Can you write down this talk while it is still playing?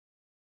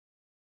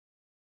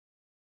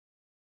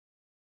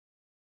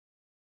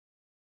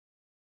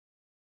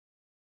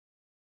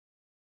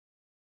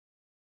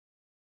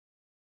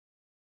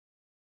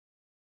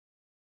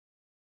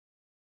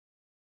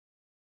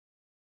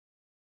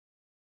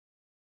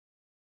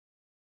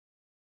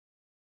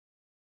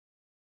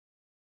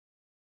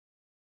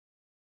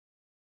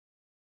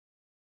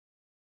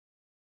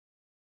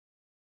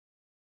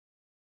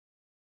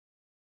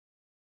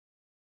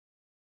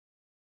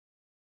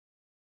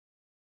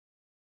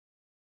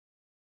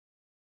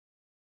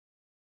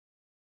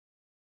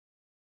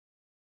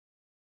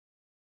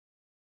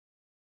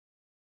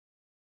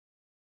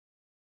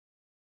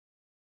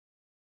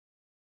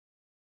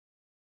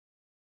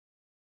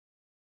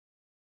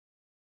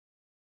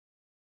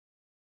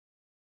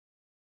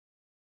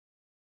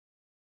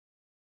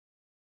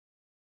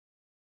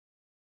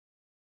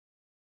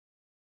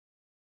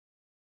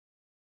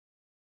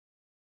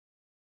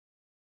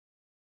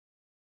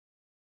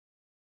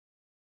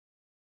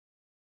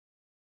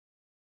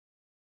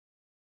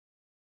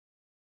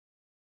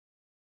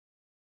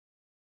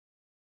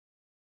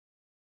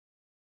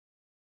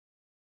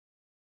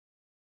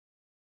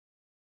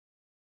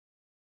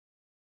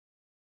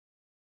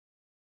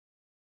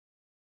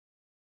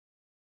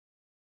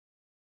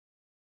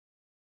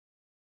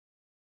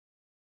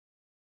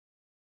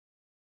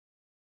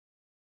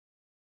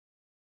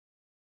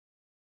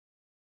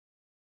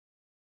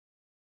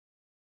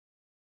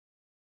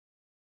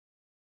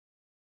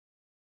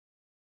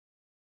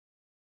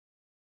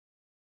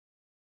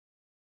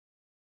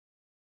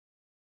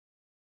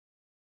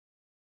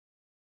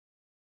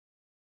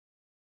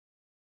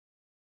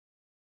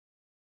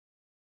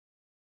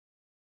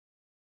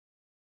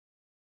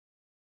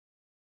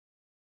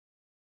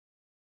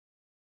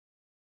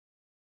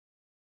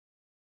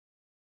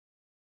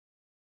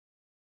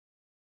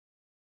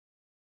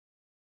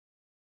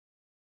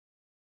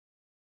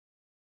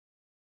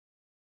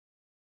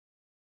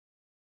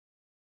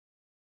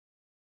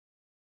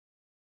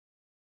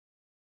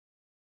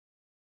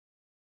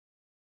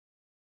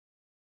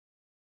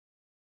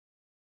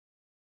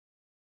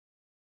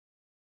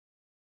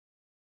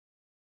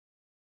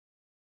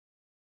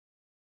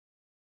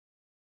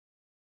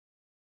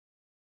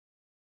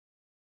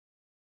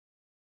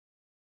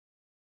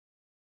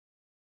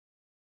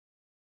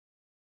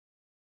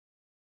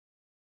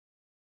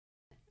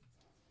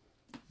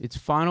It's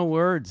final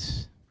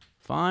words.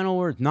 Final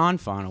words,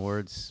 non-final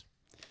words.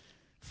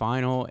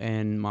 Final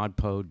and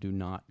ModPo do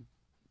not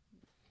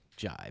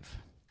jive.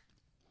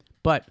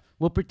 But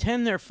we'll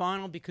pretend they're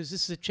final because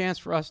this is a chance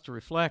for us to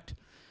reflect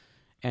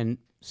and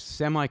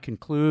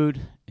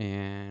semi-conclude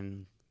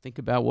and think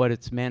about what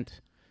it's meant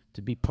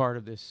to be part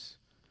of this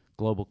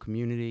global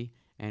community,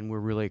 and we're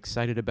really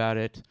excited about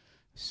it.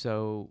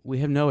 So we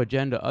have no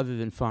agenda other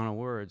than final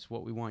words.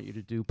 What we want you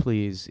to do,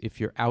 please, if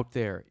you're out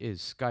there,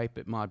 is Skype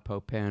at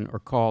ModPo Pen or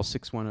call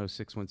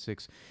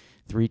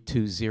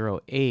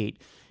 610-616-3208.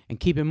 And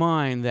keep in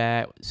mind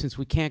that since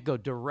we can't go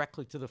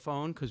directly to the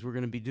phone because we're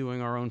going to be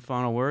doing our own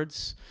final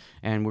words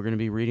and we're going to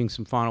be reading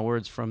some final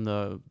words from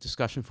the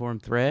discussion forum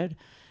thread,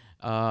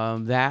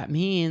 that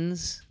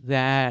means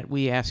that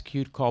we ask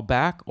you to call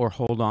back or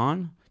hold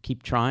on,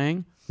 keep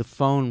trying. The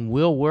phone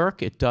will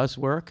work. It does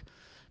work.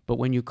 But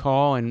when you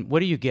call, and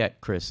what do you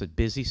get, Chris? A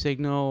busy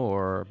signal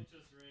or? It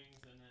just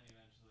rings and then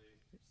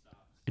eventually stops.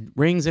 It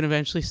rings and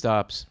eventually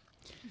stops.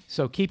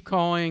 So keep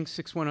calling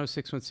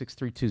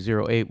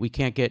 610-616-3208. We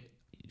can't get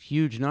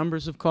huge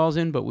numbers of calls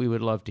in, but we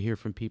would love to hear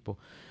from people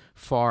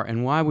far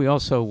and wide. We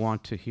also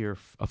want to hear,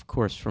 of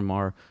course, from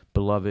our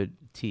beloved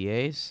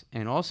TAs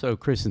and also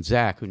Chris and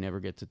Zach, who never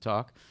get to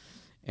talk.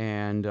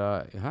 And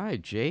hi,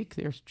 Jake.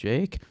 There's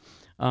Jake.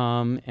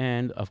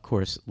 And, of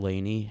course,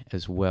 Lainey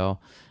as well.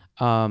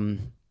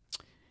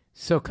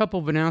 So a couple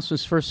of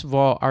announcements. First of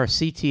all, our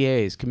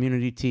CTAs,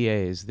 community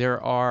TAs.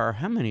 There are,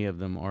 how many of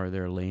them are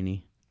there,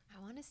 Lainey? I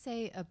want to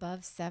say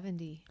above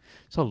 70.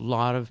 It's a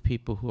lot of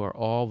people who are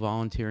all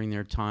volunteering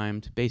their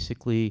time to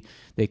basically,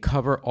 they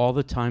cover all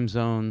the time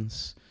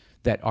zones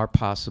that are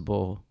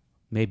possible,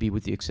 maybe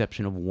with the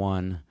exception of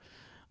one.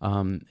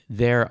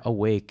 They're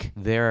awake,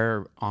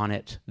 they're on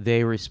it,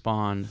 they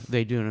respond,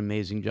 they do an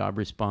amazing job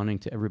responding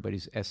to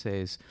everybody's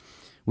essays.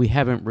 We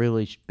haven't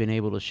really been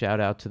able to shout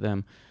out to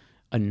them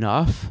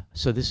enough,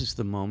 so this is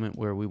the moment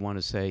where we want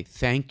to say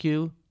thank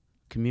you,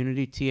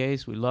 community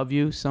TAs, we love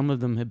you. Some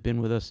of them have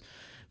been with us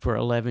for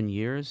 11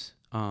 years,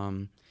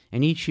 and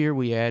each year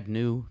we add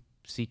new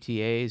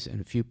CTAs,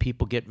 and a few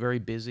people get very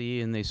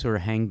busy and they sort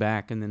of hang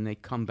back and then they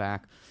come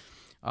back.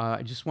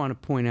 I just want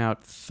to point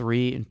out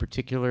 3 in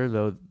particular,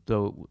 though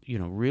you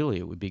know, really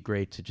it would be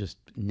great to just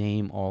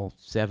name all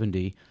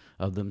 70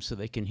 of them so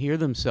they can hear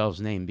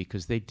themselves named,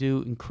 because they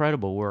do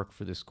incredible work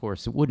for this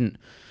course.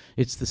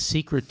 It's the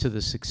secret to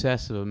the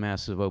success of a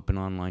massive open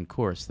online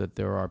course that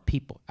there are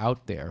people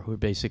out there who are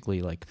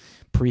basically like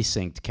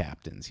precinct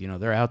captains. You know,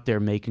 they're out there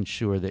making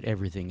sure that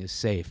everything is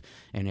safe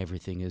and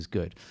everything is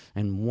good.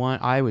 And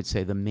I would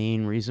say the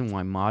main reason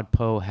why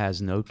ModPo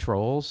has no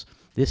trolls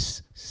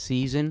this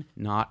season,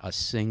 not a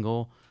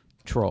single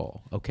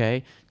troll,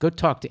 okay? Go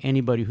talk to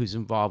anybody who's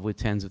involved with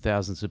tens of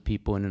thousands of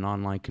people in an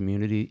online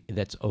community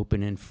that's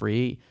open and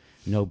free,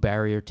 no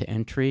barrier to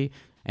entry,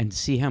 and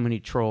see how many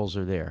trolls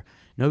are there.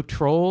 No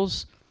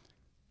trolls,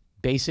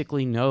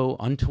 basically no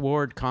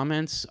untoward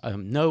comments,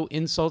 no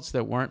insults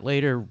that weren't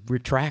later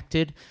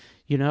retracted,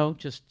 you know,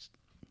 just,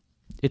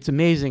 it's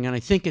amazing, and I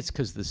think it's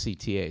because of the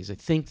CTAs. I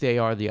think they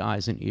are the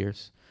eyes and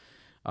ears.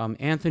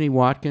 Anthony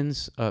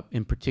Watkins,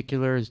 in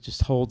particular,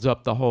 just holds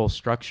up the whole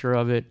structure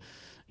of it.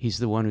 He's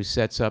the one who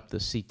sets up the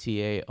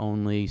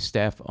CTA-only,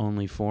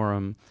 staff-only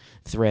forum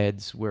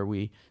threads where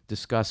we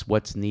discuss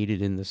what's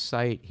needed in the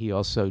site. He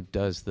also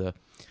does the,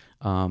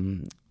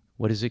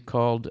 what is it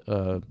called,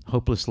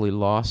 Hopelessly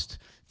Lost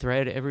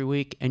thread every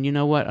week. And you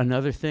know what?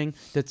 Another thing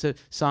that's a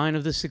sign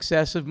of the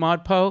success of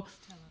ModPo?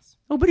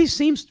 Nobody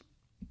seems...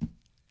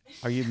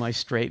 Are you my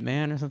straight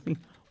man or something?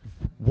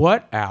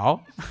 What,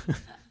 Al?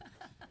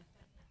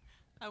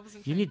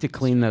 You need to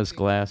clean those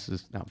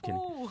glasses. No, I'm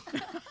kidding. Oh.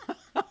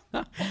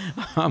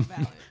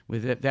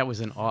 With it, that was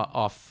an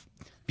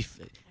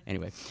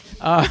anyway,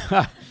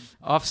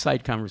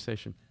 off-site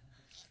conversation.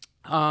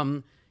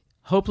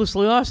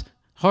 Hopelessly lost?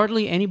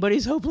 Hardly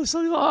anybody's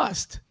hopelessly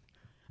lost.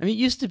 I mean, it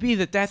used to be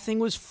that thing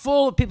was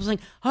full of people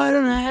saying, oh, I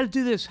don't know how to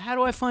do this. How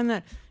do I find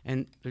that?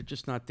 And they're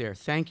just not there.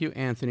 Thank you,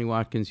 Anthony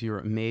Watkins. You're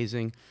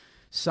amazing.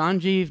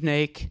 Sanjeev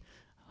Naik,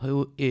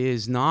 who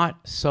is not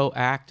so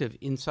active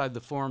inside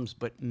the forums,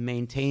 but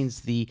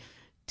maintains the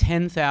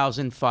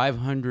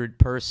 10,500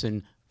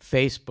 person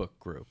Facebook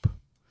group.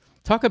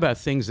 Talk about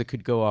things that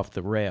could go off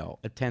the rail.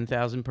 A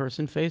 10,000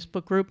 person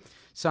Facebook group.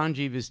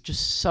 Sanjeev is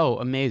just so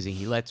amazing.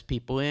 He lets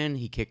people in.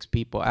 He kicks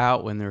people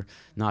out when they're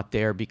not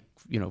there,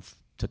 you know,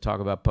 to talk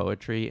about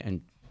poetry,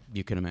 and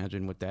you can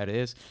imagine what that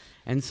is.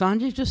 And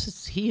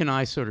Sanjeev he and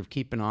I sort of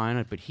keep an eye on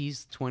it, but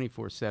he's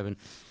 24/7.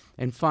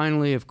 And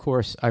finally, of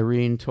course,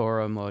 Irene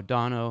Tora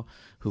Moadano,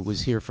 who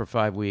was here for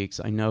 5 weeks.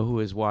 I know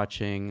who is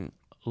watching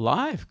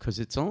live because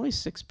it's only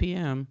 6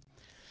 p.m.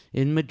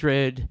 in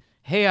Madrid.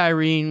 Hey,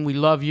 Irene, we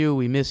love you.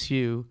 We miss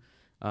you.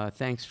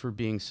 Thanks for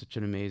being such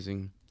an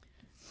amazing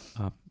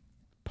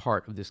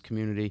part of this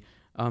community.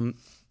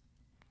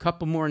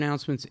 Couple more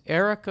announcements.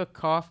 Erica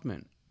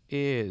Kaufman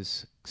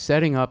is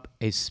setting up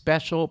a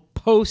special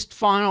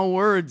post-final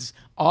words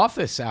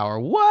office hour.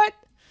 What?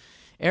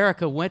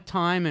 Erica, what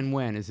time and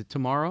when? Is it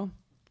tomorrow?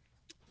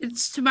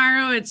 It's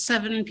tomorrow at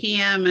 7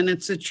 p.m. and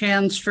it's a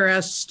chance for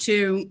us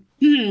to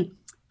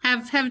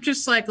have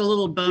just like a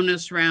little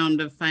bonus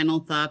round of final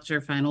thoughts or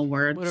final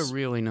words. What a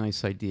really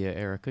nice idea,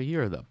 Erica.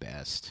 You're the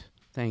best.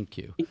 Thank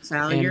you.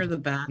 Sal, you're the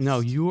best. No,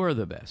 you're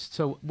the best.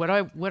 So what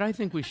I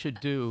think we should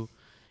do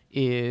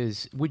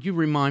is, would you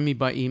remind me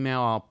by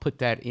email? I'll put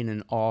that in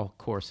an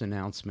all-course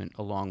announcement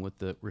along with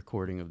the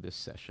recording of this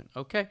session.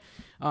 Okay?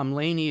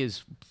 Lainey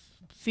is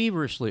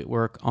feverishly at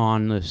work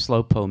on the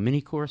SlowPo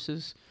mini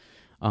courses.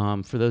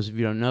 For those of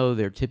you who don't know,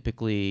 they're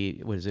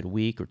typically, what is it, a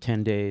week or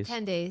 10 days?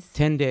 10 days.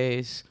 10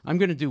 days. I'm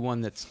going to do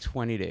one that's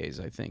 20 days,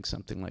 I think,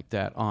 something like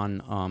that,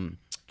 on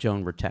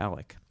Joan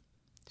Rotalick,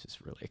 which is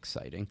really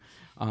exciting.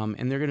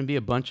 And there are going to be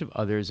a bunch of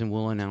others, and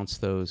we'll announce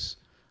those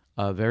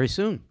very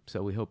soon.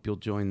 So we hope you'll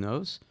join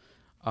those.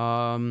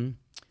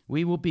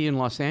 We will be in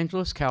Los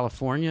Angeles,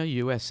 California,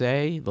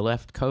 USA, the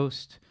left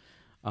coast.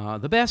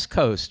 The best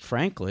coast,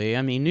 frankly.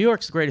 I mean, New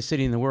York's the greatest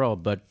city in the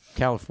world, but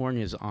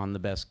California is on the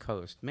best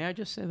coast. May I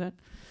just say that?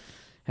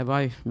 Have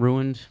I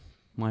ruined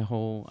my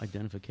whole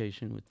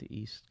identification with the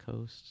East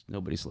Coast?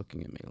 Nobody's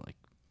looking at me like,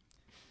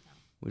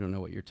 we don't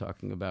know what you're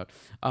talking about.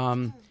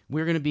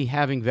 We're going to be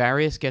having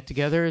various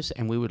get-togethers,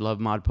 and we would love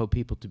ModPo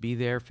people to be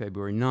there.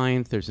 February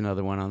 9th, there's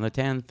another one on the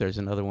 10th, there's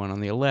another one on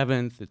the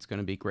 11th. It's going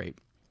to be great.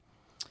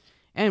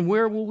 And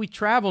where will we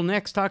travel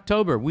next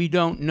October? We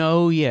don't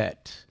know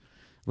yet.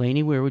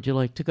 Lainey, where would you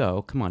like to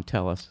go? Come on,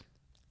 tell us.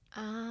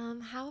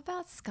 How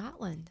about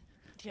Scotland?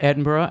 Yeah.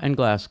 Edinburgh and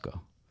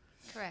Glasgow.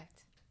 Correct.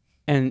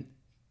 And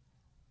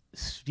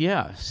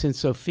yeah, since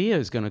Sophia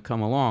is going to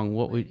come along,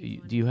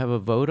 do you have a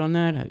vote on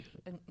that?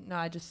 No,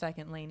 I just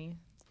second Lainey.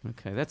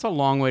 Okay, that's a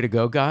long way to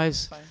go,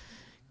 guys. Fine.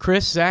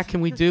 Chris, Zach,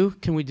 can we go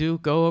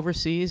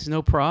overseas?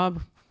 No prob?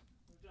 We've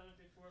done it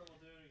before, we'll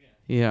do it again.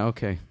 Yeah,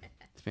 okay.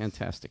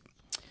 Fantastic.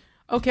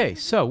 Okay,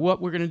 so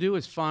what we're going to do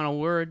is final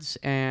words,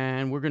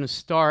 and we're going to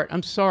start.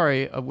 I'm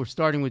sorry, we're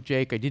starting with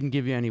Jake. I didn't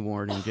give you any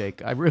warning,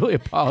 Jake. I really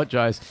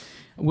apologize.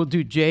 We'll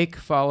do Jake,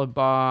 followed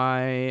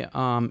by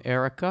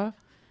Erica.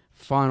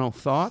 Final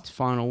thoughts,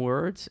 final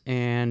words,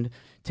 and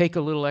take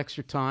a little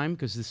extra time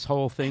because this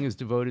whole thing is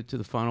devoted to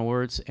the final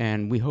words,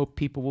 and we hope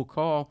people will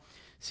call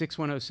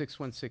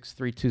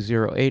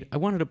 610-616-3208. I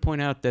wanted to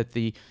point out that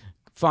the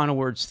final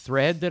words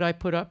thread that I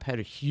put up had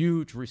a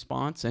huge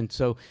response, and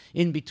so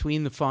in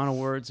between the final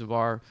words of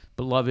our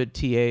beloved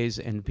TAs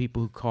and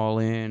people who call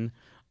in,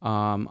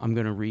 I'm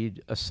going to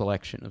read a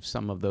selection of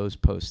some of those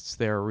posts.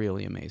 They're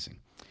really amazing.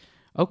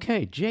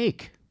 Okay,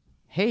 Jake.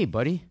 Hey,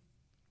 buddy.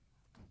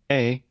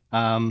 Hey,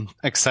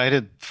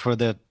 excited for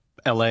the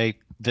LA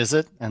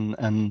visit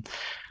and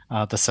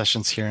the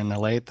sessions here in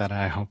LA that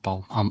I hope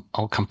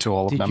I'll come to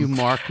all of them. Did you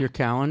mark your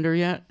calendar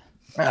yet?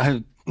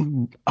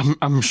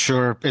 I'm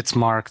sure it's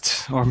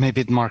marked, or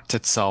maybe it marked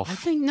itself. I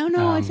think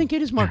I think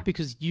it is marked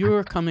because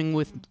you're coming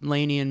with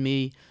Lainey and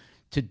me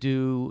to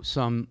do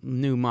some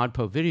new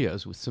ModPo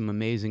videos with some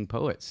amazing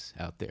poets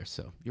out there.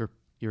 So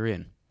you're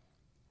in.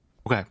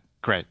 Okay,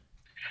 great.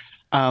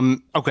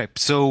 Okay,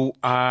 so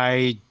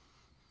I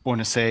want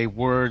to say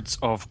words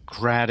of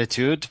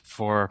gratitude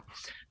for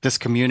this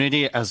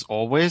community as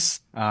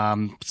always.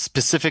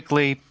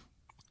 Specifically,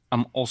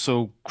 I'm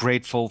also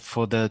grateful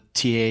for the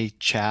TA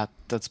chat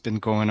that's been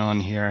going on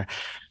here.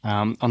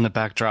 On the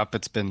backdrop,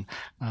 it's been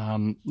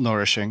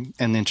nourishing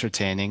and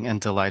entertaining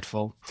and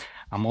delightful.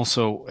 I'm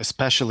also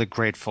especially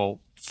grateful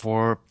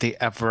for the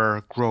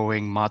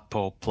ever-growing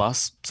ModPo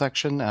Plus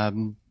section. I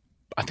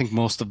think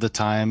most of the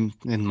time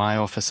in my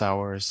office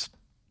hours,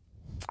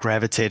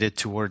 gravitated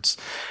towards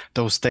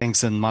those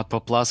things in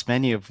ModPo Plus,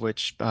 many of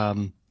which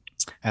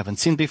haven't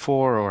seen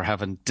before or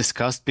haven't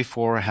discussed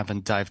before,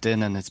 haven't dived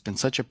in, and it's been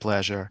such a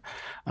pleasure.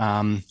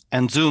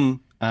 And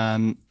Zoom,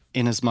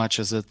 in as much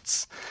as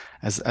it's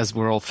as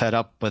we're all fed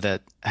up with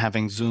it,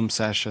 having Zoom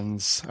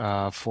sessions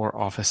for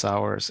office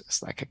hours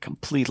is like a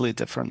completely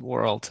different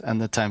world. And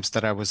the times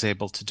that I was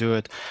able to do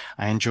it,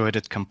 I enjoyed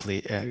it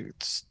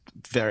it's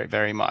very,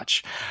 very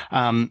much.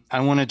 I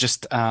want to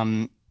just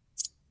end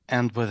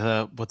with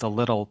a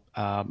little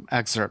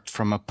excerpt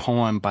from a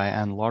poem by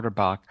Anne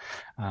Lauterbach,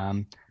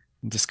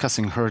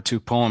 discussing her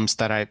two poems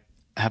that I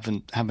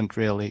haven't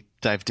really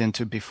dived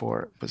into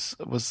before.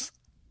 It was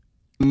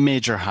a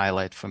major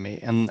highlight for me,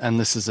 and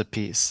this is a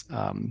piece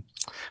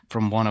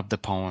from one of the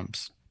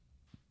poems.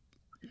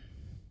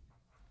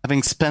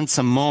 Having spent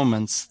some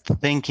moments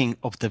thinking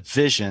of the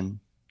vision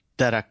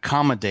that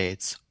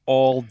accommodates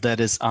all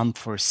that is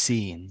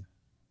unforeseen,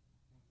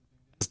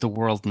 as the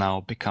world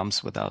now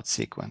becomes without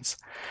sequence.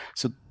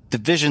 So the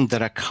vision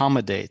that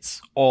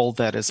accommodates all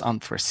that is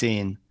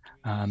unforeseen,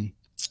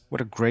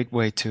 what a great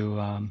way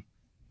to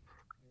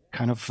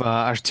kind of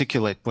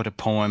articulate what a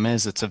poem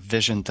is. It's a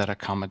vision that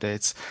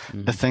accommodates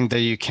the thing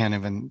that you can't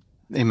even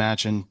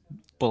imagine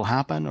will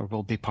happen or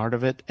will be part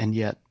of it, and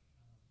yet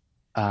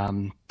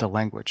the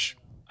language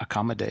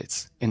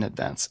accommodates in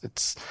advance.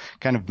 It's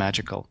kind of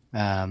magical.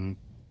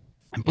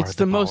 It's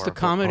the most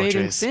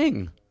accommodating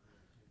thing.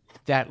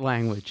 That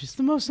language. It's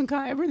the most,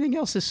 everything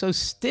else is so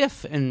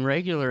stiff and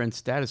regular and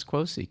status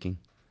quo seeking.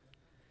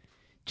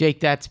 Jake,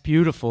 that's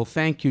beautiful.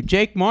 Thank you.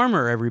 Jake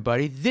Marmer,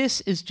 everybody.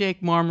 This is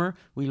Jake Marmer.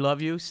 We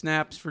love you.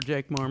 Snaps for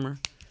Jake Marmer.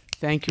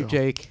 Thank you,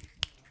 Jake.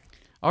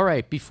 All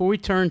right, before we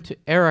turn to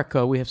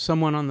Erica, we have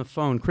someone on the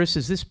phone. Chris,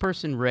 is this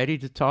person ready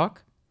to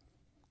talk?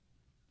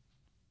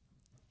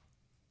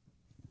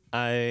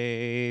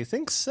 I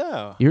think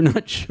so. You're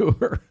not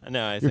sure.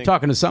 No, You're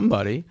talking to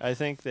somebody. I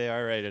think they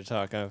are ready to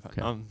talk.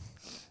 Okay.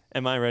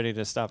 Am I ready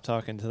to stop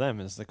talking to them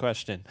is the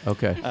question.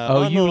 Okay.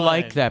 On You the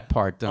like line- that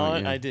part,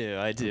 don't you? I do.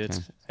 Okay.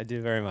 I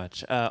do very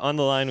much. On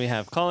the line, we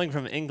have calling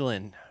from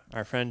England,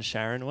 our friend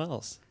Sharon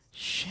Wells.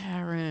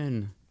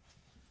 Sharon.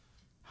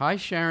 Hi,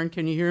 Sharon.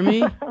 Can you hear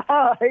me?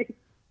 Hi.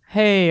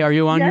 Hey, are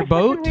you on your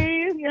boat? I can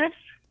hear you, yes.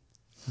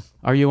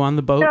 Are you on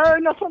the boat? No,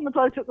 not on the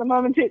boat at the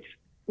moment. It's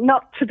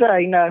not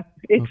today, no.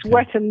 It's Okay.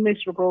 wet and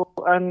miserable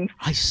and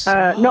I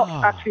saw. not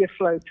actually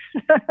afloat.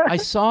 I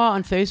saw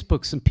on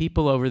Facebook some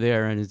people over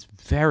there, and it's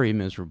very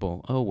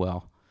miserable. Oh,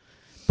 well.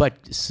 But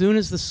as soon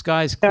as the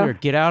sky's clear,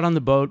 get out on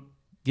the boat.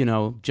 You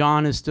know,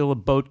 John is still a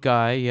boat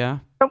guy, yeah?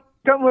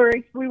 Don't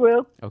worry, we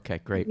will. Okay,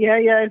 great.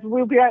 Yeah,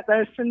 we'll be out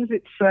there as soon as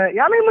it's. I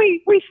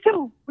mean, we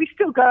still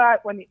go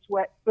out when it's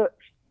wet, but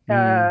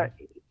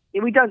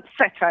we don't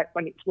set out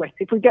when it's wet.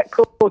 If we get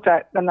caught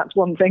out, then that's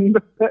one thing.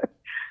 But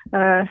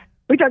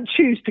we don't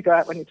choose to go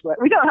out when it's wet.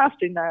 We don't have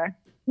to now.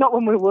 Not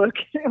when we're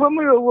working. When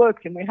we were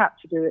working, we had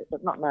to do it,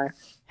 but not now.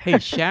 Hey,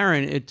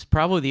 Sharon, it's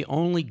probably the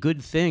only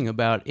good thing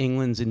about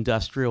England's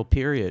industrial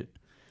period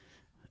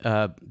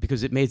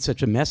because it made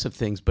such a mess of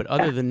things. But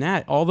other than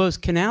that, all those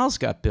canals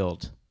got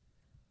built,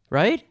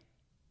 right?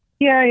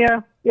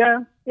 Yeah.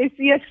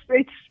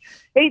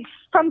 It's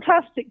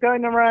fantastic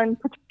going around,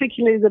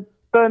 particularly the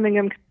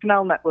Birmingham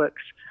Canal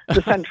networks,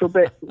 the central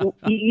bit.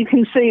 You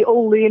can see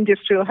all the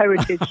industrial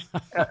heritage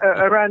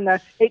around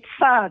there. It's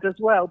sad as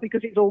well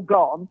because it's all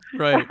gone.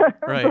 Right.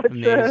 But,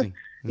 Amazing.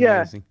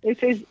 Yeah, Amazing.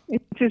 it is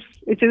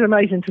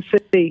amazing to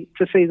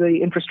see the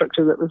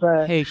infrastructure that was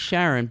there. Hey,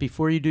 Sharon,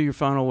 before you do your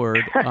final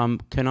word,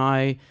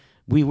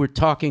 we were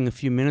talking a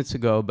few minutes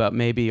ago about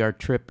maybe our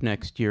trip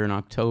next year in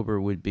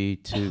October would be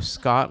to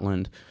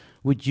Scotland.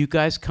 Would you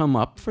guys come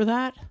up for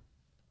that?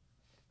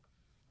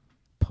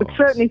 Would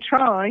certainly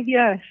try.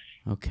 Yes.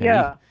 Okay.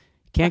 Yeah.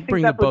 Can't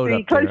bring the boat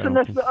up close there. I don't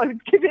enough think. that I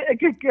would give it a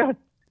good go.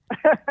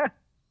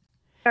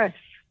 Yes.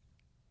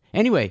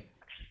 Anyway,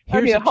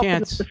 Only here's a a hop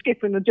chance. and a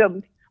skip and a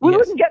jump. We Yes.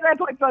 wouldn't get there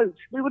by boat.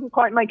 We wouldn't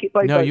quite make it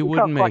by boat. No, you We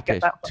wouldn't can't quite make get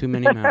it. that far. Too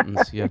many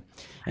mountains. Yeah.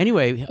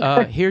 Anyway,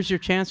 here's your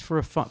chance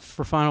for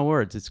for final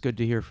words. It's good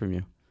to hear from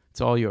you.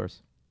 It's all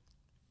yours.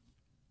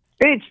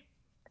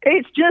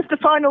 It's just a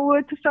final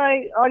word to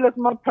say I love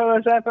ModPo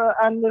as ever,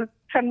 and the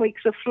 10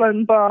 weeks have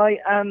flown by,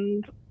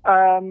 and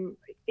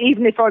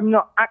even if I'm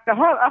not active,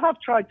 I have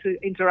tried to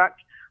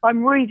interact.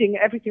 I'm reading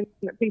everything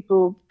that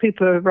people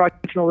are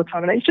writing all the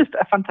time, and it's just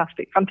a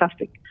fantastic,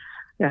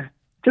 yeah,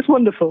 just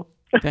wonderful.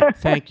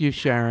 Thank you,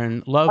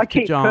 Sharon. Love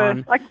to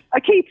John. I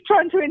keep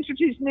trying to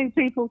introduce new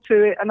people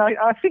to it, and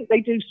I think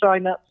they do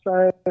sign up.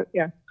 So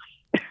yeah.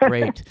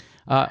 Great.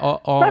 That's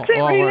it,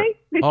 really.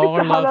 It's all just our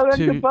a hello love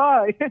and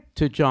goodbye.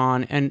 to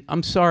John. And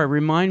I'm sorry,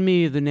 remind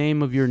me of the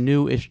name of your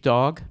new-ish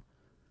dog.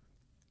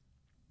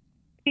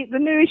 The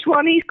newish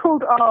one, he's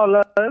called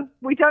Arlo.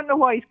 We don't know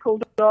why he's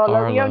called Arlo.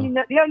 Arlo. The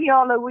only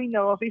Arlo we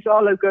know of is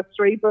Arlo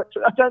Guthrie, but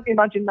I don't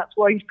imagine that's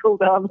why he's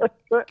called Arlo.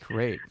 But,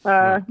 Great.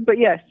 But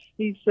yes,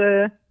 he's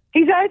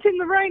out in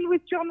the rain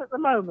with John at the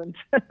moment.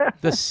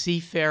 The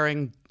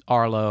seafaring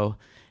Arlo.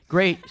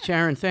 Great,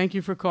 Sharon. Thank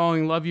you for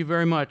calling. Love you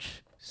very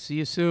much. See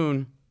you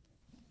soon.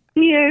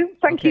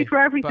 Thank you for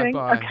everything.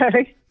 Bye-bye.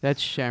 Okay.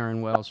 That's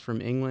Sharon Wells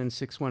from England,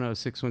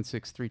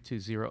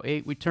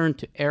 610-616-3208. We turn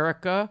to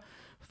Erica,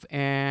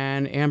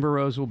 and Amber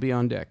Rose will be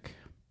on deck.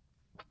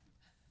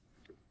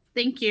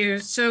 Thank you.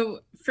 So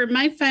for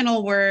my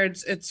final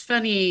words, it's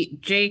funny,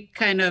 Jake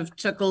kind of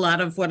took a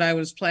lot of what I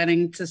was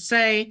planning to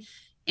say,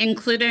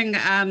 including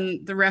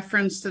the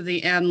reference to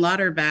the Ann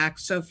Lauterbach.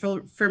 So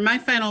for my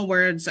final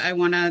words, I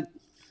want to,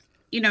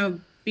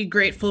 be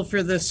grateful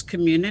for this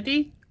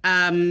community.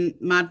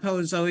 ModPo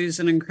is always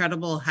an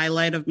incredible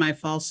highlight of my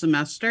fall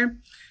semester.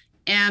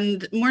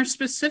 And more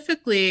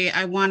specifically,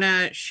 I want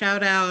to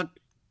shout out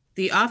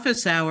the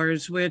office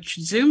hours,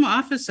 which Zoom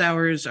office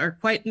hours are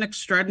quite an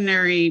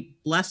extraordinary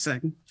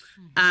blessing.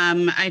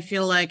 I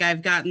feel like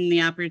I've gotten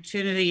the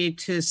opportunity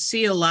to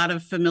see a lot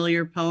of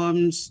familiar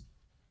poems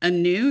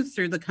anew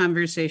through the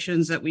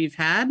conversations that we've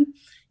had.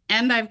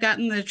 And I've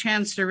gotten the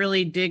chance to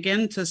really dig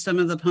into some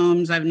of the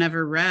poems I've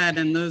never read.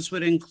 And those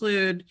would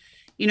include,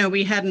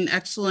 we had an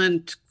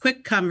excellent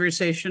quick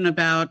conversation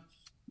about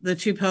the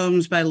two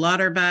poems by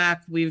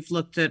Lauterbach. We've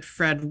looked at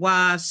Fred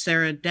Waugh,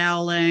 Sarah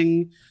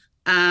Dowling.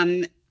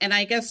 And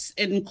I guess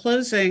in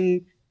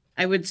closing,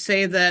 I would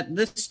say that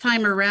this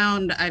time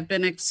around, I've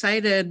been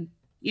excited,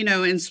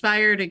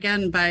 inspired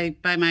again by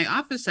my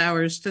office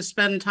hours to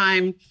spend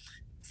time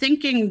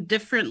thinking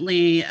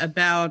differently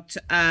about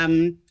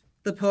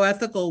the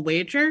poetical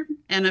wager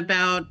and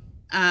about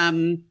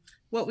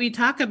what we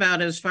talk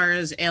about as far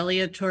as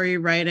aleatory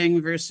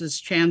writing versus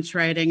chance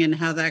writing and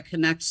how that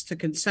connects to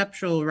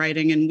conceptual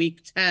writing in week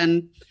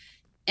 10.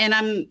 And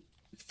I'm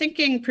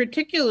thinking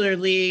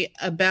particularly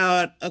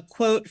about a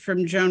quote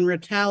from Joan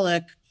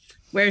Rotalick,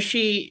 where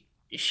she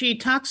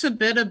talks a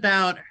bit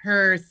about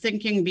her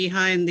thinking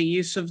behind the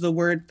use of the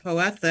word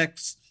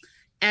poethics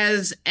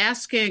as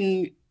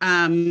asking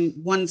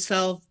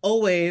oneself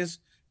always,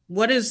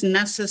 what is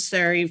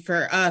necessary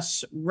for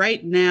us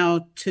right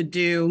now to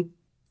do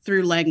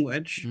through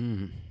language?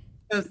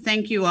 So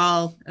thank you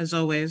all, as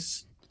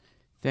always.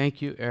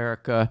 Thank you,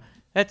 Erica.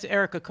 That's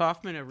Erica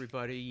Kaufman,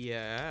 everybody.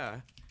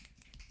 Yeah.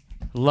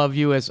 Love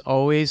you as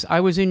always.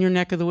 I was in your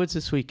neck of the woods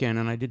this weekend,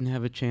 and I didn't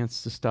have a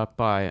chance to stop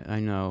by. I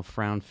know,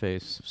 frown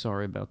face.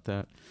 Sorry about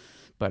that.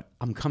 But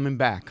I'm coming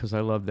back because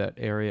I love that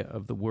area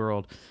of the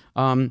world.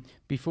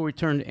 Before we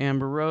turn to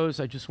Amber Rose,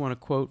 I just want to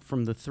quote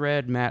from the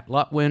thread Matt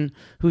Lutwin,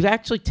 who's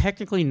actually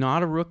technically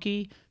not a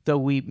rookie, though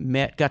we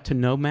got to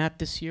know Matt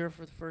this year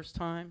for the first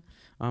time.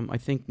 I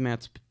think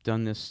Matt's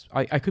done this.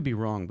 I could be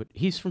wrong, but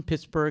he's from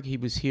Pittsburgh. He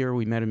was here.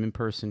 We met him in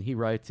person. He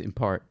writes in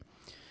part,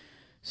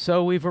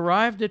 "So we've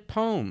arrived at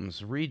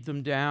poems. Read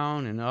them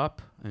down and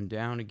up and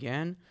down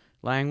again.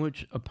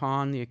 Language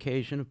upon the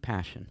occasion of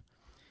passion.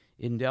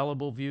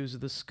 Indelible views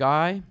of the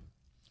sky.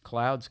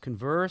 Clouds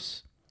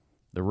converse.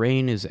 The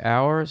rain is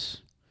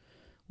ours.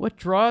 What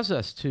draws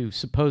us to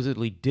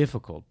supposedly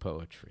difficult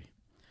poetry?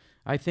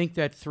 I think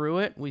that through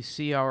it we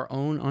see our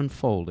own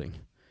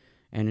unfolding.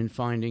 And in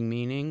finding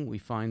meaning, we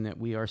find that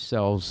we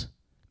ourselves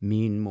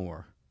mean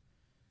more.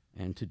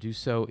 And to do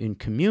so in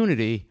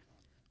community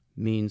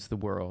means the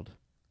world.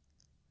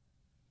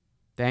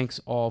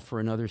 Thanks all for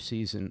another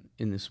season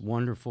in this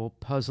wonderful,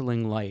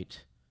 puzzling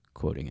light,"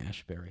 quoting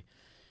Ashbery,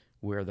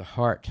 "where the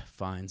heart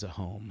finds a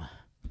home."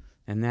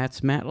 And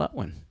that's Matt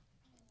Lutwin.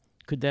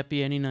 Could that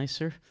be any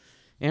nicer?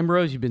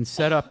 Ambrose, you've been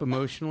set up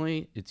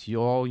emotionally. It's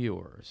all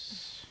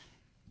yours.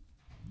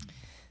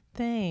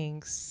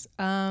 Thanks.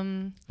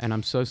 And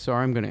I'm so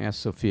sorry. I'm going to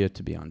ask Sophia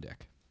to be on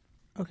deck.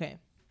 Okay.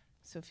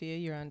 Sophia,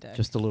 you're on deck.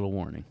 Just a little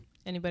warning.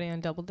 Anybody on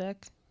double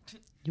deck?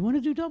 You want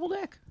to do double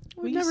deck?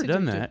 We We've used never to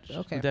done do that.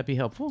 okay. Would that be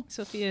helpful?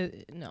 Sophia,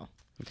 no.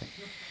 Okay.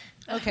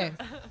 Okay.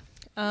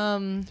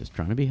 Just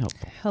trying to be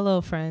helpful.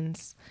 Hello,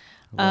 friends.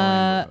 Hello,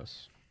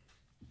 Ambrose.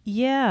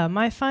 Yeah,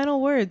 my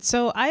final word.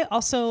 So I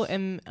also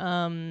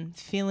am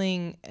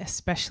feeling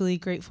especially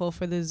grateful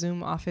for the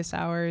Zoom office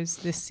hours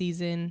this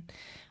season.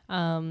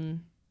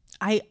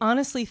 I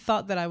honestly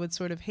thought that I would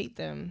sort of hate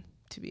them,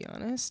 to be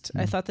honest.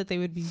 I thought that they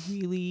would be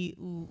really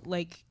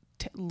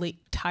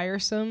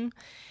tiresome.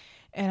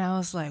 And I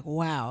was like,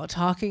 wow,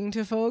 talking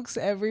to folks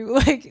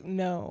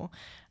no.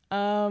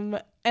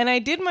 And I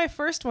did my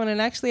first one,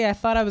 and actually I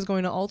thought I was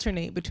going to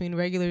alternate between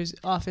regular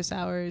office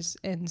hours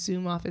and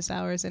Zoom office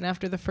hours. And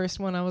after the first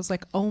one, I was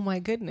like, oh my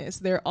goodness,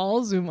 they're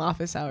all Zoom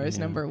office hours,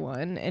 number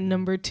one. And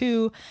number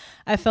two,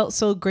 I felt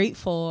so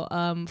grateful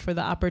for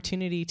the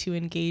opportunity to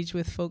engage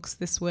with folks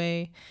this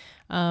way.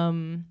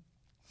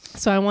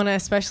 So I want to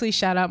especially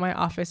shout out my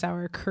office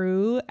hour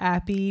crew: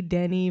 Appy,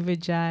 Denny,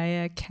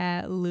 Vijaya,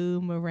 Kat,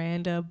 Lou,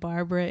 Miranda,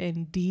 Barbara,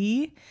 and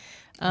Dee.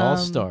 All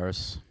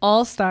stars.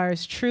 All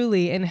stars,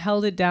 truly, and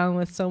held it down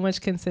with so much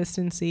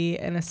consistency.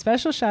 And a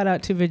special shout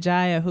out to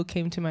Vijaya, who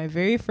came to my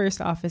very first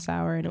office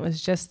hour, and it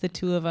was just the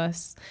two of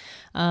us.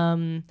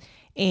 And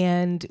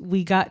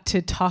we got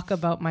to talk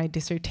about my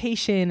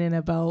dissertation and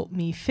about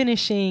me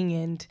finishing,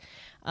 and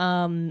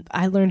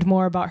I learned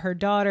more about her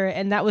daughter,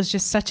 and that was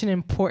just such an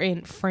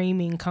important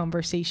framing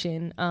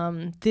conversation.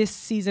 This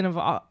season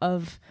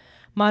of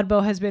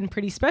ModPo has been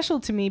pretty special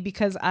to me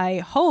because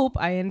I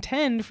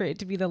intend for it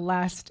to be the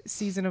last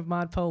season of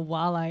ModPo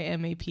while I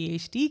am a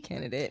PhD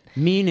candidate.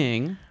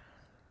 Meaning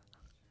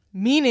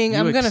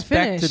I'm going to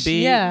finish. To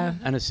be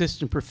an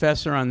assistant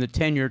professor on the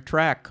tenure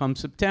track come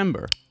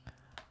September.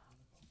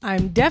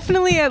 I'm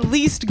definitely at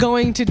least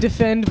going to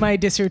defend my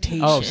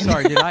dissertation. Oh,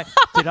 sorry. Did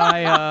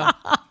I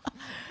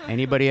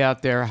anybody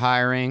out there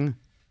hiring?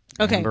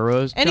 Okay. Amber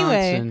Rose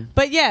anyway, Johnson?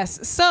 But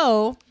yes,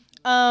 so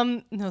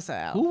no,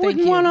 Sal. Who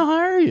wouldn't want to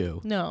hire you?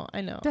 No,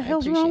 I know. What the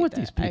hell's wrong with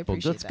these people?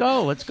 Let's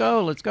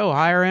go.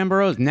 Hire Amber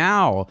Rose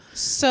now.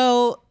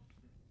 So,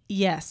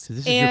 yes. So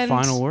this is your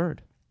final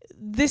word.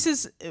 This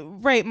is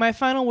right. My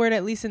final word,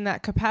 at least in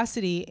that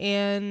capacity.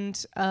 And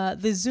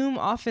the Zoom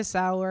office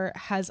hour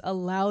has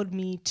allowed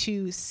me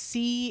to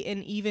see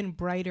in even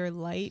brighter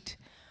light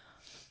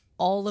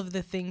all of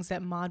the things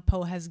that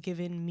ModPo has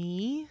given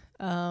me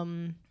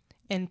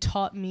and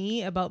taught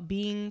me about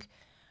being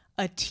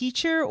a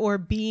teacher or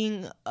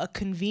being a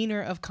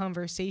convener of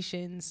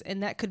conversations.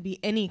 And that could be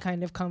any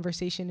kind of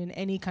conversation in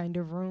any kind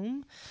of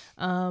room.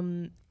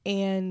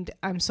 And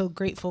I'm so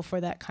grateful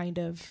for that kind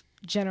of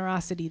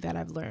generosity that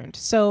I've learned.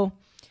 So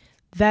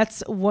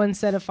that's one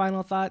set of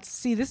final thoughts.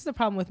 See, this is the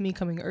problem with me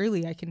coming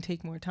early. I can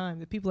take more time.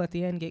 The people at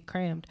the end get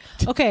crammed.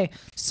 Okay,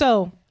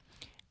 so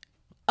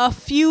a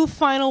few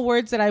final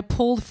words that I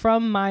pulled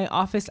from my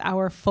office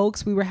hour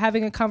folks. We were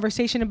having a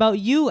conversation about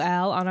you,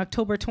 Al, on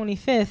October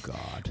 25th.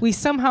 God. We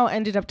somehow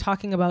ended up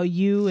talking about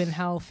you and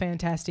how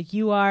fantastic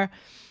you are.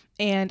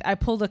 and I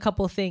pulled a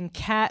couple things.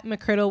 Kat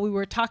McCriddle, we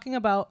were talking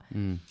about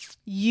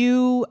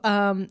you,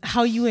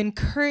 how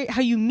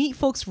you meet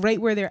folks right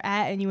where they're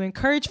at and you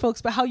encourage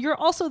folks, but how you're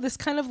also this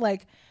kind of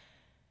like,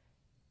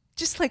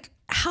 just like,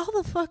 how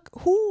the fuck,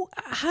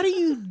 how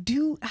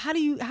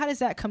does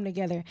that come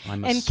together?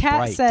 And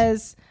Kat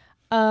says,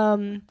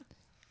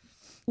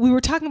 we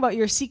were talking about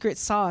your secret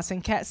sauce,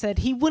 and Kat said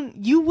you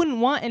wouldn't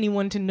want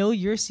anyone to know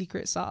your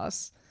secret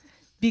sauce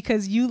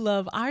because you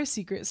love our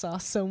secret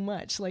sauce so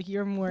much. Like,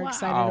 you're more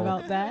excited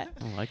about that.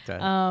 I like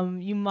that.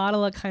 You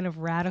model a kind of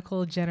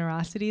radical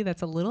generosity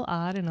that's a little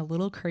odd and a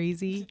little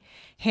crazy.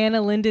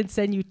 Hannah Linden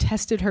said you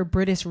tested her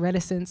British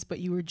reticence, but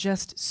you were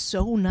just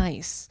so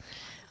nice.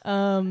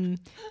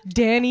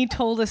 Danny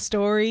told a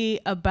story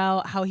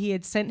about how he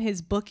had sent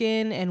his book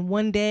in, and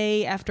one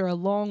day after a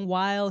long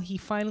while he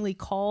finally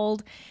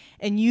called,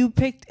 and you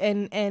picked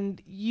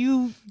and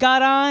you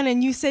got on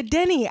and you said,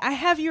 Denny, I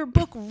have your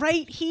book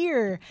right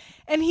here.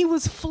 And he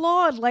was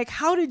flawed. Like,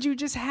 how did you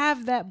just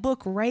have that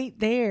book right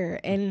there?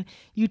 And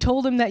you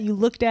told him that you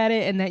looked at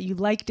it and that you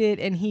liked it,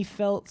 and he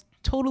felt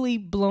totally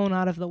blown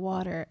out of the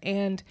water.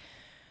 And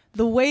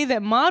the way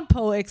that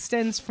ModPo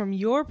extends from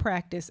your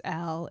practice,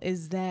 Al,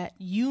 is that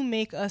you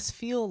make us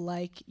feel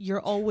like you're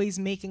always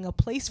making a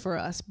place for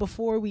us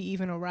before we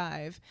even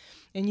arrive.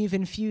 And you've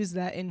infused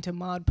that into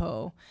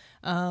ModPo.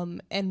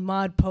 And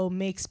ModPo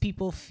makes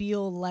people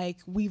feel like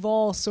we've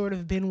all sort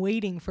of been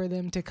waiting for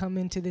them to come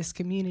into this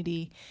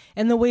community.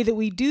 And the way that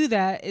we do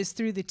that is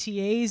through the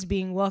TAs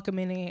being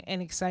welcoming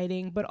and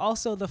exciting, but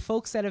also the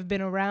folks that have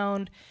been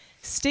around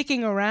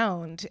sticking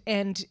around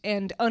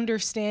and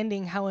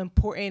understanding how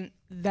important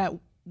that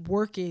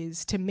work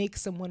is to make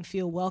someone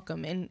feel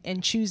welcome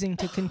and choosing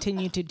to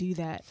continue to do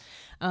that.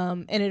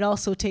 And it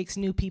also takes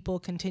new people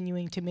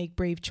continuing to make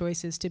brave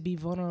choices to be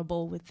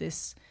vulnerable with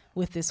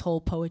this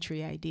whole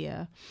poetry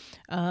idea.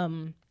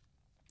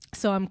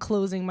 So I'm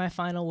closing my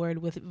final word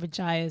with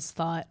Vijaya's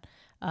thought.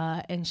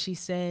 And she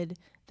said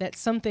that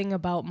something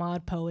about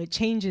ModPo, it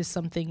changes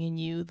something in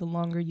you the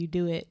longer you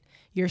do it.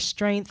 Your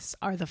strengths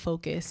are the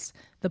focus.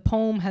 The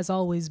poem has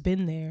always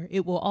been there.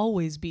 It will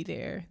always be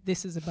there.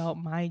 This is about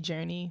my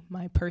journey,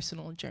 my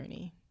personal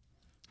journey.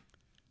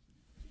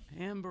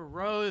 Amber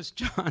Rose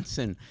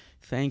Johnson.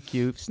 Thank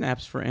you.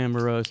 Snaps for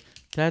Amber Rose.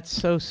 That's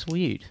so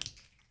sweet.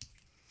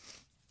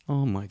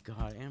 Oh, my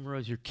God. Amber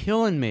Rose, you're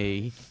killing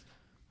me.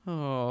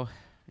 Oh,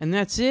 and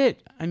that's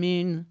it. I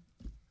mean,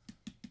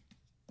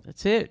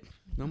 that's it.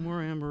 No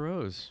more Amber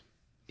Rose.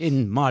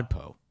 In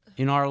ModPo.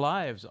 In our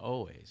lives,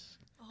 always.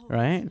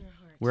 Right?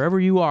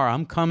 Wherever you are,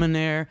 I'm coming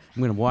there. I'm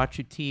going to watch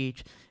you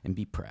teach and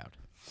be proud.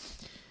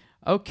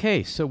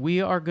 Okay, so we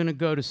are going to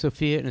go to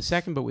Sophia in a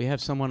second, but we have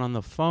someone on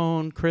the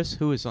phone. Chris,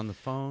 who is on the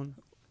phone?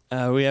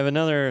 We have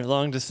another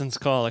long-distance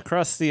call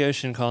across the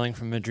ocean calling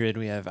from Madrid.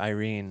 We have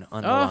Irene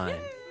on the line.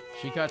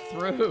 She got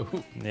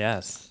through.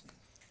 Yes.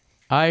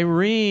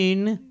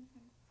 Irene.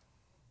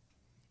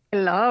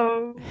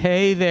 Hello.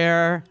 Hey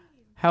there.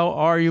 How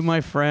are you,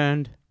 my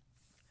friend?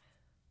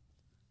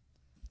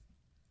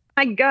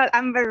 My God,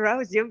 Amber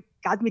Rose, you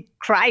got me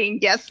crying.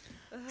 Yes.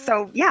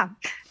 So yeah,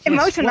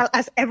 emotional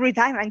as every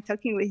time I'm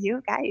talking with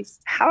you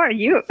guys. How are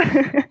you?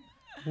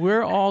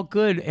 We're all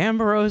good.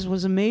 Amber Rose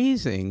was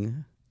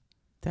amazing.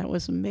 That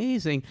was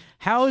amazing.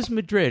 How is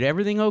Madrid?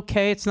 Everything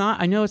okay? It's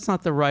not. I know it's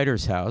not the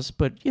writer's house,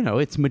 but you know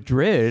it's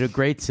Madrid, a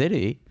great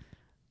city.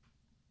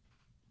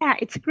 Yeah,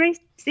 it's a great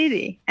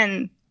city,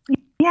 and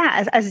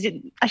yeah, as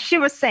she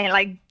was saying,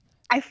 like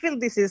I feel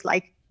this is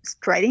like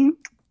spreading.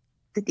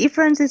 The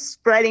difference is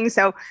spreading,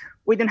 so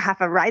we don't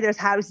have a writer's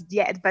house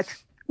yet, but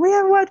we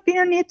are working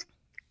on it.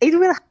 It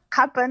will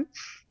happen.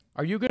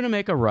 Are you going to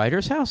make a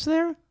writer's house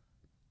there?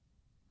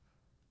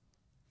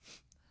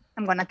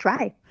 I'm going to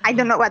try. I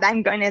don't know what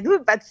I'm going to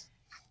do, but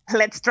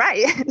let's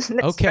try.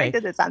 Let's try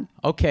to do something.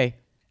 Okay.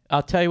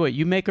 I'll tell you what.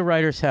 You make a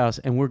writer's house,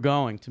 and we're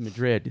going to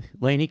Madrid.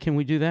 Lainey, can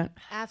we do that?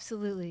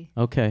 Absolutely.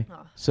 Okay.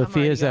 Oh,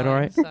 Sophia, is that all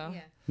right? So.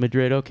 Yeah.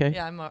 Madrid, okay?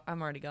 Yeah,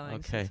 I'm already going.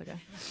 Okay. So it's okay.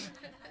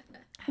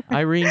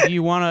 Irene, do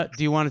you want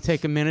to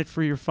take a minute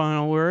for your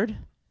final word?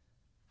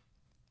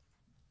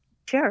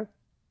 Sure.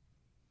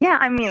 Yeah,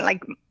 I mean,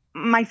 like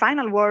my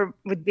final word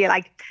would be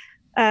like,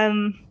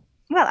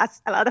 well,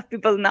 as a lot of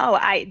people know,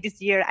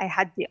 this year I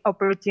had the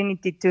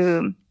opportunity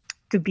to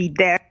be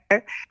there.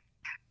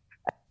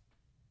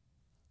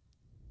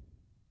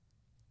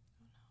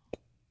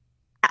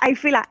 I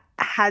feel I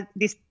had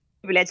this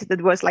privilege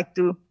that was like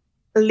to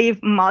leave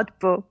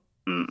ModPo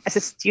as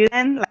a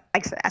student,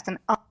 like as an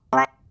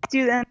online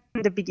student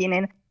in the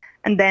beginning,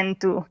 and then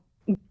to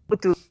go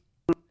to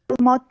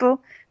ModPo,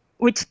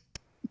 which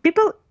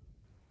people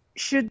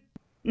should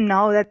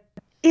know that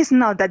is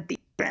not that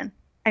different.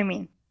 I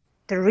mean,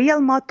 the real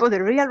ModPo,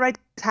 the real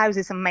writer's house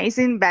is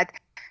amazing, but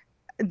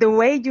the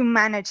way you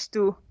manage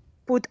to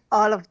put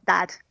all of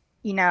that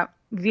in a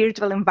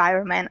virtual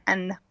environment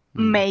and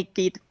make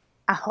it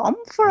a home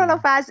for all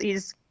of us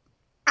is,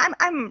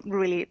 I'm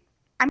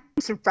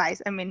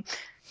surprised. I mean,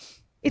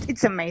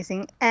 it's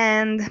amazing.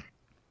 And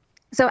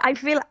so I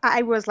feel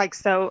I was like,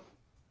 I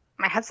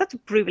have such a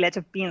privilege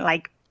of being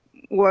like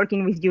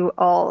working with you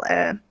all.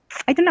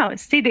 I don't know,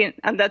 sitting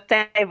at that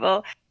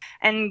table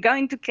and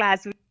going to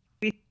class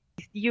with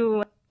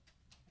you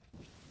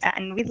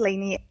and with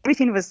Lainey.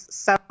 Everything was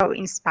so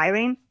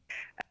inspiring.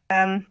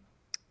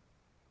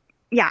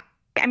 Yeah,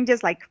 I'm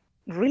just like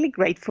really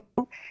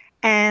grateful.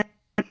 And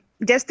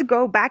just to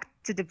go back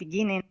to the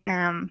beginning,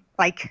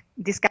 like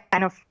this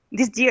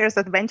year's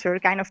adventure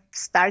kind of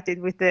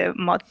started with the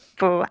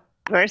ModPo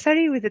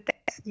anniversary, with the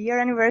 10th year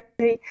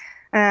anniversary,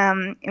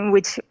 in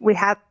which we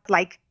had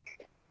like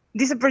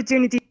this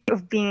opportunity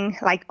of being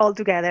like all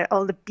together,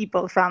 all the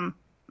people from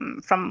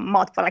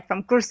ModPo, like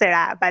from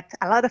Coursera, but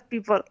a lot of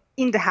people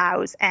in the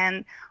house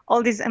and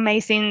all these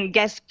amazing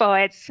guest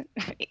poets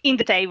in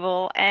the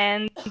table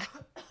and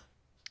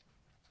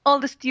all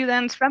the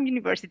students from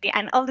university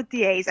and all the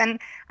TAs. And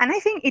I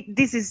think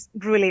this is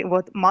really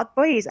what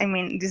ModPo is. I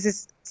mean, this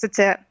is such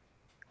a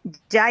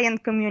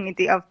giant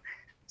community of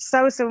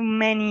so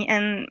many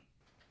and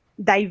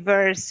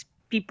diverse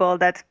people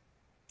that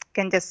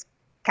can just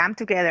come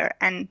together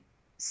and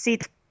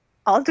sit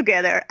all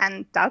together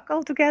and talk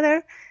all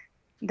together.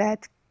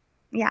 That,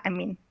 yeah, I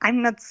mean,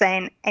 I'm not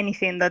saying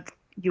anything that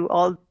you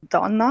all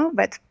don't know,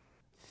 but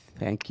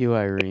Thank you,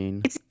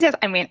 Irene. it's just,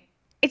 I mean,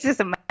 it's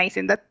just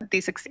amazing that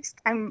this exists.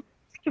 Thank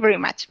you very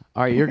much.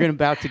 All right,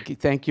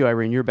 thank you,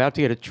 Irene. You're about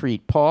to get a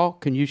treat. Paul,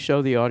 can you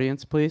show the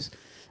audience, please?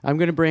 I'm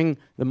going to bring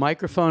the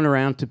microphone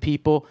around to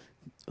people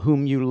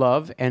whom you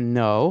love and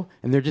know,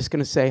 and they're just going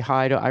to say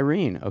hi to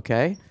Irene,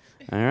 okay?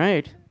 All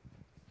right.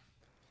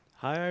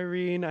 Hi,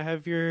 Irene. I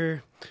have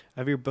your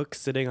book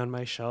sitting on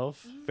my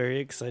shelf. Very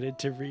excited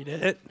to read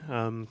it.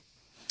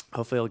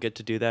 Hopefully I'll get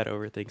to do that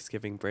over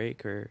Thanksgiving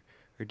break or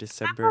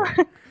December.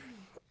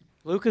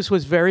 Lucas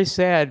was very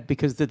sad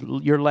because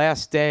your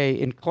last day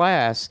in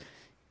class,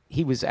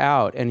 he was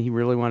out and he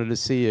really wanted to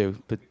see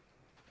you. But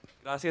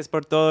Gracias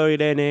por todo,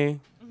 Irene.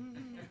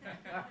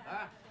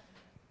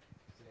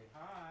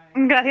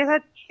 Gracias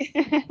a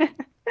ti.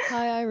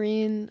 Hi,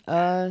 Irene.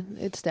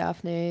 It's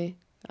Daphne.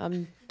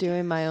 I'm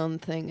doing my own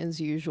thing as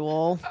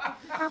usual.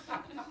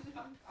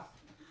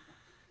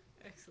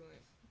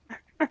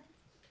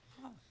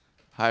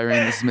 Hi,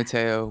 Irene. This is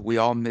Mateo. We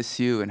all miss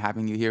you, and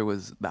having you here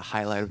was the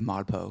highlight of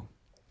ModPo.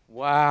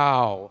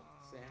 wow.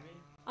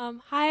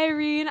 Hi,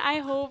 Irene. I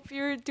hope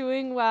you're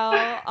doing well.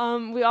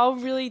 We all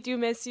really do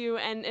miss you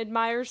and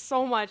admire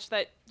so much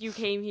that you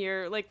came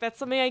here. Like, that's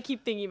something I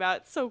keep thinking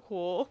about. It's so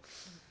cool.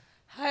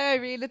 Hi,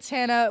 Irene. It's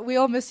Hannah. We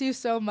all miss you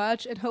so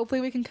much, and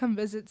hopefully we can come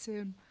visit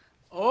soon.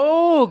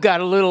 Oh, got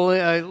a little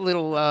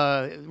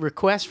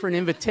request for an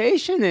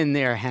invitation in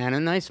there, Hannah.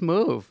 Nice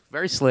move.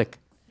 Very slick.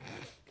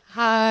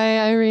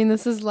 Hi, Irene.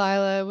 This is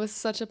Lila. It was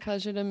such a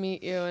pleasure to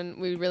meet you, and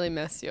we really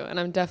miss you.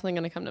 And I'm definitely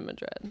going to come to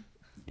Madrid.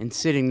 And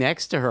sitting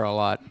next to her a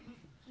lot.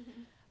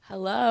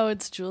 Hello,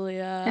 it's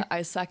Julia.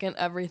 I second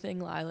everything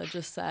Lila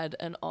just said,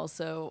 and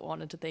also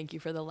wanted to thank you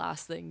for the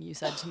last thing you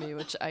said to me,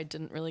 which I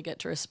didn't really get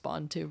to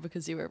respond to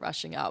because you were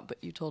rushing out, but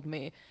you told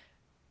me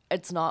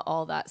it's not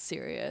all that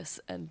serious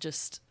and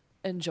just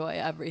enjoy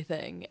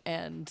everything,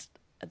 and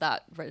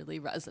that really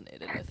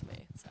resonated with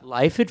me. So.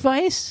 Life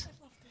advice?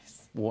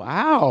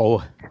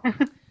 Wow.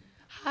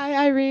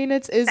 Hi, Irene.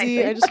 It's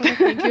Izzy. I just want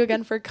to thank you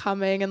again for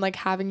coming, and like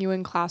having you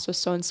in class was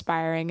so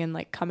inspiring, and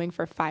like coming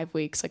for 5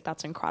 weeks, like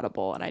that's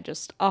incredible. And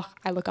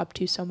I look up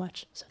to you so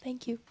much. So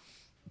thank you.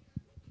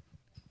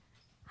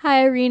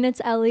 Hi, Irene.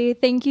 It's Ellie.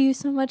 Thank you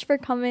so much for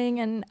coming,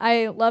 and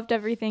I loved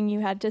everything you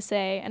had to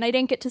say. And I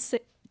didn't get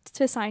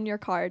to sign your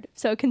card,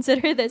 so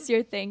consider this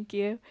your thank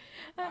you.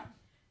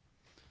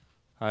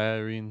 Hi,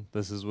 Irene.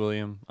 This is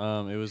William.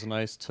 It was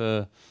nice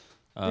to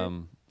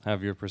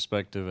have your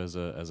perspective as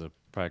a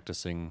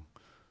practicing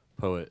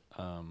poet,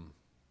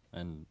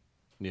 and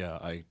yeah,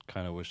 I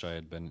kind of wish I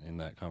had been in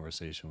that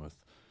conversation with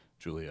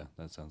Julia.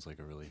 That sounds like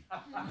a really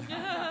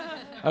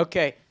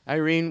Okay,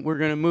 Irene, we're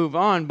going to move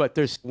on, but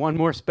there's one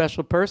more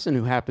special person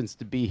who happens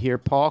to be here.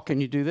 Paul,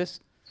 can you do this?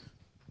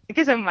 Thank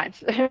you so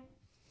much.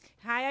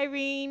 Hi,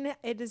 Irene.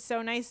 It is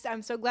so nice.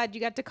 I'm so glad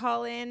you got to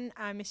call in.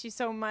 I miss you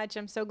so much.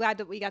 I'm so glad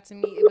that we got to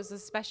meet. It was a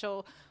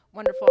special,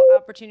 wonderful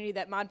opportunity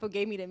that ModPo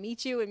gave me to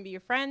meet you and be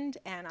your friend,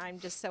 and I'm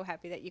just so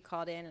happy that you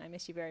called in, and I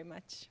miss you very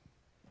much.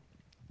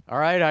 All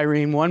right,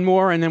 Irene, one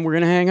more, and then we're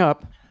going to hang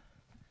up.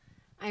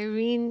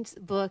 Irene's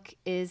book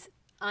is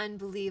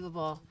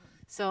unbelievable.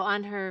 So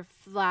on her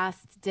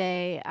last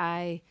day,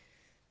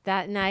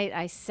 that night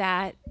I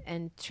sat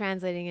and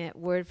translating it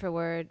word for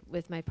word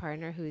with my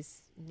partner,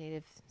 who's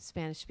native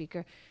Spanish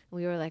speaker.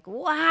 We were like,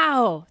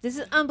 wow, this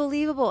is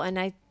unbelievable. And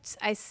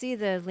I see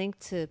the link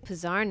to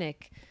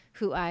Pizarnik,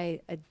 who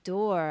I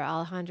adore,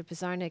 Alejandro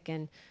Pizarnik,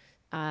 and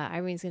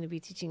Irene's going to be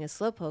teaching a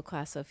slowpoke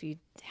class. So if you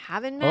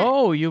haven't met...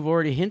 Oh, you've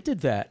already hinted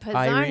that. Pizarnik.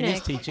 Irene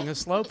is teaching a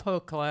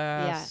slowpoke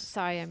class. Yeah,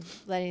 sorry, I'm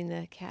letting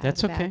the cat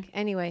That's out the okay. bag.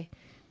 Anyway,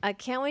 I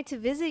can't wait to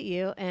visit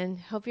you and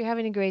hope you're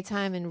having a great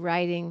time and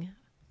writing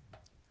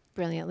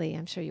brilliantly.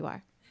 I'm sure you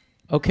are.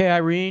 Okay,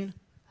 Irene.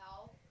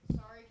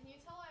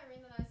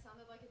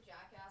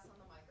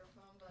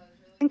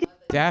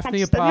 Daphne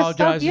That was so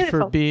apologizes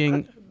for beautiful.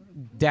 being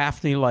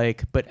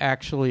Daphne-like, but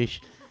actually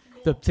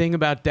The thing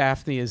about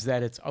Daphne is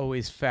that it's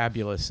always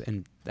fabulous,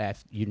 and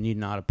that you need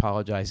not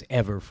apologize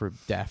ever for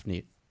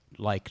Daphne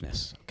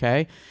likeness.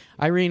 Okay,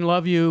 Irene,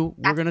 love you.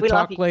 We're gonna we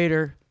love talk you.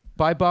 later.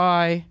 Bye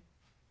bye.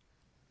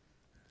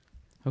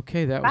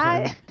 Okay, that was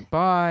Irene.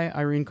 Bye,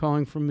 Irene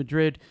calling from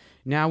Madrid.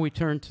 Now we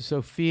turn to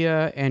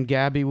Sophia, and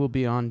Gabby will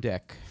be on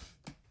deck.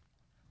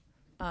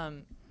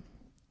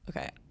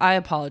 Okay, I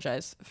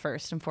apologize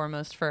first and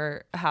foremost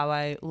for how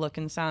I look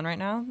and sound right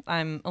now.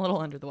 I'm a little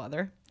under the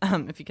weather,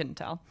 if you couldn't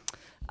tell.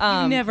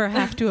 You never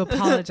have to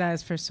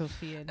apologize for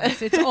Sophia.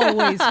 It's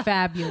always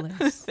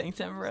fabulous. Thanks,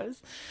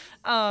 Ambrose.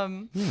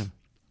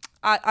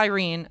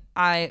 Irene,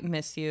 I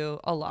miss you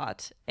a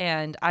lot.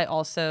 And I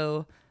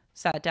also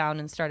sat down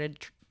and started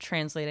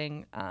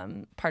translating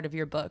part of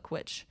your book,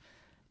 which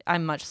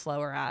I'm much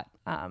slower at.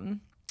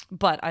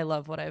 But I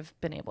love what I've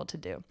been able to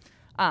do.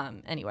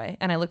 Anyway,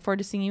 and I look forward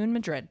to seeing you in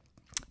Madrid.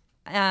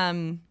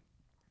 I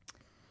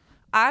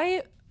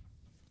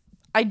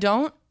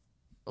don't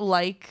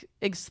like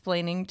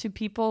explaining to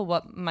people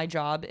what my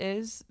job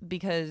is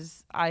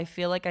because I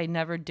feel like I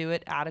never do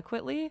it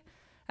adequately,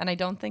 and I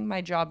don't think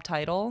my job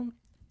title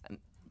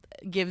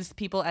gives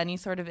people any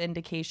sort of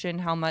indication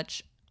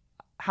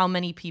how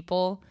many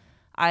people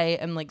I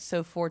am like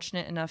so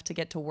fortunate enough to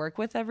get to work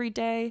with every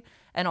day,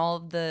 and all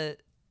of the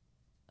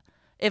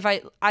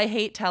I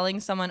hate telling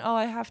someone, oh,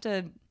 I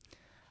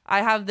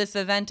have this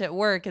event at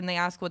work, and they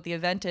ask what the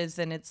event is,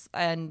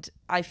 and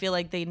I feel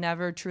like they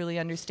never truly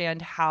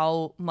understand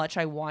how much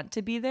I want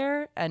to be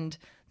there. And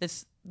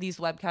these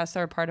webcasts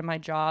are a part of my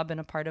job and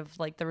a part of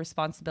like the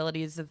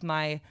responsibilities of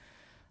my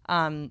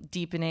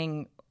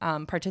deepening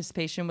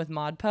participation with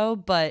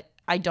ModPo, but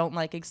I don't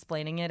like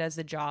explaining it as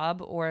a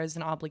job or as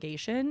an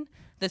obligation.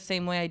 The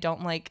same way I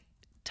don't like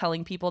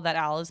telling people that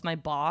Al is my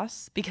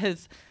boss,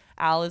 because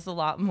Al is a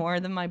lot more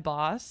than my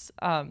boss.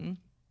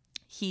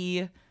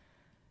 He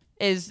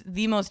is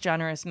the most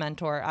generous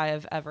mentor I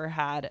have ever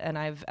had and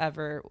I've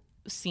ever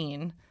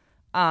seen.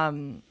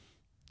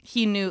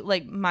 He knew,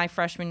 like, my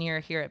freshman year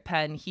here at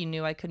Penn, he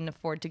knew I couldn't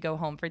afford to go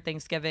home for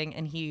Thanksgiving,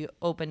 and he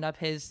opened up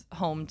his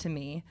home to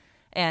me.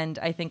 And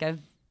I think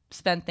I've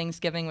spent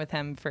Thanksgiving with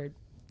him for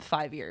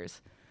 5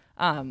 years.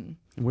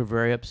 We're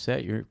very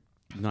upset you're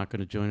not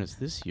going to join us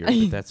this year,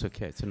 but that's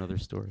okay. It's another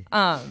story.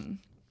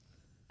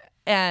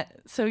 And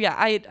so, yeah,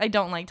 I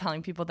don't like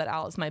telling people that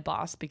Al is my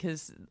boss,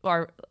 because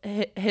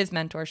his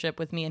mentorship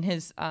with me and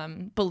his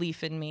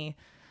belief in me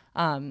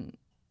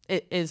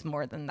it is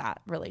more than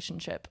that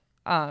relationship.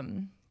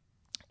 And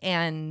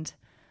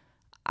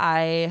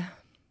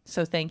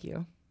so thank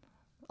you,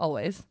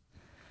 always.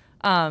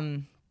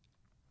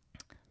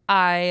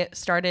 I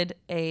started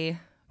a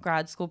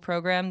grad school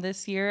program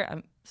this year.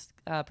 I'm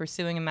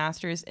pursuing a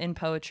master's in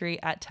poetry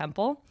at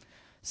Temple.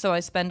 So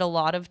I spend a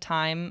lot of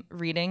time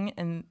reading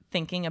and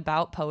thinking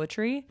about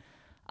poetry.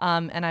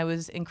 And I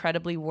was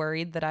incredibly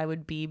worried that I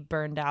would be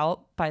burned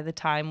out by the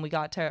time we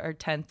got to our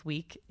 10th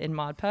week in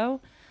ModPo.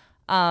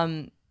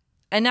 And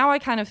now I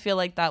kind of feel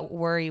like that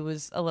worry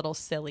was a little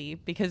silly,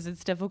 because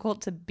it's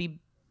difficult to be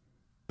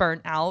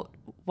burnt out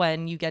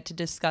when you get to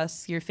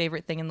discuss your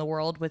favorite thing in the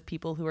world with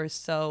people who are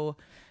so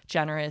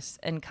generous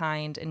and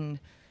kind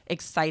and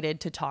excited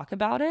to talk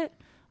about it.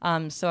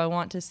 So I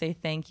want to say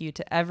thank you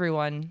to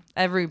everyone,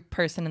 every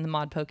person in the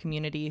ModPo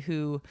community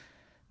who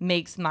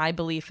makes my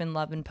belief in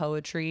love and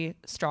poetry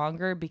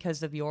stronger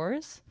because of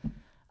yours.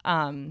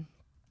 I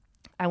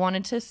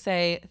wanted to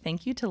say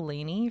thank you to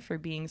Lainey for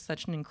being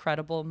such an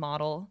incredible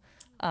model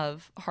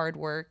of hard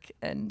work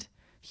and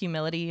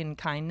humility and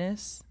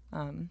kindness.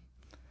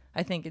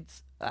 I think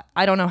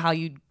I don't know how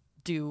you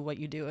do what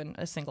you do in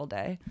a single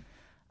day.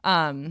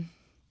 And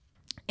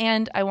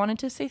I wanted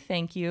to say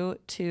thank you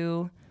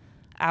to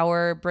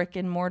our brick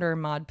and mortar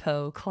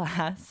ModPo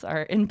class,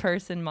 our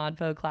in-person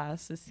ModPo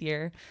class this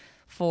year,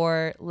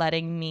 for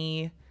letting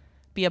me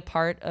be a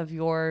part of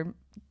your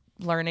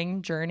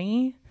learning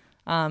journey,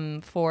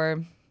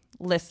 for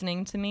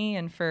listening to me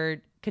and for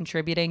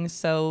contributing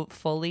so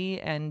fully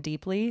and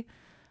deeply.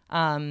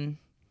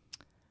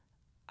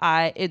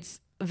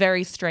 It's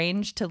very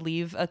strange to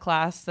leave a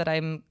class that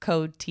I'm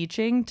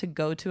co-teaching to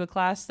go to a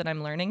class that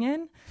I'm learning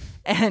in.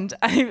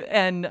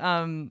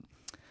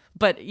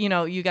 But you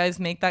know, you guys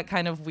make that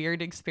kind of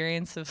weird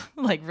experience of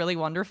like really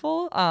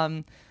wonderful.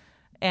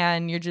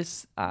 And you're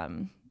just,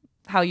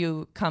 how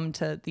you come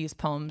to these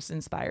poems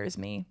inspires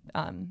me.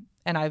 And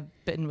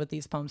I've been with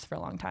these poems for a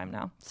long time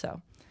now.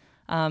 So,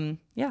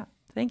 yeah,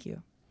 thank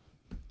you.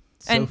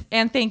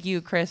 And thank you,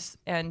 Chris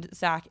and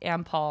Zach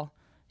and Paul.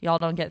 Y'all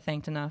don't get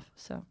thanked enough.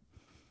 So,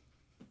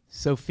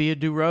 Sophia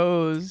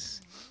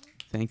DuRose.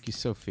 Thank you,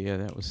 Sophia.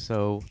 That was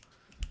so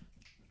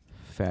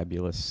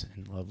fabulous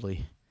and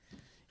lovely.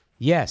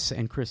 Yes,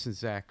 and Chris and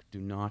Zach do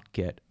not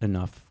get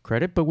enough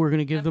credit, but we're going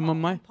to give them a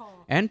mic.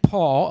 And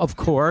Paul, of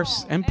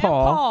course. And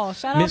Paul.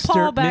 Shout out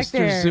Paul back Mr.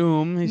 there.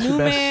 Zoom. He's the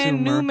best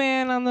Zoomer. New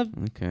man on the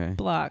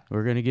block.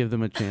 We're going to give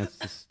them a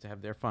chance to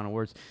have their final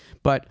words.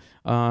 But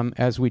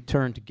as we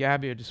turn to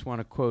Gabby, I just want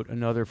to quote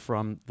another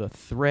from the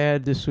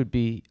thread. This would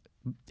be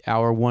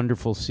our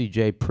wonderful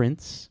CJ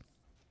Prince.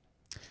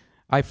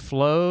 I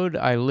flowed,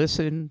 I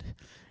listened,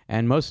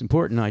 and most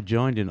important, I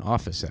joined in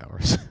office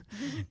hours,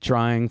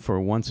 trying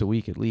for once a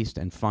week at least,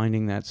 and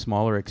finding that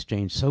smaller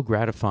exchange so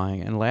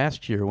gratifying. And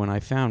last year, when I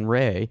found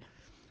Ray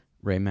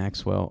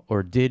Maxwell,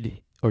 or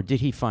did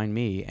he find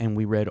me, and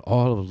we read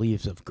all of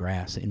Leaves of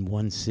Grass in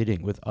one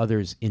sitting with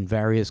others in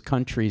various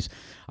countries,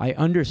 I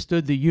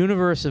understood the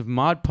universe of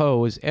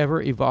ModPo was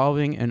ever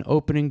evolving and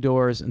opening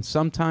doors, and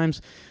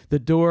sometimes the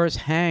doors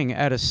hang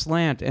at a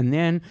slant, and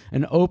then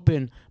an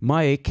open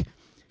mic,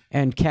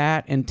 and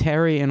Kat and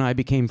Terry and I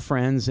became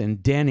friends,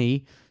 and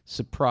Denny,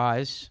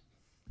 surprise,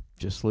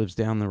 just lives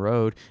down the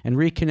road, and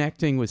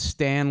reconnecting with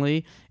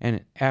Stanley,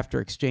 and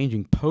after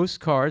exchanging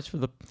postcards for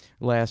the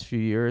last few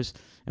years.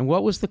 And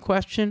what was the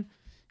question?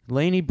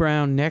 Lainey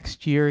Brown,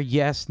 next year,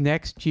 yes,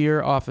 next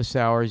year, office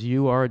hours,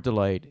 you are a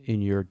delight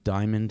in your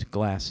diamond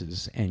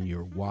glasses and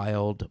your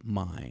wild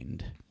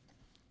mind.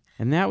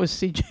 And that was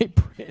CJ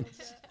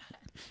Prince.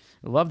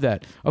 I love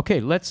that. Okay,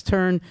 let's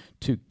turn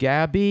to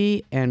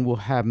Gabby, and we'll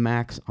have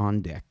Max on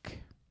deck.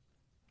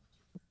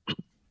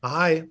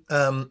 Hi.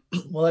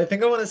 Well, I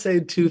think I want to say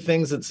two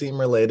things that seem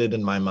related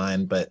in my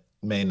mind, but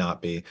may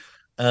not be.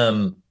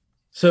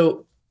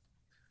 So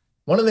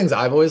one of the things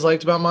I've always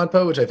liked about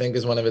ModPo, which I think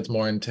is one of its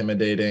more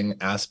intimidating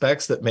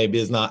aspects that maybe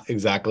is not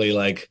exactly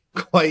like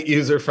quite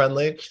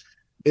user-friendly,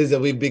 is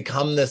that we've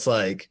become this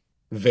like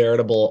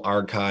veritable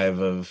archive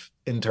of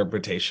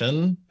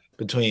interpretation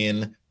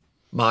between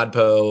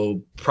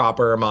ModPo,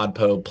 proper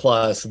ModPo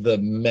plus the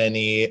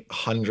many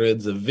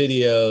hundreds of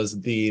videos,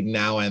 the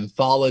now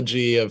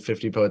anthology of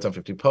 50 Poets on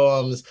 50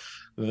 Poems,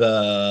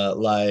 the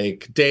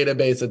like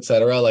database,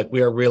 etc. Like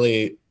we are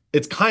really,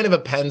 it's kind of a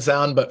pen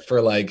sound, but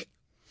for like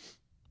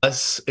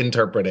us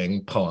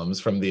interpreting poems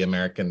from the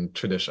American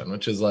tradition,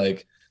 which is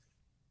like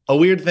a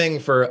weird thing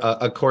for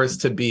a course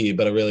to be,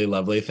 but a really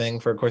lovely thing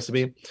for a course to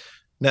be.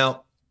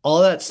 Now,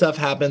 all that stuff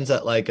happens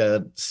at like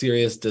a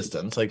serious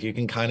distance. Like you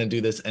can kind of do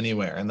this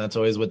anywhere. And that's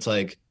always what's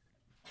like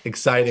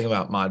exciting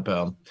about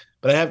ModPo.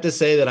 But I have to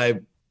say that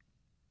I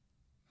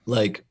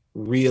like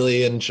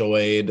really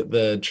enjoyed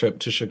the trip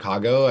to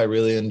Chicago. I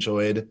really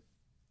enjoyed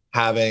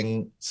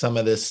having some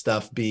of this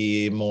stuff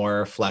be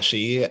more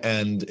fleshy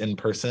and in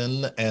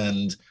person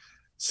and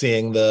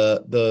seeing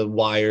the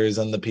wires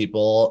and the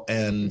people.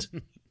 And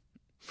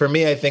for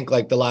me, I think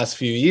like the last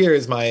few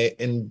years, my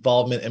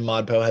involvement in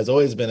ModPo has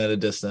always been at a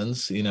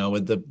distance. You know,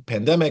 with the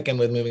pandemic and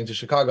with moving to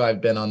Chicago,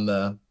 I've been on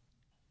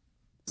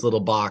this little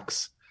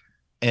box.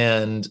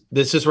 And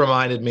this just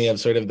reminded me of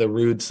sort of the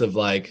roots of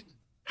like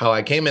how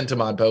I came into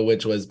ModPo,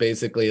 which was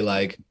basically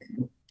like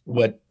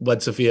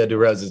what Sophia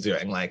DeRose is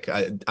doing. Like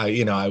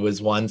I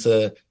was once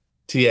a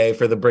TA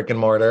for the brick and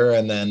mortar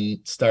and then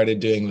started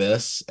doing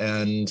this.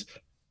 And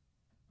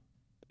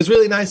it was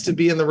really nice to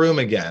be in the room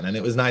again. And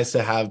it was nice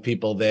to have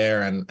people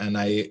there. And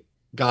I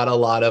got a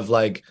lot of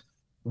like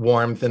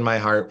warmth in my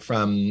heart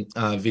from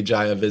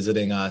Vijaya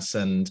visiting us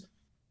and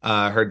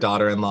her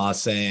daughter-in-law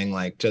saying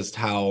like just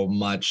how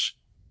much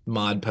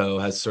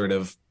ModPo has sort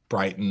of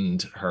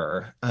brightened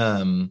her.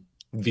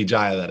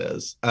 Vijaya, that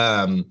is.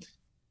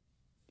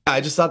 I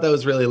just thought that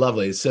was really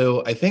lovely.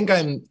 So I think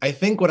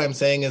what I'm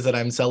saying is that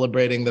I'm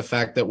celebrating the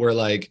fact that we're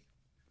like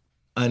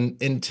an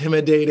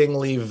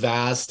intimidatingly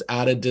vast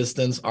at a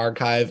distance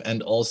archive,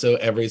 and also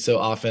every so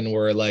often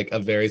we're like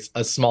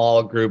a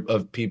small group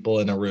of people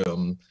in a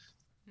room.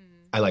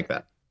 I like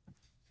that.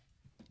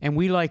 And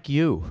we like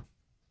you.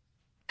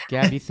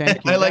 Gabby,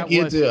 thank you. I like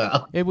you too,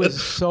 Al. It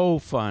was so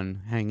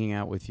fun hanging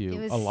out with you. It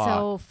was a lot.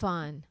 so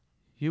fun.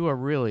 You are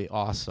really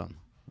awesome.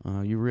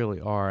 You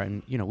really are.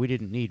 And, you know, we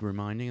didn't need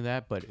reminding of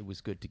that, but it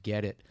was good to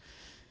get it.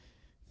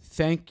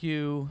 Thank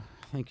you.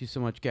 Thank you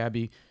so much,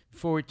 Gabby.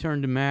 Before we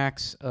turn to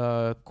Max,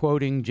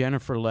 quoting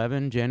Jennifer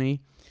Levin,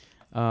 Jenny,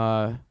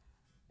 and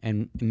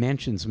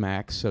mentions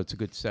Max, so it's a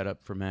good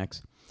setup for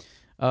Max.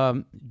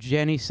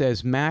 Jenny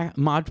says,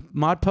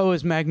 ModPo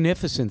is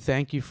magnificent.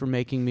 Thank you for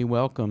making me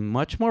welcome.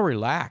 Much more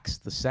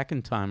relaxed the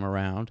second time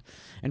around.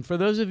 And for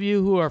those of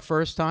you who are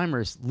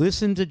first-timers,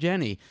 listen to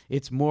Jenny.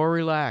 It's more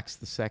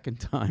relaxed the second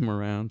time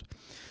around.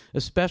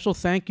 A special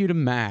thank you to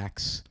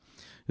Max,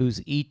 whose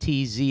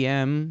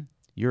ETZM,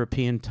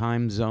 European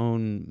Time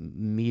Zone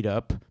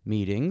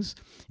meetings,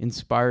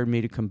 inspired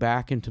me to come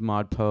back into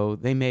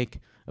ModPo. They make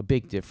a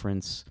big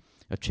difference.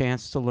 A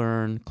chance to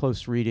learn,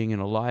 close reading in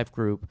a live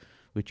group,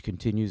 which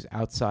continues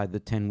outside the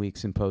 10-week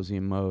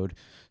symposium mode.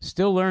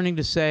 Still learning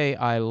to say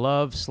I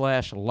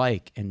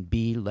love/like and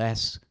be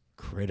less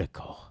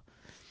critical.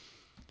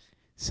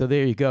 So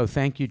there you go.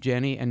 Thank you,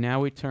 Jenny. And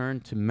now we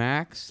turn to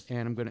Max,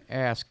 and I'm going to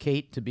ask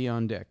Kate to be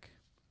on deck.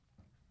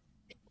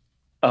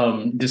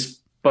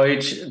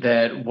 Despite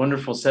that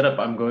wonderful setup,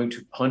 I'm going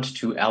to punt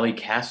to Allie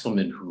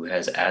Castleman, who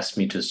has asked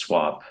me to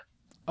swap.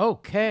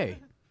 Okay.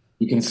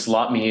 You can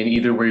slot me in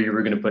either where you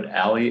were going to put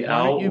Allie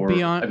out. Why don't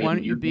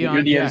you be on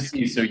You're the deck?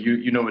 MC, so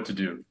you know what to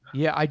do.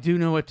 Yeah, I do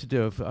know what to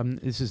do.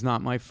 This is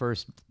not my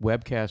first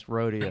webcast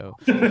rodeo.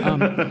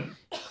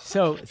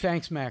 So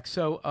thanks, Max.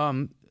 So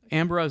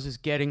Ambrose is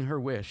getting her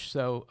wish.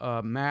 So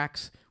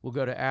Max will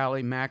go to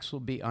Allie. Max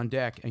will be on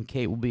deck, and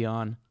Kate will be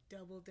on.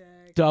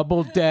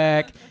 Double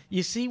deck.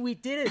 You see, we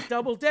did it.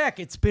 Double deck.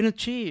 It's been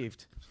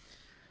achieved.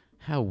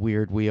 How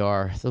weird we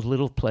are. The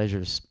little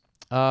pleasures.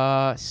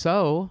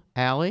 So,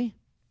 Allie?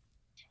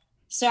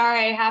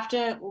 Sorry, I have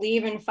to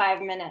leave in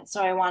 5 minutes,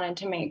 so I wanted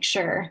to make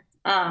sure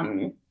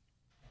I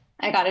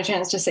got a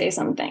chance to say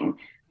something.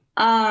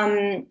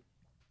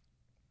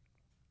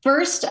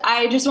 First,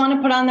 I just want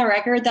to put on the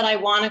record that I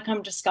want to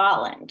come to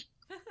Scotland.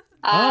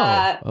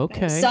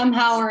 Okay.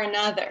 Somehow or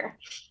another.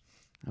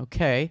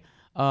 Okay.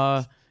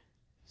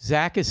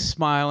 Zach is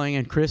smiling,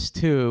 and Chris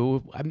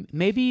too.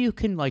 Maybe you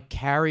can like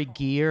carry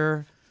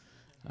gear,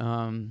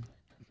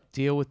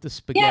 deal with the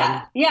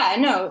spaghetti. Yeah,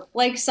 no,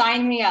 like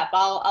sign me up.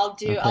 I'll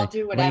do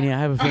whatever. Lainey, I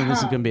have a feeling this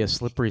is going to be a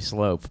slippery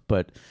slope,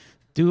 but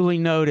duly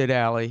noted,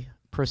 Allie.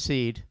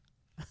 Proceed.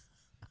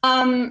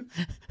 I've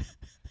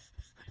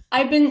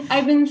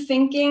been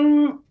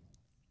thinking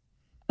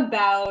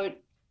about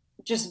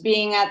just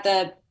being at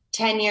the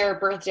 10-year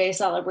birthday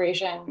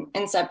celebration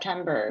in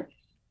September.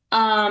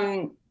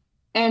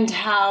 And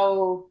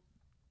how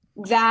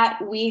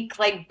that week,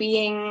 like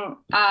being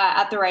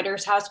at the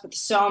writer's house with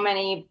so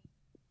many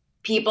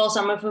people,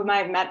 some of whom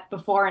I've met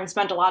before and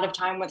spent a lot of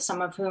time with,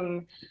 some of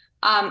whom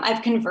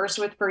I've conversed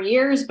with for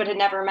years, but had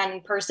never met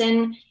in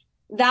person.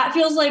 That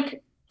feels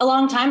like a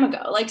long time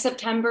ago. Like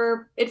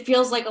September, it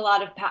feels like a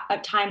lot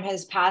of time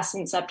has passed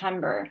in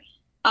September.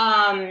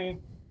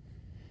 And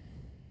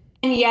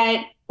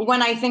yet,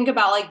 when I think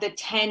about like the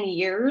 10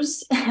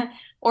 years,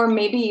 or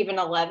maybe even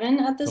 11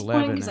 at this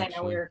point, because I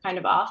know we were kind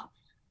of off.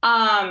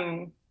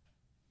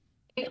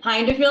 It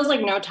kind of feels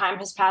like no time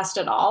has passed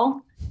at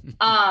all.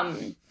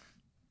 And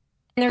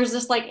there's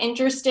this like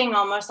interesting,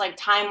 almost like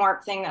time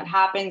warp thing that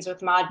happens with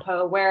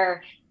ModPo,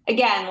 where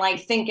again,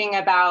 like thinking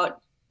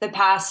about the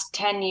past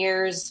 10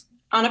 years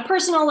on a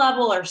personal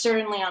level, or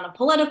certainly on a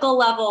political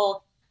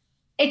level,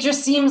 it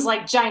just seems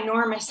like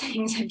ginormous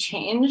things have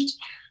changed.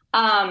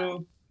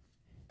 And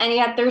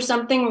yet there's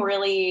something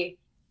really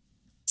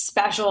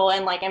special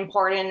and like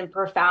important and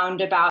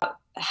profound about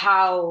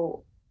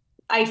how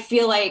I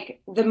feel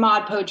like the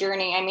ModPo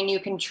journey, I mean, you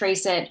can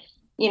trace it,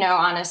 you know,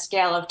 on a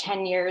scale of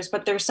 10 years,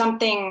 but there's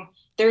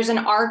an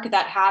arc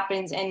that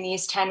happens in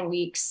these 10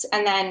 weeks.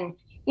 And then,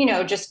 you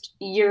know, just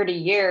year to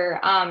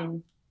year,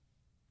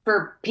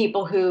 for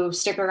people who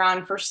stick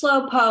around for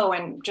Slow Po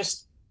and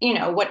just, you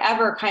know,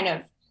 whatever kind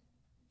of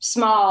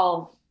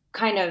small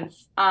kind of,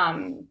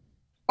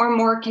 or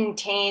more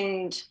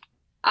contained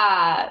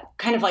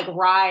kind of like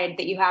ride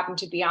that you happen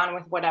to be on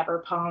with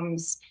whatever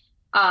poems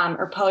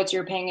or poets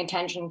you're paying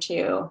attention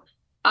to.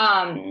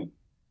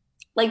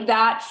 Like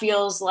that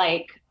feels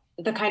like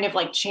the kind of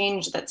like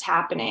change that's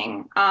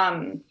happening.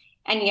 And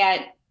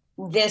yet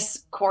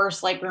this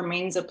course like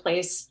remains a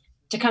place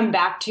to come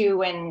back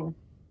to and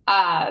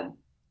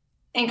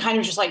kind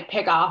of just like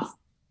pick up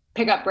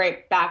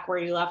right back where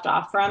you left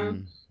off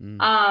from.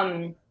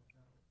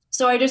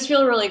 So I just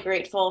feel really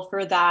grateful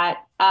for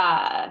that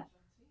kind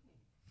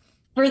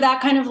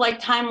of like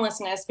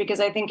timelessness, because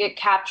I think it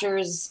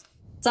captures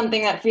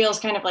something that feels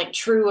kind of like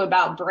true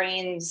about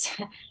brains,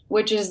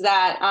 which is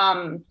that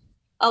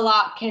a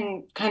lot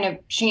can kind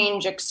of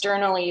change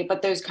externally,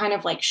 but those kind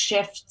of like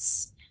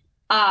shifts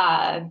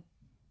that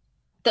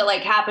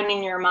like happen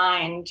in your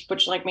mind,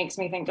 which like makes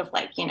me think of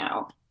like, you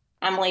know,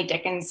 Emily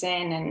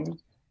Dickinson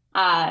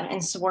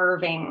and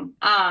Swerving.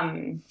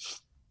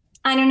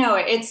 I don't know.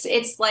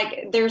 It's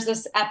like there's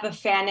this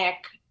epiphanic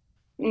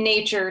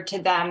nature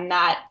to them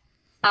that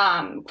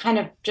kind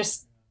of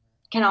just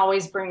can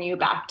always bring you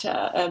back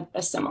to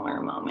a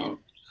similar moment.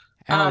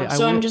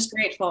 So I'm just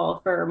grateful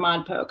for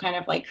ModPo kind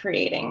of like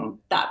creating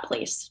that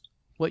place.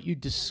 What you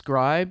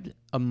described,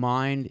 a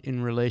mind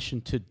in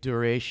relation to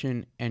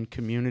duration and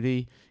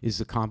community, is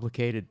a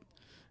complicated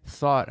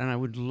thought, and I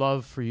would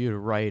love for you to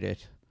write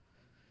it,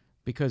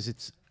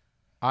 because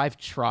I've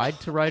tried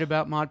to write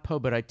about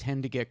ModPo, but I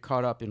tend to get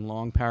caught up in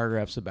long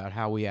paragraphs about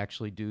how we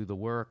actually do the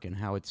work and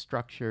how it's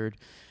structured,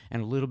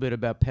 and a little bit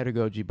about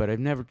pedagogy, but I've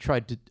never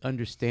tried to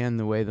understand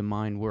the way the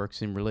mind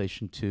works in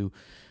relation to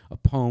a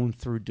poem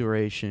through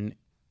duration,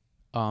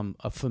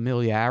 a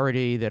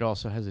familiarity that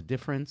also has a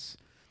difference.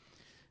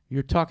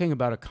 You're talking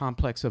about a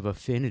complex of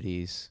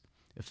affinities.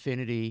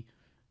 Affinity,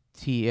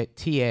 TA,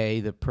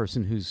 the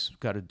person who's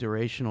got a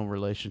durational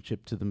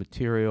relationship to the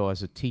material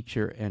as a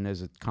teacher and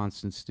as a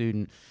constant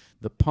student.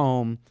 The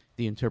poem,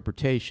 the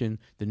interpretation,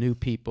 the new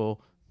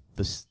people,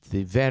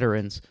 the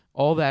veterans,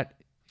 all that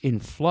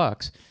in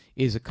flux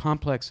is a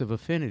complex of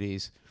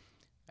affinities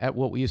at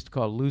what we used to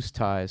call loose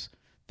ties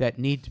that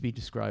need to be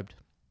described.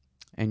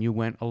 And you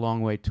went a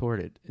long way toward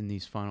it in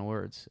these final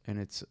words. And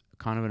it's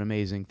kind of an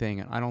amazing thing.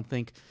 And I don't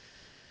think,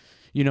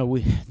 you know,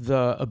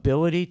 the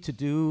ability to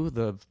do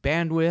the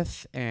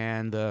bandwidth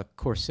and the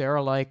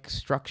Coursera-like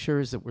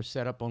structures that were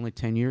set up only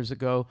 10 years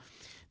ago,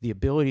 the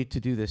ability to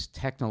do this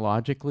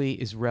technologically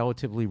is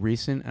relatively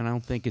recent, and I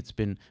don't think it's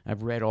been,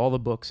 I've read all the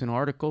books and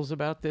articles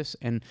about this,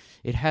 and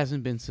it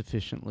hasn't been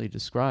sufficiently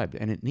described,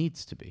 and it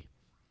needs to be.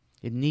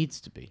 It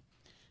needs to be.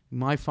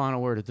 my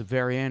final word at the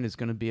very end is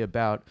going to be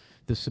about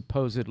the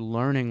supposed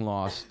learning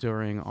loss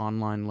during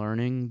online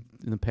learning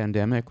in the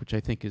pandemic, which I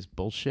think is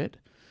bullshit.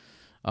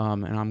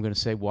 And I'm going to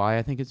say why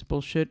I think it's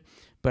bullshit.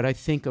 But I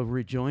think a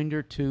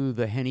rejoinder to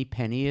the henny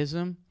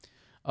pennyism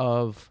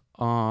of,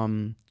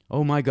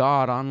 oh my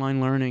God,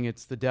 online learning,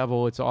 it's the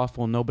devil, it's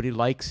awful, nobody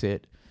likes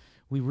it.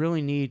 We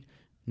really need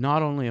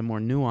not only a more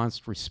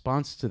nuanced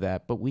response to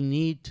that, but we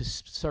need to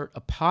start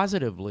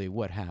positively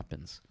what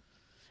happens.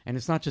 And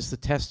it's not just the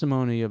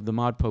testimony of the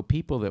ModPo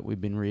people that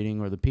we've been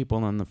reading or the people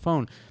on the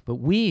phone, but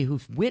we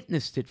who've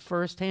witnessed it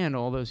firsthand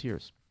all those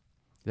years.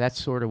 That's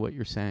sort of what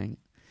you're saying.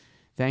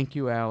 Thank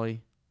you,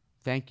 Allie.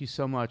 Thank you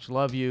so much.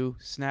 Love you.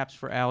 Snaps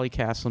for Allie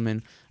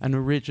Castleman, an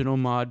original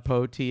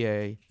ModPo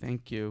TA.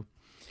 Thank you.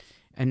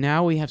 And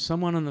now we have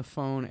someone on the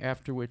phone,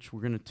 after which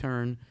we're going to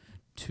turn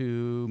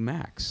to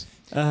Max.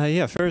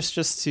 Yeah, first,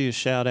 just to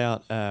shout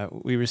out,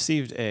 we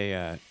received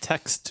a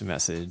text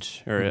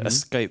message, or a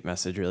Skype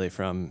message, really,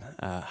 from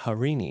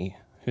Harini,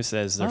 who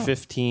says they're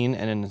 15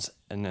 and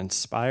an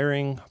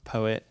inspiring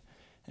poet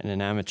and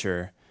an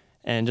amateur,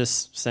 and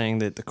just saying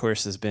that the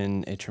course has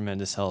been a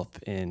tremendous help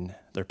in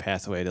their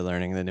pathway to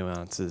learning the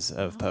nuances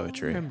of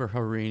poetry. I remember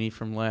Harini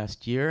from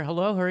last year.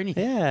 Hello, Harini.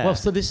 Yeah. Well,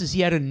 so this is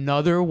yet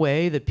another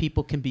way that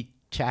people can be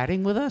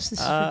chatting with us? This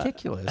is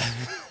ridiculous.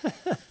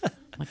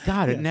 My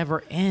God, it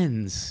never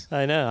ends.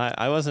 I know.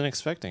 I wasn't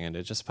expecting it.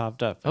 It just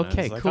popped up.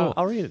 Okay, like, cool.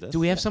 I'll read it. Do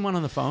we have someone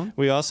on the phone?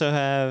 We also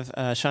have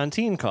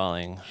Shantine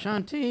calling.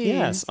 Shantine.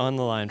 Yes, on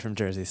the line from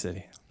Jersey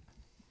City.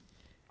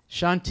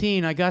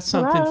 Shantine, I got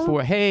something Hello?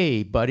 for.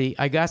 Hey, buddy,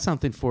 I got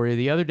something for you.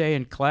 The other day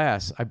in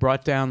class, I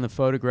brought down the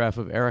photograph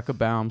of Erica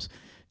Baum's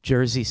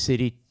Jersey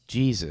City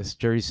Jesus,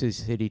 Jersey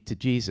City to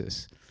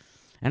Jesus.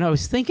 And I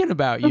was thinking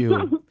about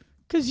you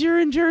because you're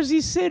in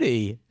Jersey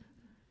City.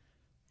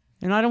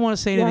 And I don't want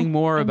to say anything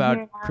more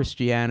about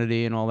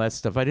Christianity and all that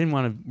stuff. I didn't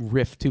want to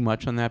riff too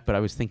much on that, but I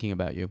was thinking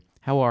about you.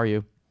 How are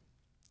you?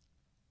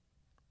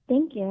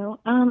 Thank you.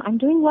 I'm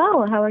doing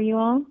well. How are you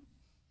all?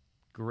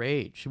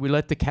 Great. Should we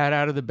let the cat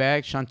out of the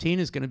bag? Shantine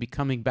is going to be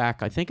coming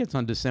back, I think it's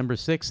on December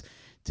 6th,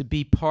 to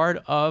be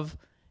part of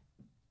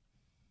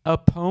a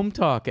Poem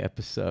Talk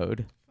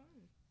episode.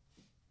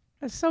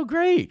 That's so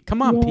great.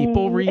 Come on,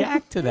 people,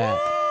 react to that.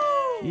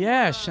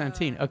 Yeah,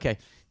 Shantine. Okay.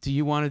 Do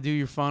you want to do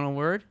your final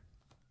word?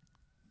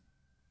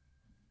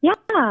 Yeah.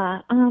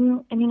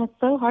 I mean, it's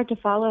so hard to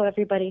follow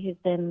everybody who's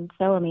been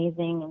so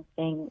amazing and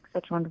saying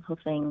such wonderful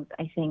things.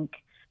 I think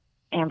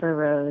Amber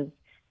Rose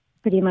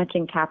pretty much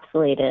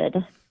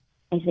encapsulated,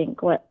 I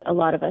think, what a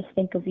lot of us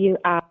think of you,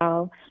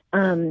 Al,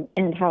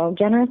 and how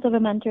generous of a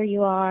mentor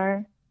you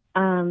are.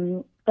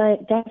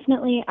 But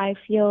definitely I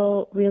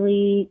feel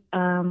really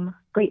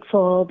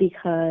grateful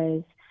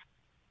because,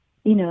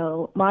 you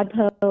know,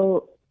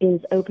 ModPo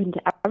is open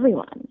to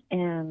everyone,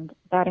 and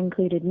that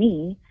included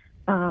me,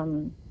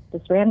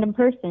 this random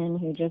person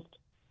who just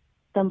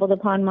stumbled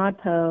upon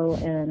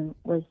ModPo and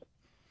was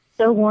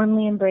so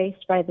warmly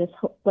embraced by this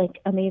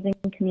amazing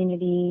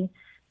community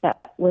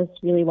that was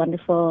really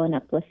wonderful and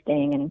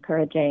uplifting and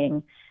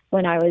encouraging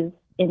when I was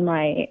in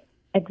my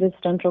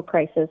existential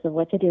crisis of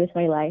what to do with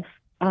my life.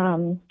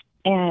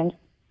 And,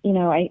 you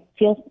know, I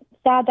feel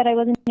sad that I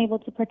wasn't able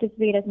to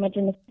participate as much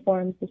in the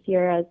forums this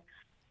year as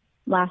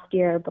last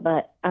year,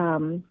 but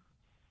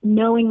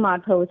knowing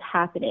ModPo was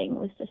happening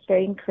was just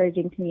very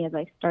encouraging to me as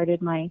I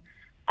started my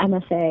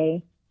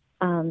MFA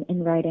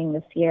in writing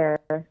this year.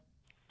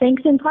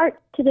 Thanks in part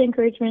to the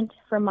encouragement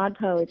from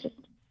ModPo. It just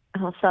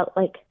felt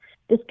like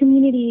this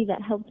community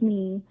that helped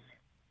me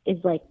is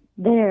like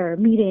there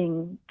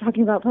meeting,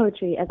 talking about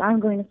poetry as I'm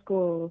going to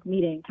school,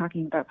 meeting,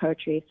 talking about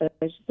poetry. So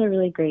it's just a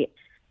really great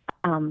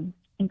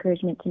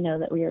encouragement to know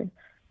that we are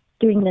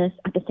doing this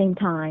at the same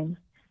time.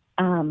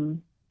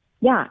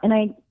 Yeah,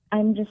 and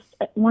I'm just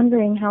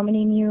wondering how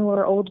many new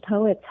or old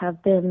poets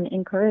have been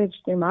encouraged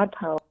through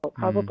ModPo,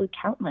 probably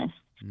countless.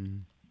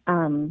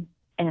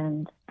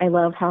 And I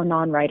love how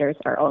non-writers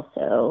are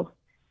also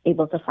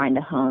able to find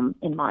a home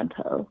in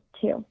ModPo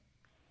too.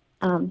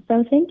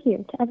 So thank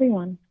you to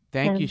everyone.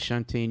 Thank you,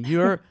 Shantine.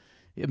 You're,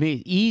 I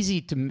mean,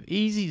 easy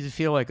to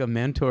feel like a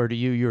mentor to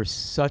you. You're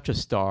such a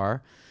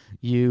star.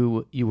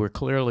 You were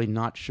clearly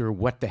not sure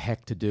what the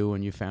heck to do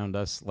when you found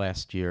us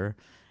last year,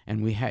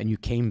 and you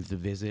came to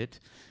visit,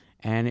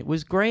 and it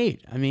was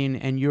great. I mean,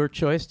 and your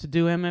choice to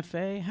do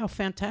MFA, how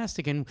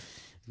fantastic! And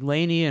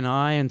Lainey and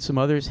I and some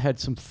others had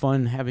some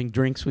fun having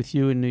drinks with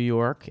you in New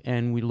York,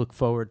 and we look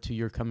forward to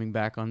your coming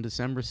back on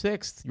December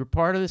 6th. You're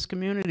part of this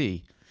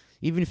community,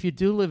 even if you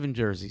do live in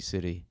Jersey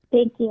City.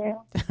 Thank you.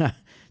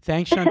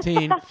 Thanks,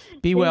 Shantine.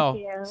 Be well.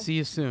 Thank you. See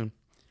you soon.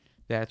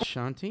 That's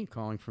Shantine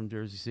calling from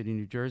Jersey City,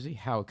 New Jersey.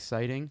 How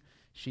exciting.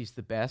 She's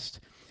the best.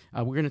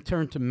 We're going to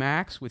turn to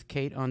Max with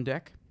Kate on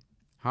deck.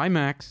 Hi,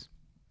 Max.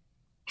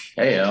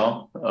 Hey,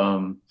 Al.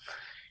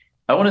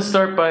 I want to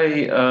start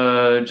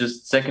by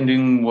just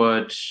seconding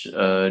what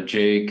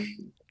Jake,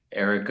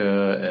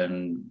 Erica,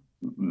 and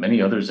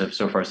many others have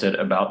so far said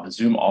about the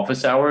Zoom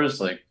office hours.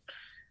 Like,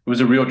 was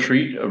a real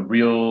treat,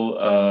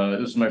 this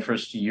was my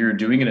first year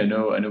doing it. I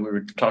know we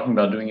were talking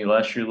about doing it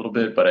last year a little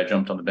bit, but I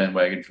jumped on the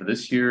bandwagon for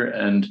this year,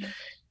 and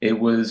it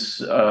was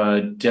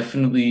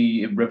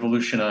definitely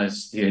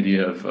revolutionized the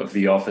idea of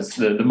the office,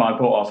 the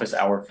ModPo office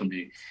hour for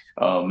me.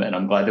 And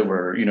I'm glad that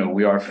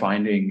we are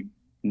finding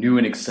new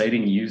and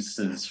exciting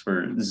uses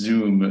for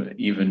Zoom,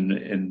 even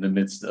in the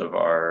midst of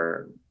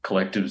our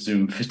collective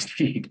Zoom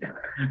fatigue.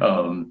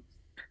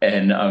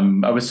 And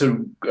I was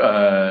so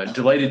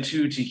delighted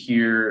too to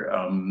hear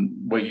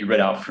what you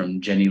read out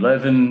from Jenny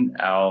Levin,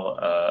 Al,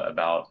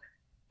 about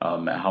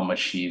how much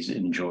she's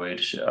enjoyed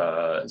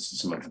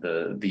some of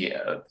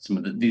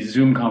the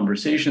Zoom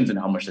conversations, and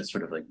how much that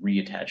sort of like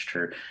reattached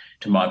her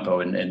to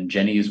ModPo. And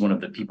Jenny is one of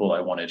the people I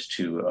wanted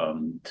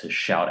to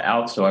shout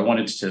out. So I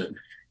wanted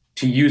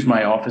to use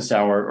my office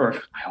hour,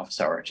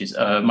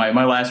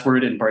 my last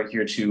word in part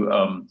here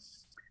to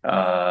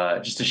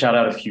just to shout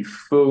out a few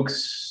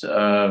folks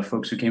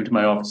who came to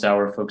my office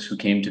hour, folks who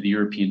came to the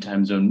European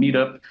Time Zone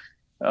meetup,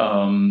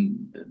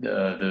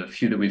 the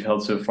few that we've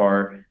held so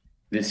far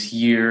this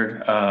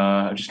year.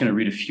 I'm just going to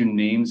read a few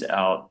names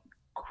out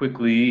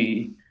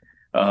quickly.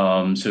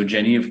 So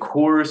Jenny, of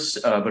course,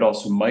 but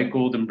also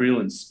Michael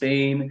Dembril in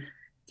Spain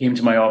came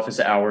to my office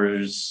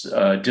hours.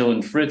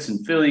 Dylan Fritz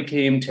in Philly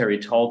came, Terry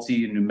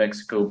Talty in New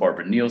Mexico,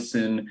 Barbara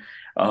Nielsen.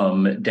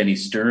 Denny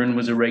Stern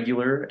was a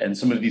regular, and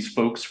some of these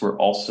folks were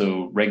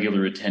also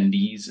regular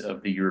attendees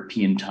of the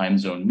European Time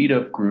Zone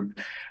meetup group,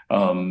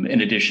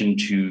 in addition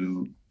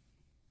to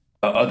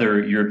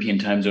other European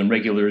Time Zone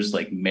regulars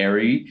like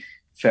Mary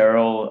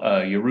Farrell,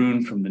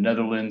 Jeroen from the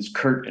Netherlands,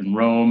 Kurt in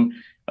Rome,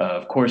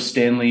 of course,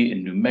 Stanley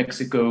in New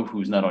Mexico,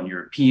 who's not on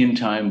European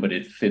time, but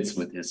it fits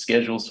with his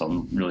schedule, so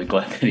I'm really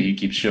glad that he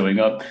keeps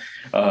showing up.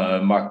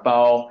 Mark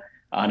Baal,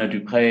 Anna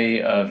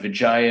Dupré,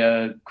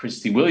 Vijaya,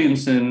 Christy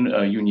Williamson,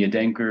 Yunya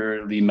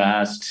Denker, Lee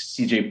Mast,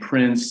 CJ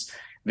Prince,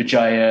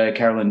 Vijaya,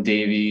 Carolyn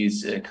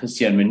Davies,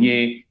 Christiane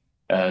Meunier,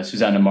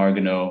 Susanna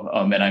Margano,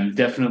 and I'm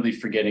definitely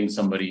forgetting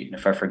somebody. And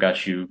if I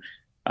forgot you,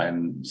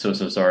 I'm so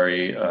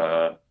sorry,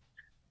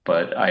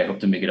 but I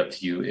hope to make it up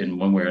to you in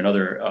one way or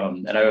another.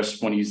 And I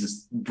just want to use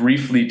this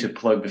briefly to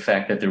plug the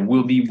fact that there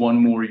will be one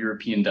more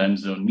European Time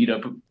Zone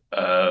meetup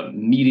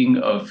meeting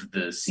of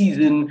the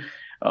season,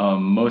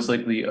 most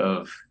likely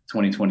of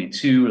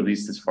 2022, at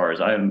least as far as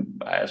I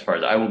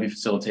will be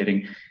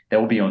facilitating.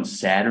 That will be on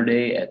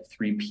Saturday at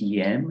 3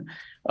 p.m.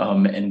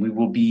 And we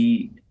will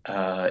be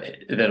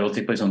that'll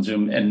take place on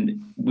Zoom.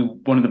 And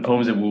one of the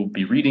poems that we'll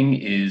be reading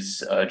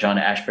is John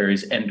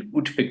Ashbery's "And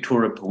Ut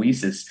Pictura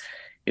Poesis"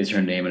 is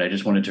her name. And I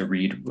just wanted to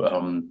read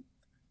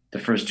the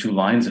first two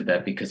lines of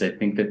that, because I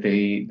think that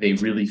they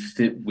really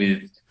fit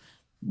with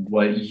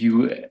what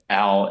you,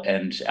 Al,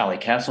 and Ali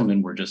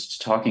Castleman were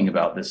just talking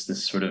about, this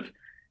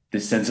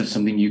sense of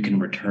something you can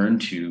return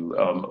to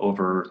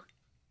over,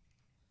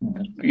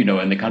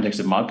 in the context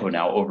of ModPo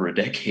now, over a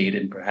decade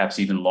and perhaps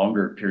even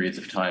longer periods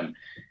of time.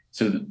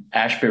 So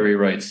Ashbery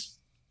writes,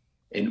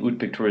 in Ut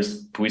Pictura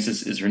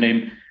Poesis is her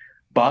name,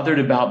 "Bothered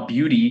about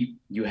beauty,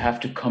 you have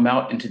to come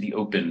out into the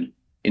open,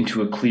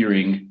 into a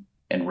clearing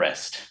and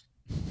rest."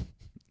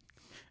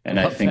 And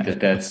I think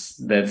that's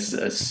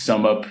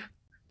a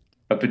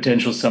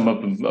potential sum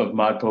up of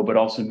ModPo, but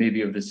also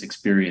maybe of this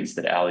experience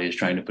that Ali is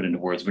trying to put into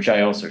words, which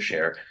I also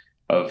share,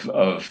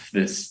 of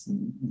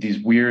these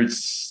weird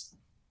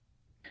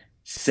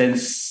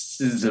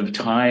senses of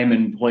time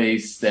and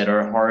place that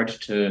are hard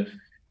to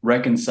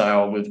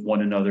reconcile with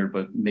one another,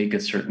 but make a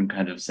certain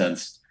kind of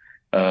sense.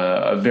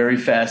 A very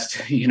fast,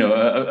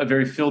 a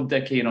very filled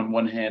decade on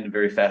one hand, a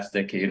very fast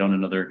decade on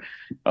another,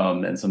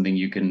 and something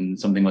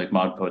like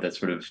ModPo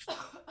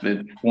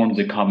that forms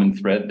a common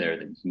thread there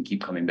that you can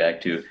keep coming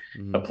back to,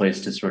 a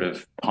place to sort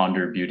of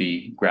ponder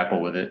beauty,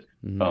 grapple with it,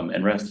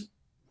 and rest.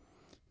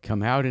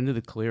 Come out into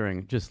the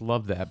clearing. Just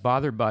love that.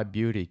 Bothered by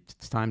beauty.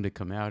 It's time to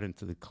come out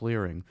into the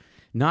clearing,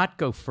 not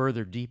go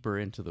further deeper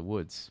into the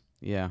woods.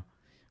 Yeah.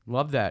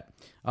 Love that.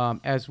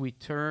 As we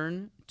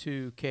turn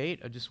to Kate,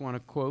 I just want to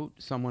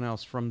quote someone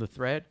else from the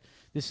thread.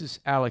 This is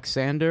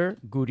Alexander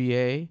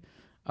Goudier,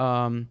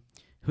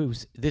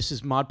 this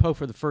is ModPo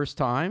for the first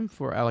time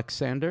for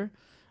Alexander.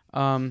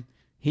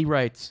 He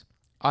writes,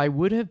 "I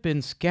would have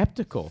been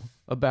skeptical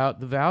about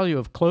the value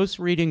of close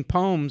reading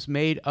poems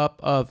made up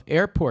of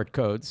airport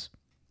codes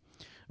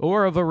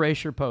or of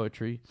erasure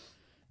poetry,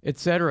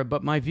 etc.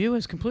 But my view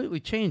has completely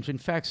changed. In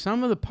fact,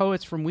 some of the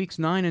poets from weeks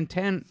 9 and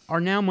 10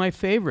 are now my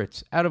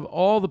favorites out of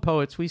all the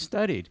poets we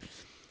studied."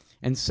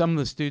 And some of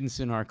the students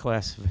in our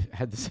class have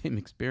had the same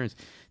experience.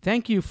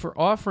 "Thank you for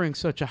offering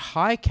such a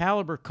high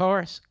caliber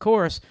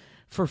course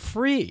for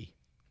free."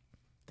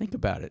 Think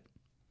about it.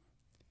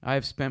 "I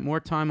have spent more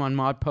time on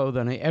ModPo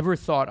than I ever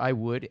thought I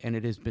would, and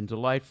it has been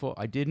delightful.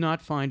 I did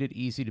not find it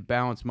easy to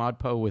balance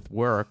ModPo with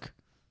work,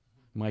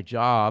 my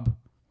job,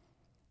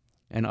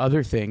 and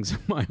other things in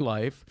my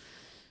life.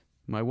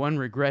 My one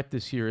regret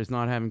this year is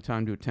not having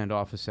time to attend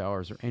office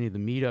hours or any of the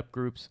meetup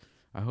groups.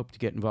 I hope to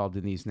get involved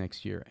in these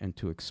next year and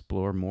to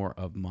explore more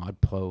of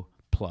ModPo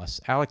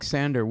Plus."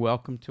 Alexander,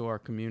 welcome to our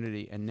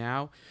community. And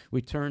now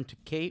we turn to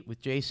Kate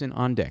with Jason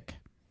on deck.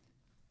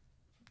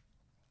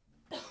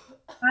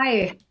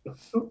 Hi.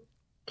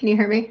 Can you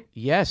hear me?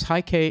 Yes.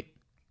 Hi, Kate.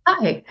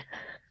 Hi.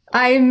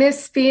 I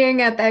miss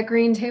being at that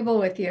green table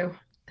with you.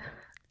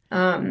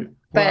 Well,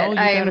 But you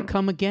got to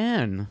come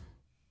again.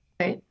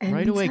 Right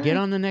away. Get anytime.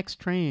 on the next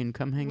train.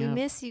 Come hang We out.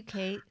 miss you,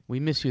 Kate.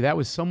 We miss you. That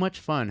was so much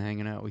fun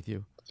hanging out with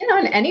you. Get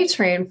on any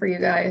train for you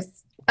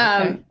guys.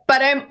 But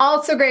I'm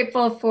also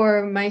grateful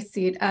for my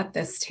seat at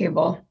this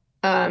table.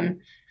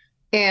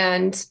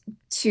 And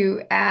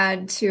to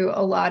add to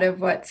a lot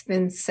of what's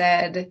been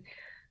said,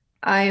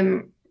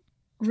 I'm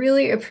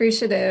really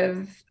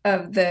appreciative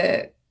of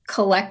the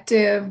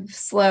collective,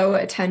 slow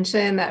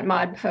attention that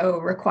ModPo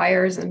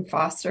requires and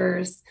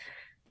fosters,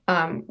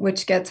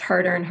 which gets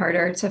harder and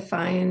harder to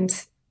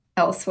find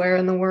elsewhere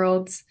in the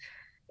world.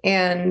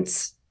 And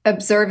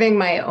observing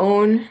my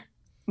own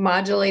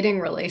modulating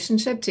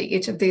relationship to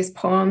each of these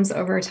poems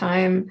over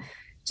time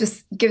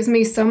just gives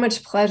me so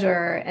much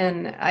pleasure,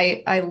 and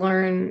I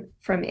learn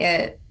from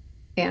it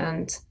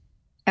and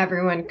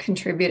everyone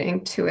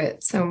contributing to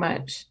it so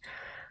much.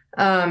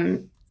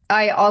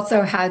 I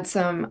also had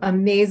some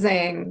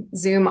amazing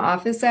Zoom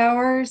office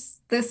hours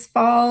this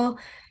fall,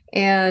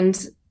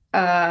 and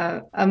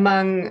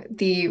among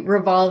the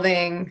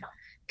revolving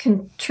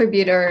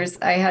contributors,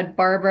 I had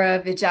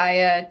Barbara,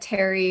 Vijaya,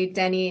 Terry,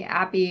 Denny,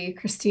 Appy,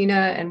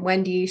 Christina, and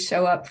Wendy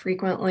show up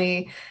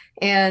frequently.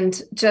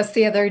 And just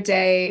the other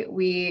day,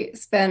 we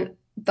spent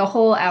the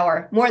whole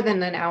hour, more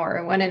than an hour,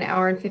 an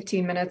hour and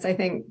 15 minutes, I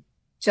think,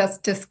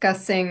 just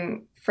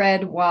discussing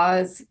Fred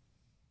Waugh's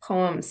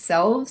poem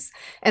Selves.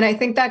 And I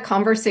think that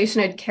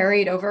conversation had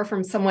carried over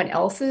from someone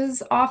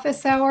else's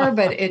office hour,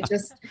 but it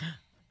just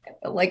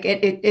like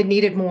it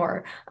needed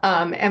more.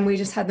 And we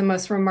just had the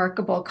most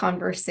remarkable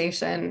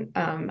conversation.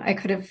 I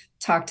could have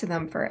talked to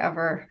them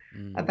forever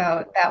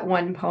about that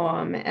one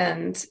poem.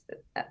 And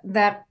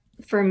that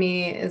for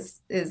me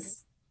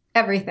is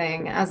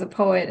everything as a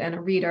poet and a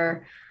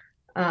reader.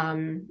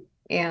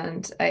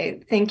 And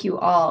I thank you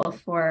all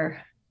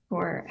for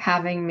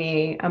having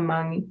me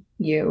among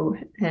you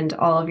and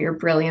all of your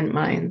brilliant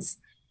minds.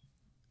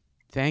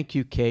 Thank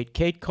you, Kate.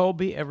 Kate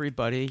Colby,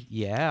 everybody.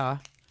 Yeah.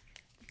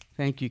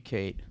 Thank you,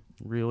 Kate.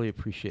 Really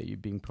appreciate you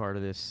being part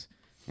of this.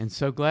 And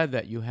so glad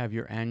that you have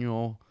your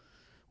annual,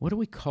 what do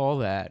we call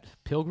that?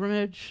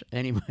 Pilgrimage?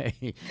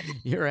 Anyway,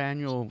 your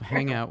annual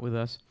hangout with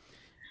us.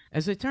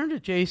 As I turn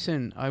to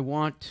Jason, I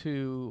want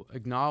to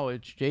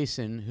acknowledge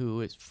Jason,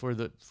 who is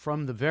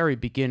from the very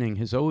beginning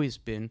has always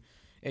been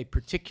a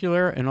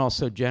particular and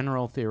also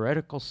general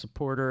theoretical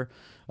supporter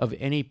of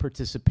any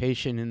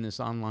participation in this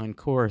online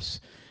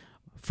course.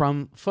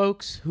 From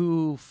folks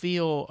who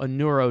feel a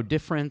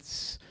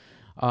neurodifference,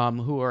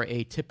 who are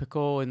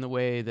atypical in the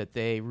way that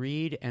they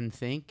read and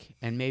think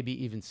and maybe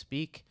even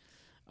speak,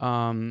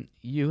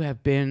 you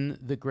have been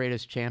the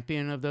greatest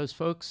champion of those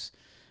folks,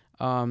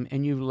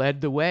 and you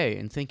led the way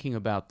in thinking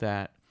about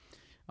that.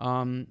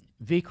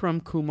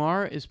 Vikram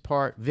Kumar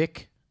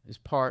Vic is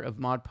part of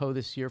ModPo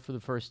this year for the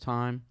first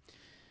time.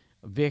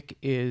 Vic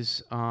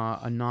is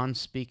a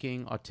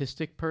non-speaking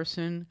autistic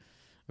person.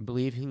 I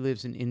believe he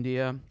lives in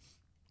India.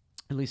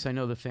 At least I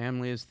know the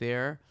family is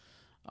there.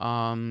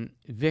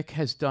 Vic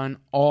has done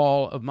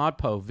all of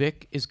ModPo.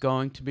 Vic is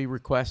going to be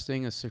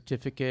requesting a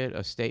certificate,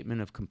 a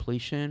statement of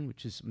completion,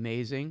 which is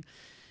amazing.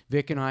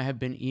 Vic and I have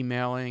been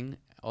emailing,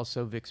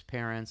 also Vic's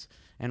parents,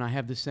 and I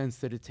have the sense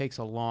that it takes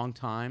a long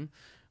time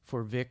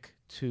for Vic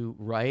to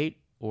write,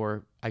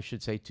 or I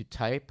should say to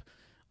type,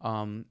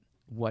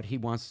 what he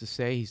wants to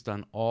say. He's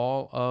done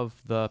all of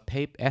the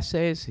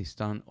essays. He's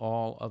done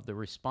all of the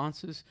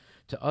responses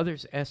to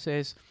others'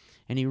 essays,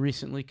 and he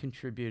recently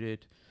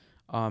contributed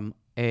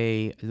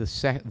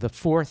the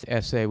fourth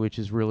essay, which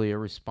is really a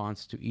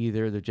response to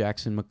either the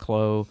Jackson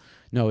McClough,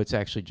 no, it's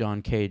actually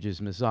John Cage's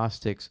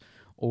Mesostics,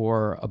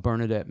 or a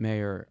Bernadette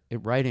Mayer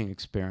writing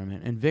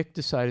experiment. And Vic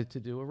decided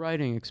to do a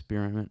writing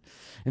experiment.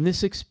 And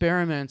this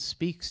experiment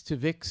speaks to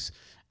Vic's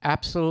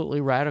absolutely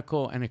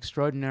radical and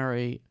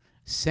extraordinary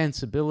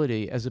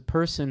sensibility as a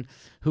person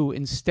who,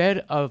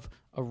 instead of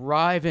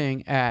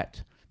arriving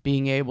at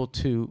being able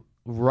to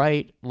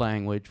write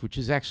language, which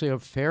is actually a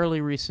fairly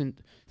recent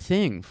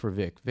thing for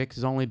Vic. Vic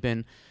has only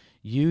been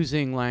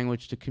using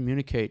language to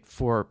communicate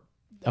for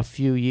a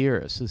few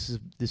years.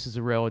 This is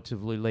a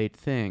relatively late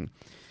thing.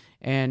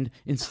 And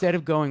instead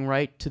of going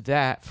right to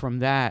that, from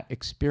that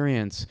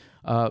experience,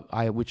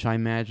 which I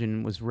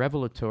imagine was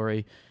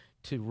revelatory,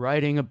 to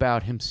writing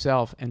about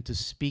himself and to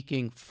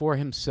speaking for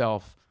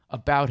himself,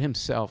 about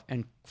himself,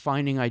 and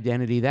finding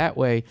identity that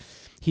way,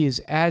 he is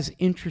as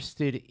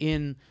interested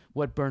in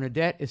what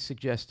Bernadette is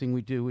suggesting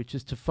we do, which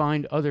is to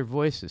find other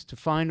voices, to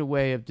find a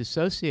way of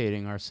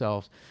dissociating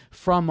ourselves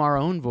from our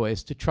own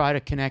voice to try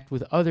to connect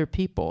with other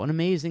people. An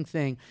amazing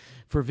thing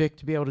for Vic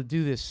to be able to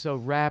do this so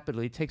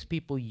rapidly. It takes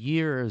people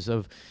years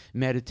of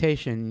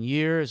meditation,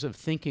 years of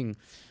thinking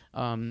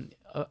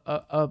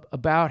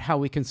about how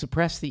we can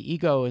suppress the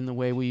ego in the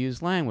way we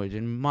use language.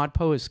 And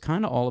ModPo is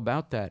kind of all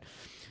about that.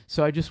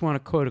 So I just want to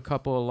quote a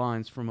couple of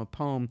lines from a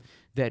poem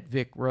that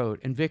Vic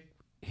wrote. And Vic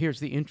here's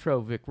the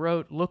intro Vic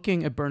wrote.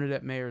 Looking at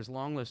Bernadette Mayer's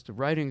long list of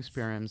writing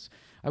experiments,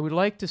 I would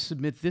like to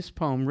submit this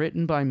poem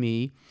written by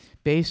me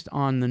based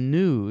on the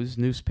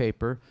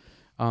newspaper,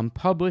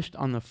 published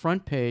on the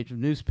front page of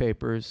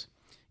newspapers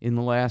in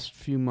the last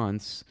few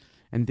months.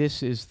 And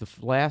this is the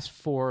last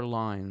 4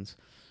 lines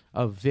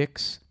of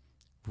Vic's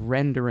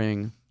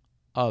rendering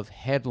of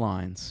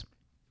headlines.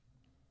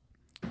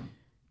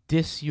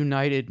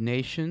 Disunited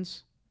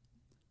nations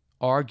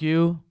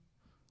argue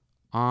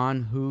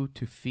on who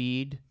to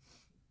feed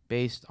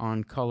based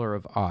on color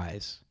of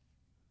eyes.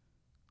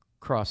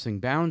 Crossing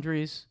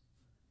boundaries,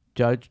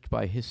 judged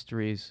by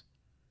histories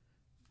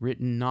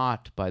written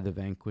not by the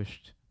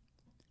vanquished.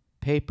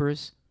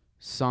 Papers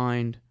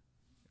signed,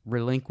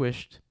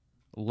 relinquished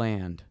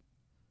land,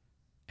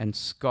 and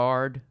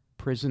scarred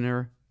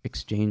prisoner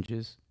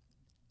exchanges.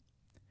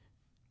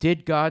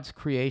 Did God's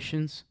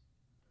creations,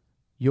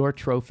 your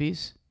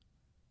trophies,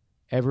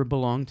 ever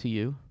belong to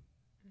you?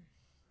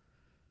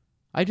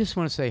 I just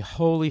want to say,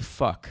 holy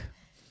fuck.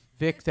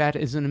 Vic, that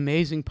is an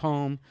amazing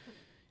poem.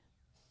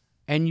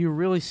 And you're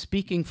really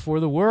speaking for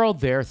the world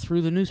there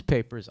through the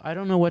newspapers. I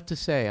don't know what to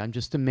say. I'm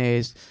just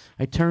amazed.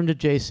 I turn to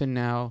Jason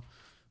now,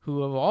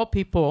 who of all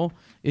people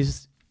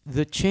is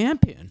the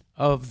champion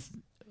of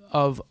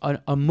a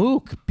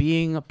MOOC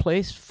being a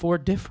place for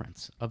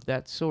difference of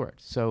that sort.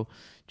 So,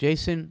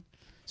 Jason,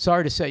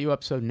 sorry to set you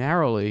up so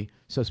narrowly,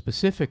 so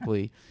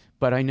specifically,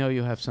 but I know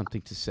you have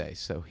something to say.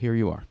 So here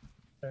you are.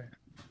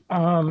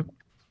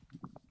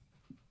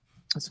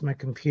 As my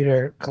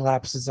computer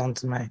collapses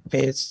onto my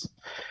face.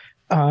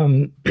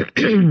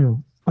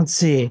 Let's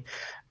see.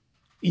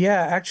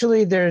 Yeah,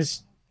 actually,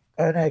 there's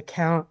an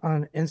account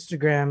on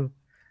Instagram,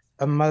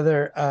 a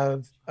mother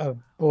of a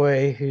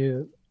boy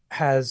who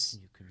has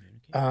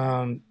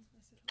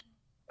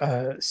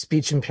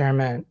speech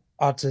impairment,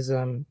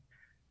 autism,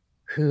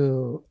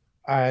 who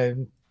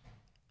I'm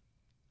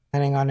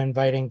planning on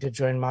inviting to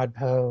join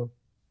ModPo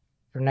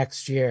for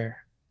next year.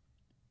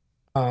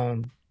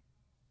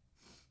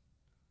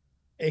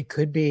 It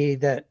could be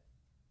that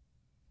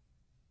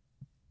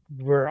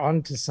we're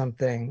onto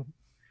something,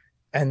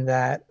 and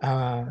that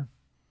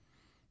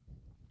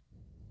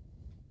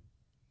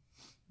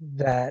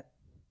that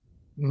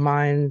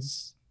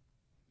minds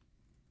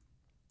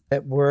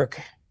that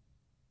work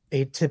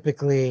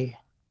atypically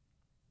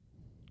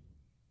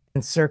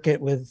and circuit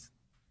with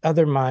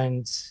other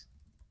minds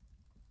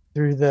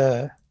through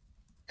the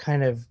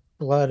kind of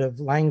blood of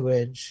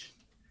language,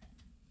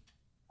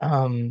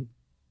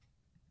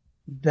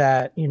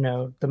 that, you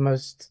know, the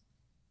most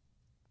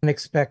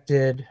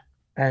unexpected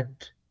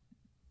and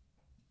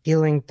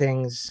healing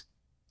things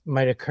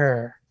might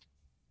occur.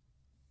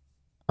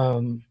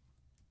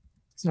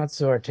 It's not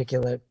so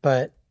articulate,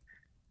 but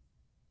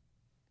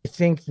I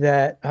think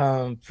that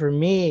for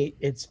me,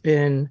 it's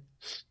been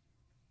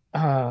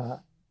an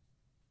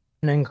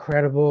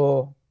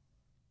incredible,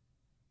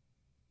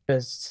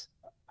 just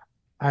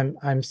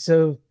I'm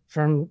so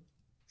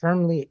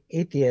firmly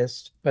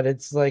atheist, but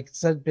it's like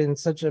been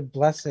such a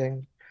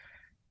blessing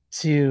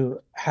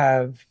to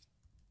have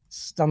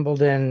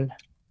stumbled in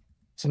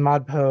to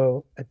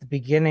ModPo at the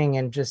beginning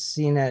and just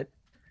seen it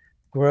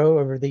grow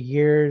over the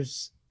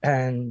years.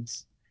 And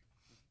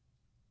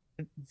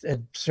at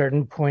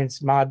certain points,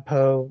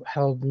 ModPo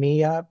held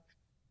me up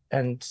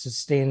and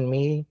sustained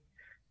me.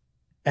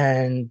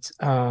 And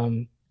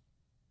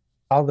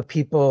all the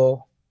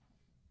people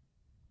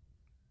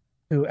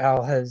who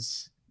Al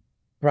has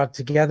brought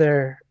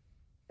together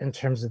in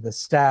terms of the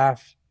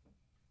staff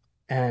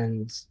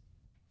and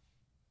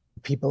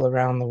people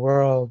around the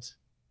world,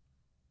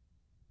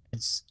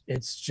 it's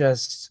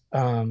just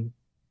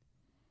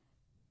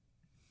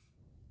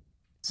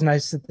it's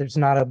nice that there's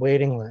not a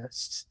waiting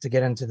list to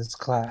get into this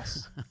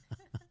class.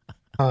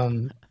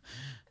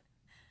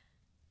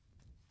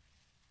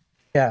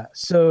 Yeah,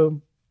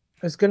 so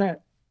I was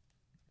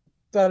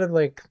thought of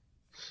like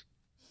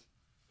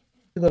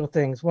two little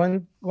things.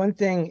 One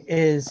thing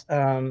is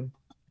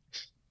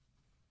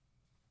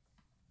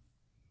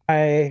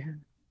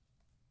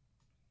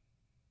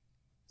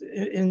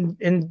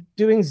in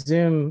doing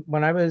Zoom,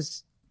 when I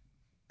was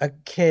a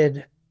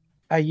kid,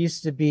 I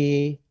used to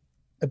be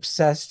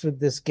obsessed with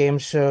this game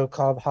show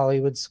called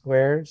Hollywood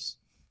Squares,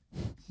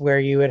 where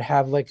you would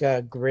have like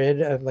a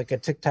grid of like a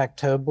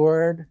tic-tac-toe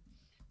board.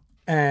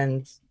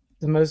 And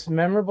the most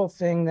memorable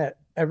thing that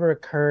ever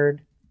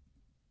occurred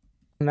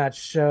in that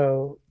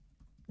show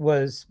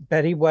was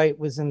Betty White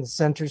was in the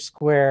center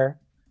square,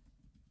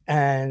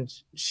 and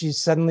she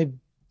suddenly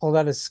pulled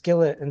out a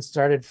skillet and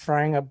started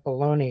frying up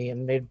bologna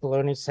and made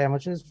bologna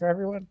sandwiches for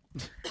everyone.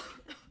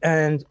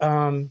 And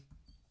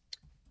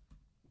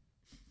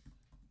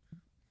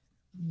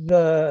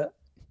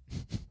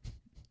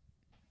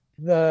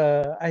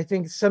I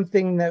think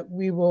something that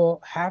we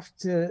will have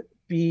to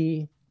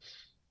be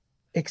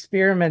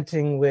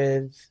experimenting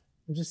with,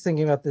 I'm just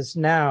thinking about this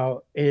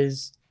now,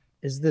 is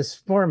this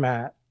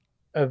format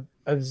of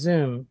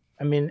Zoom.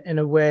 I mean, in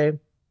a way,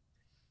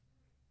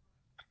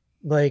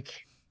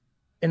 like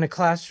in a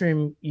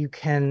classroom, you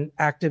can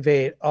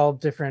activate all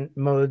different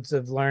modes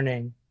of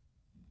learning,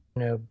 you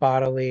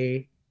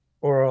bodily,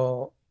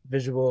 oral,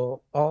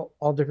 visual,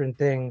 all different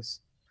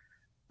things.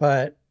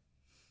 But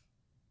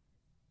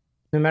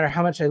no matter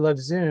how much I love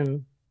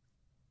Zoom,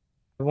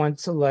 I want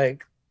to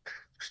like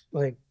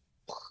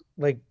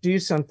do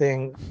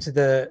something to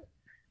the,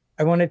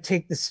 I want to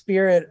take the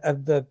spirit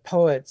of the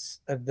poets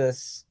of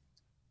this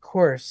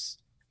course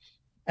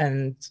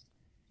and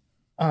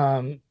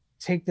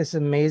take this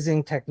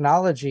amazing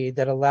technology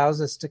that allows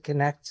us to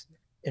connect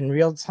in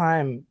real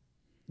time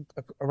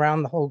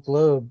around the whole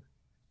globe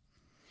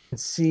and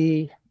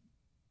see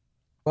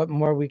what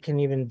more we can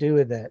even do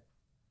with it.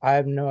 I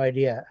have no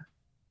idea.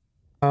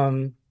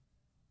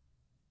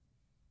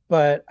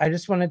 But I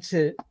just wanted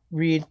to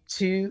read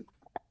two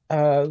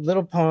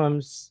little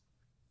poems.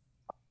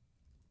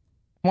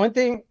 One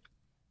thing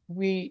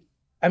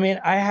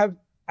I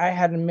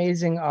had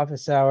amazing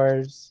office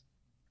hours.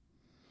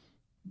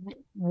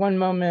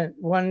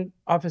 One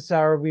office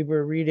hour, we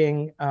were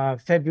reading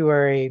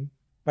February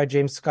by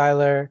James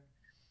Schuyler,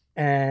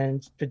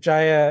 and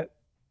Vijaya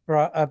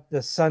brought up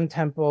the Sun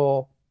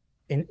Temple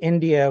in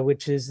India,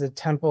 which is the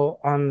temple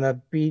on the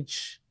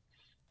beach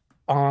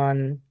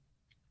on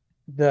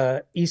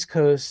the East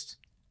Coast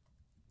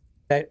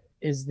that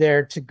is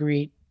there to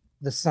greet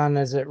the sun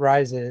as it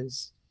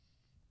rises.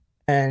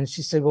 And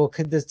she said, well,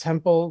 could this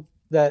temple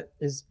that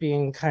is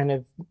being kind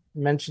of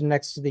mentioned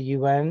next to the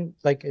UN,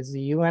 like, is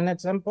the UN a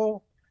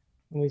temple?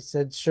 And we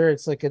said, sure,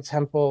 it's like a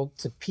temple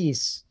to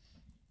peace,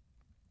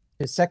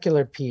 to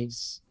secular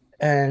peace.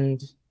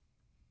 And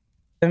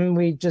then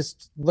we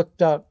just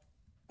looked up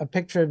a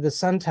picture of the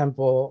Sun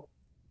Temple,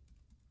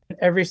 and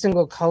every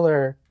single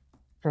color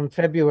from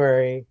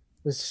February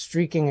was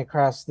streaking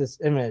across this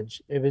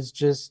image. It was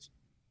just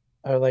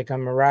like a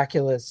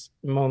miraculous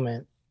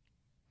moment.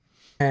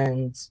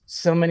 And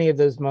so many of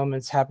those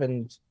moments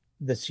happened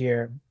this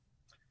year.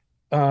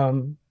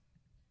 And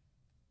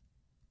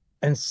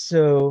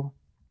so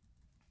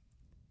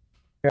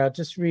I'll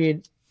just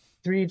read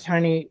 3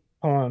 tiny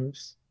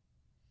poems,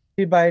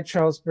 2 by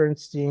Charles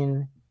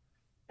Bernstein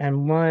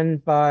and 1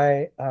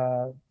 by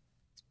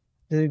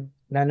the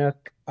Nanook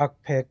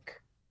Akpik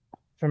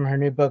from her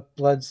new book,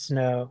 Blood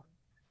Snow,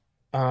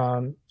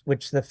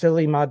 which the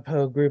Philly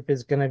ModPo group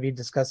is going to be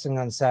discussing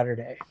on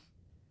Saturday.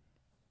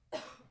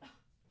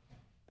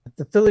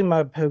 The Philly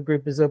ModPo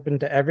group is open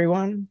to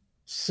everyone.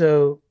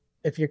 So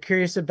if you're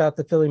curious about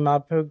the Philly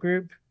ModPo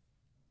group,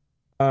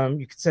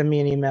 you can send me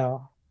an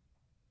email.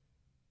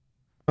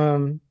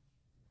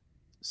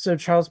 So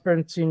Charles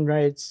Bernstein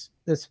writes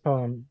this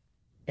poem,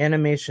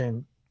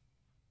 Animation.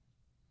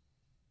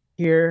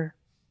 Here,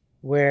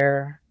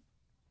 where,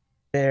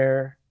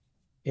 there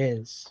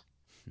is.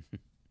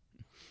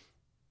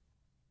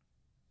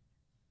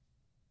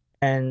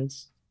 And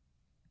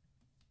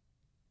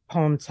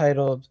poem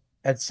titled,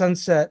 At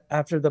sunset,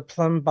 after the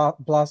plum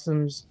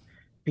blossoms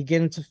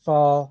begin to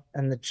fall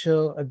and the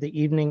chill of the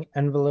evening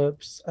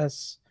envelopes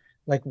us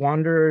like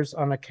wanderers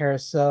on a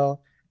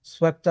carousel,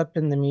 swept up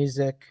in the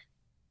music.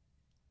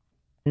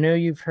 I know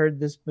you've heard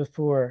this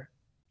before,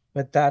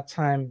 but that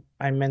time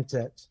I meant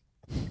it.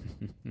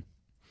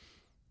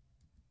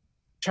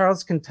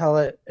 Charles can tell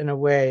it in a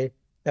way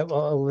that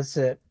will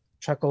elicit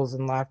chuckles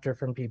and laughter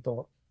from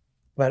people,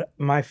 but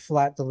my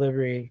flat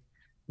delivery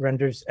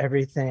renders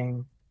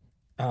everything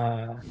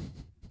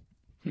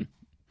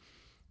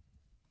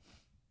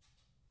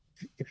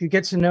if you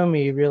get to know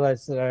me, you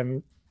realize that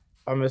I'm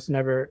almost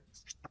never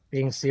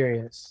being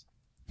serious.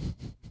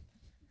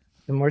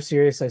 The more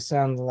serious I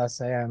sound, the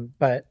less I am.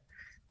 But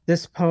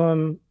this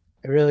poem,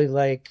 I really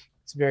like.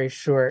 It's very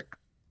short.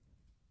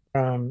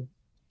 From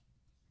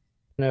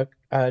Doug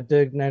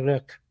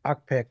Nanook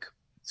Akpik.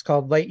 It's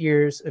called Light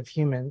Years of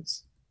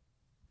Humans.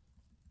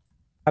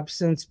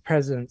 Absence,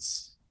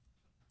 presence,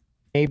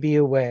 may be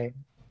a way.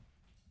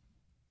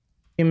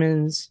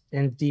 Humans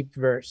in deep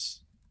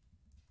verse.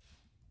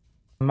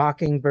 A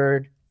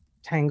mockingbird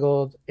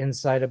tangled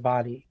inside a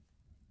body.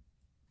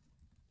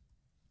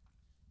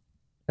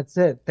 That's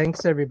it.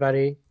 Thanks,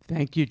 everybody.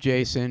 Thank you,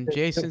 Jason. It's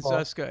Jason simple.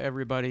 Zuska,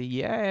 everybody.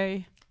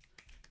 Yay.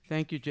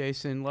 Thank you,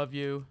 Jason. Love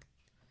you.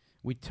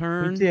 We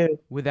turn too.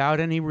 without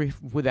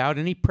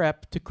any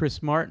prep to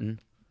Chris Martin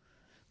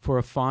for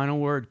a final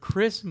word.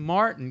 Chris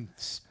Martin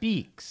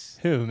speaks.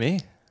 Who,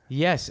 me?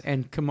 Yes,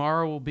 and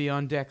Kamara will be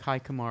on deck. Hi,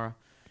 Kamara.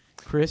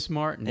 Chris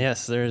Martin.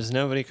 Yes, there's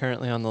nobody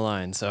currently on the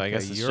line, so I Okay,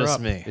 guess it's you're just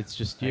up. me. It's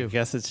just you. I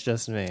guess it's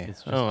just me.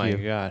 It's just oh my you.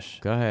 gosh.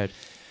 Go ahead.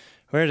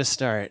 Where to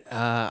start?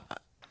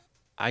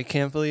 I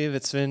can't believe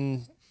it's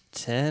been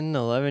 10,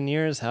 11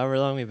 years, however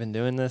long we've been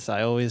doing this.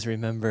 I always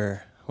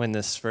remember when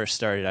this first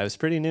started. I was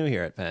pretty new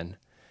here at Penn.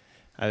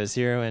 I was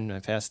here when I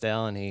passed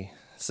Al, and he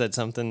said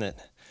something that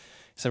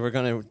said, we're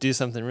going to do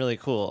something really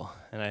cool.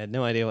 And I had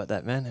no idea what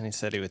that meant, and he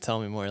said he would tell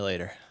me more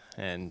later.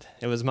 And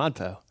it was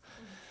ModPo.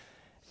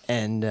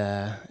 And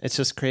it's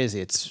just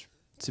crazy. It's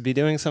to be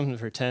doing something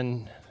for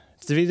 10,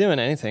 to be doing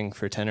anything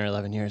for 10 or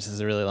 11 years is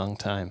a really long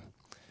time.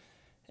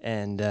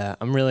 And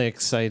I'm really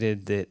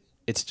excited that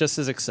it's just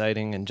as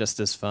exciting and just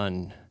as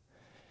fun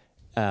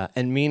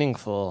and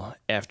meaningful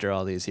after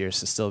all these years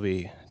to still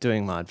be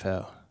doing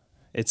ModPo.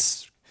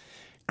 It's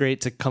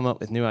great to come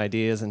up with new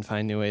ideas and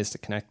find new ways to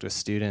connect with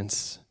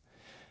students.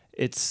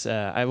 It's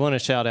I want to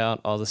shout out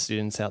all the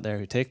students out there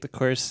who take the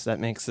course. That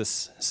makes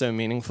this so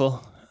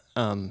meaningful.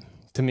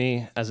 To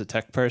me, as a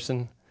tech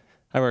person,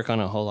 I work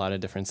on a whole lot of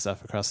different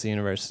stuff across the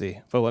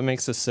university. But what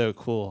makes this so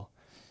cool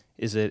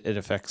is it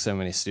affects so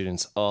many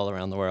students all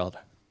around the world.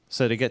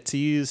 So to get to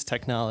use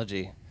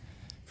technology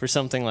for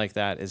something like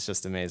that is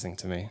just amazing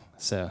to me.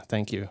 So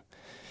thank you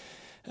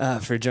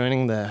for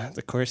joining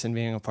the course and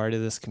being a part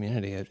of this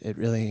community. It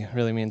really,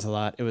 really means a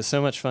lot. It was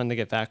so much fun to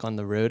get back on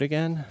the road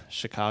again,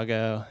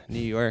 Chicago, New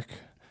York.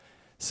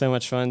 So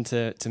much fun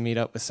to meet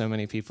up with so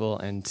many people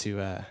and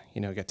to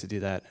get to do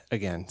that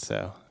again.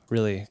 So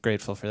really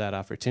grateful for that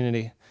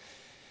opportunity.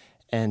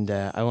 And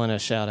I want to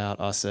shout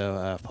out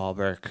also Paul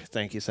Burke.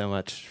 Thank you so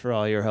much for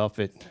all your help.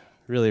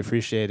 Really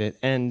appreciate it.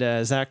 And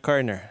Zach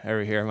Gardner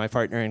over here, my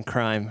partner in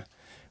crime.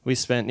 We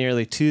spent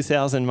nearly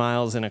 2,000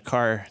 miles in a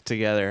car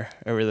together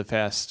over the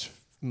past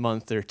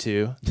month or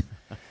two.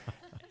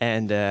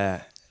 And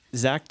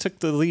Zach took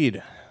the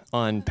lead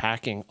on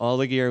packing all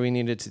the gear we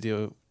needed to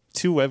do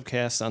 2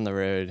 webcasts on the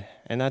road.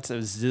 And that's a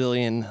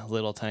zillion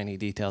little tiny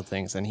detailed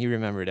things. And he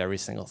remembered every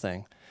single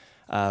thing,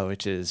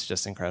 which is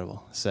just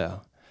incredible. So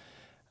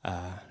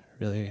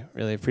really,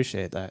 really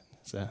appreciate that.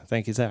 So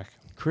thank you, Zach.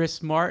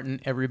 Chris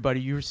Martin,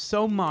 everybody. You're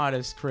so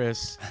modest,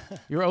 Chris.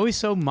 You're always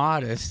so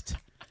modest.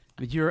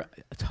 But you're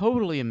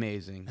totally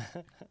amazing.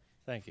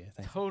 Thank you.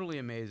 Totally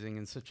amazing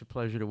and such a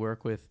pleasure to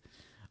work with.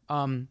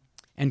 And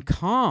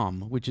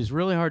calm, which is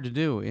really hard to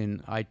do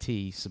in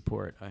IT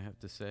support, I have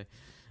to say.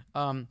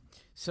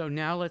 So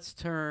now let's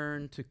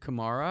turn to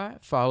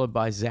Kamara, followed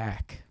by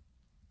Zach.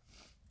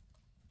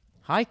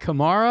 Hi,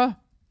 Kamara.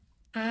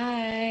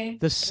 Hi.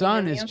 The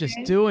sun is just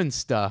doing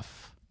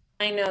stuff.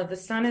 I know the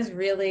sun is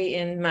really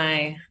in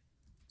my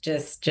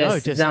just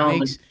it just zone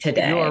makes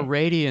today. Your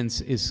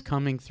radiance is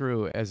coming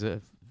through as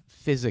a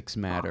physics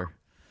matter.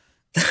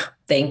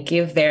 Thank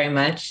you very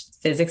much.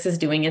 Physics is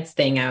doing its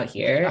thing out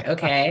here.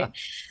 Okay.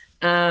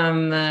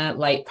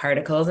 Light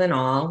particles and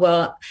all.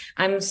 Well,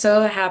 I'm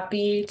so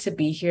happy to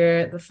be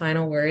here, the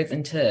final words,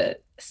 and to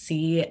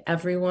see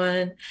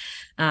everyone.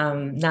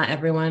 Not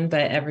everyone, but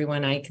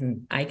everyone I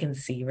can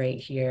see right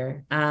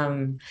here.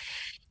 And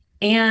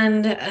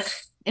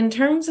in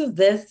terms of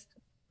this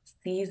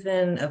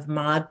season of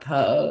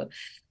ModPo,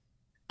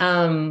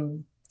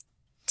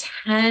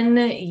 10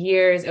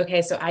 years.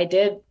 Okay, so I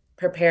did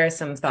prepare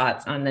some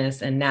thoughts on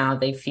this, and now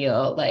they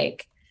feel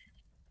like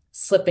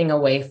slipping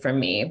away from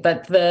me.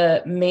 But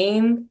the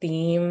main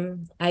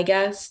theme, I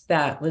guess,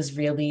 that was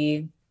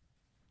really,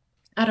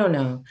 I don't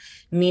know,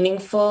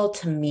 meaningful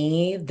to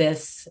me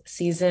this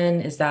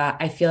season is that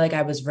I feel like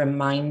I was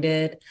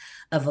reminded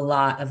of a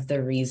lot of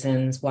the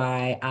reasons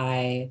why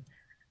I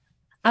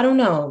don't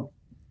know,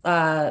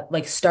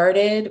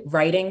 started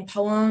writing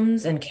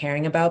poems and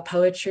caring about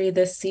poetry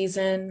this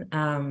season.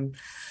 In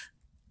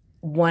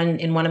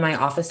one of my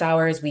office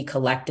hours, we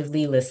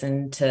collectively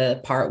listened to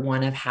part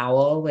 1 of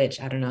Howl, which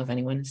I don't know if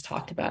anyone has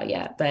talked about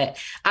yet, but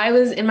I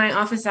was in my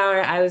office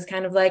hour, I was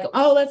kind of like,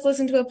 oh, let's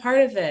listen to a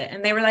part of it.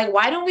 And they were like,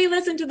 why don't we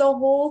listen to the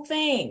whole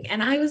thing?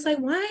 And I was like,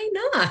 why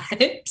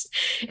not?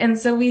 And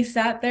so we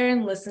sat there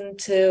and listened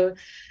to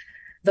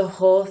the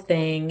whole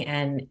thing.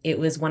 And it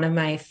was one of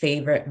my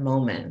favorite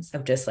moments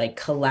of just like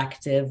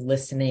collective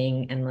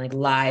listening and like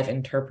live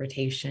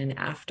interpretation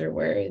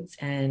afterwards.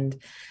 And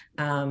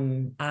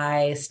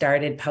I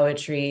started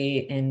poetry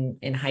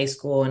in high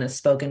school in a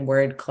spoken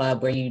word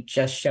club where you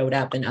just showed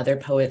up and other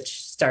poets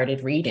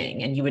started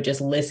reading and you would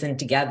just listen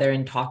together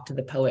and talk to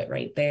the poet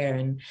right there.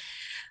 And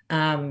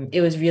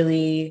it was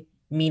really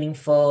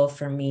meaningful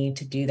for me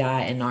to do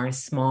that in our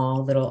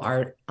small little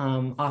art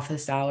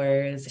office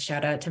hours.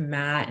 Shout out to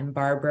Matt and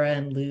Barbara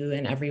and Lou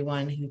and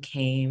everyone who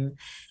came.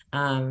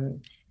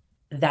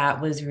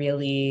 That was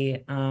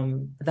really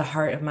the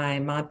heart of my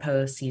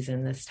ModPo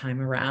season this time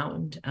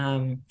around.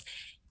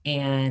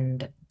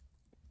 And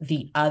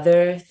the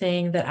other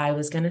thing that I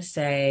was going to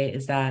say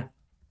is that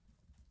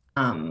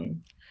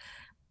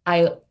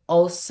I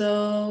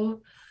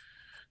also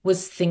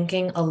was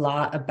thinking a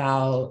lot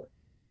about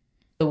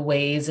the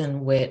ways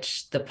in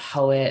which the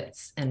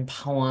poets and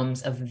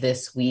poems of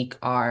this week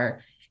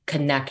are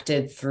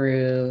connected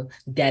through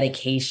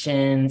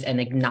dedications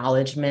and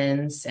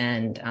acknowledgements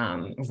and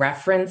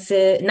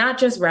references, not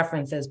just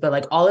references, but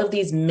like all of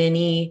these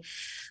mini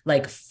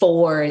like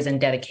fors and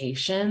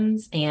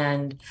dedications.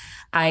 And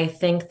I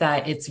think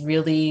that it's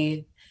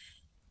really,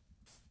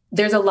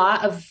 there's a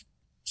lot of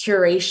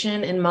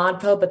curation in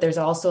ModPo, but there's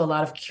also a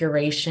lot of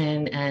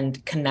curation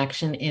and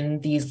connection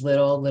in these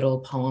little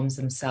poems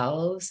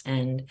themselves.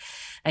 And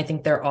I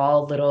think they're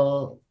all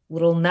little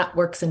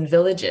networks and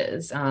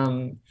villages.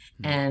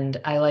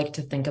 And I like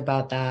to think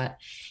about that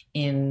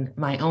in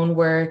my own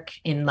work,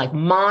 in like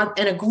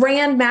in a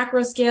grand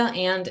macro scale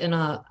and in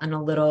a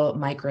little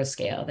micro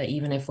scale, that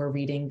even if we're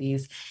reading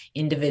these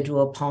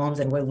individual poems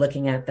and we're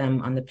looking at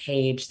them on the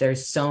page,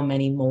 there's so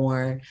many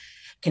more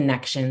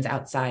connections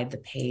outside the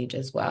page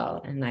as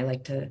well. And I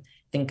like to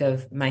think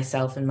of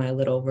myself and my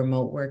little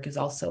remote work as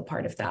also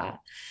part of that.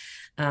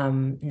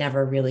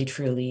 never really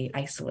truly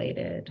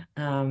isolated.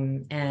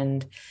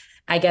 And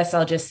I guess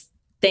I'll just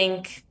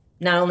thank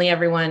not only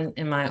everyone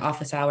in my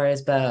office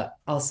hours, but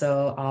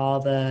also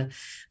all the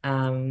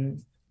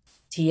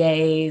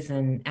TAs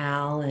and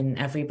Al and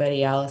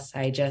everybody else.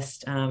 I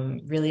just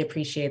really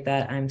appreciate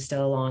that I'm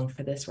still along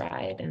for this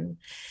ride and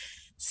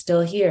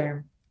still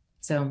here.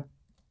 So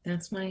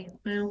that's my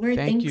word.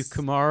 Thank you, Thanks.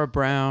 Kamara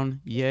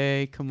Brown.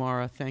 Yay,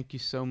 Kamara. Thank you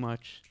so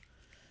much.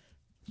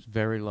 It's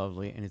very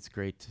lovely, and it's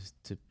great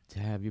to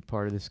have you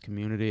part of this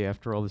community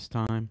after all this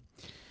time.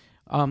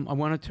 I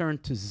want to turn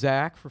to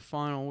Zach for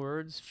final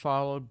words,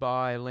 followed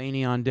by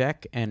Lainey on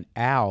deck, and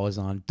Al is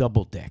on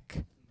double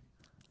deck.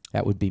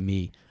 That would be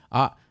me.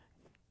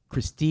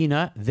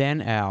 Christina,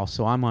 then Al,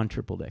 so I'm on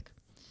triple deck.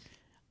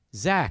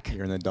 Zach.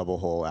 You're in the double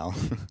hole, Al.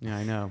 Yeah,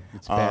 I know.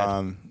 It's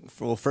bad.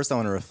 Well, first I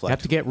want to reflect. You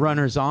have to get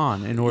runners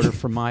on in order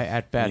for my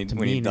at-bat to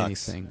we need mean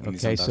ducks. anything. We need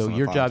Okay, some ducks so on the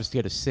your pond. job is to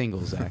get a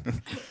single, Zach.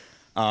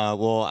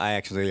 Well, I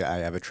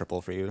have a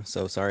triple for you,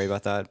 so sorry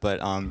about that. But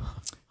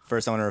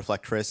first I want to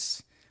reflect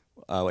Chris,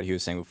 what he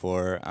was saying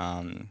before.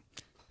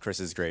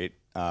 Chris is great.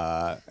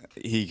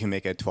 He can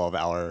make a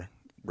 12-hour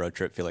road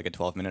trip feel like a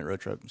 12-minute road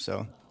trip,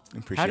 so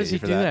appreciate How does he you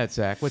for do that,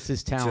 Zach? What's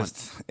his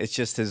talent? It's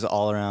just his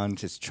all-around,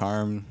 just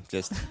charm,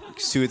 just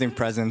soothing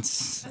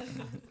presence.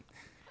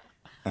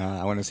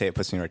 I want to say it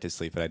puts me right to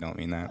sleep, but I don't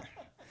mean that.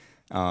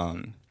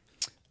 I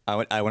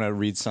want to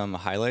read some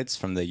highlights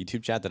from the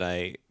YouTube chat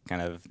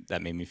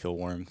that made me feel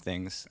warm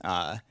things.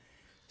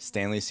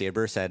 Stanley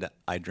Saber said,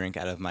 "I drink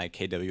out of my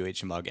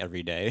KWH mug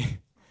every day."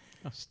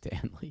 Oh,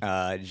 Stanley.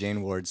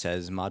 Jane Ward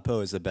says,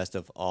 "ModPo is the best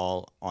of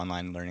all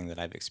online learning that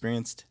I've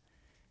experienced."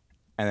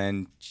 And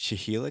then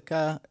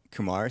Chihilika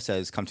Kumar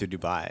says, "Come to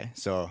Dubai."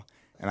 So,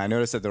 and I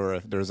noticed that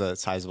there was a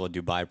sizable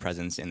Dubai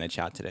presence in the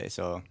chat today.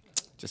 So,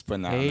 just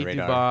putting that on the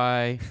radar.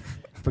 Dubai.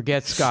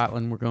 Forget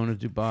Scotland. We're going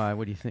to Dubai.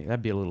 What do you think?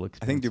 That'd be a little I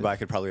expensive. think Dubai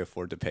could probably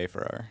afford to pay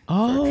for our.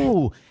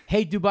 Oh,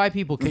 hey, Dubai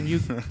people, can you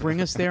bring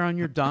us there on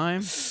your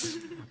dime?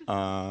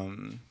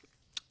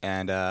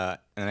 And I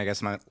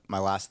guess my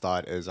last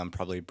thought is I'm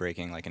probably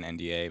breaking like an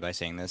NDA by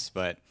saying this,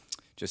 but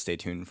just stay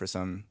tuned for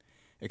some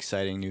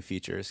exciting new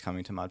features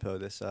coming to ModPo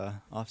this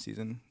off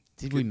season.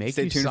 Did we make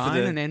Stay you tuned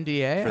sign an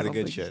NDA? for the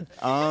good shit?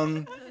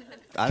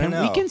 I don't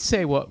know. We can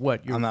say what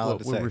I'm not allowed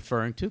to we're say.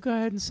 referring to. Go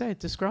ahead and say it.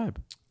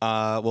 Describe.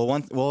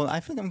 Well, I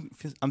feel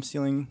like I'm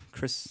stealing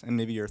Chris and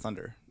maybe your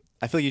thunder.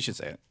 I feel like you should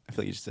say it.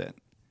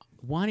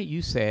 Why don't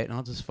you say it and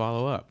I'll just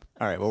follow up?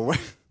 All right. Well,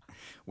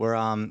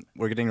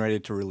 we're getting ready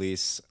to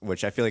release,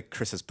 which I feel like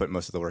Chris has put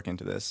most of the work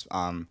into this.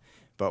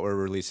 But we're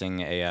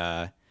releasing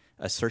a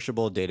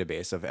searchable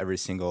database of every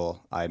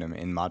single item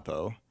in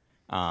ModPo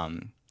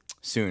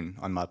soon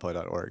on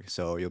modpo.org.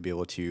 So you'll be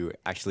able to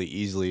actually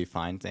easily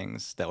find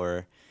things that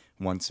were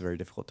once very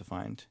difficult to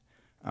find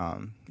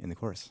in the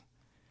course.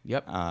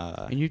 Yep.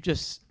 And you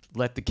just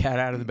let the cat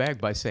out of the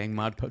bag by saying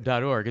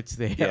modpo.org. It's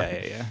there.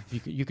 Yeah.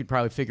 You could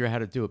probably figure out how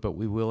to do it, but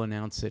we will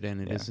announce it,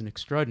 and it is an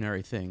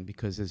extraordinary thing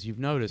because, as you've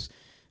noticed,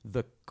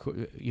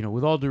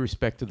 with all due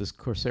respect to this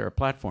Coursera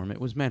platform, it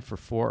was meant for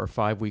 4 or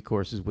 5 week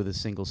courses with a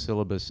single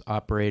syllabus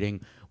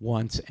operating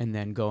once and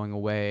then going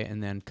away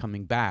and then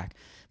coming back.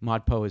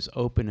 ModPo is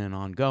open and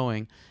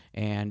ongoing,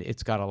 and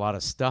it's got a lot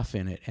of stuff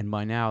in it. And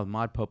by now,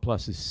 ModPo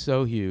Plus is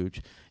so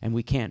huge, and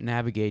we can't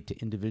navigate to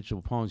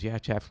individual poems. You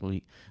actually have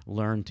to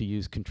learn to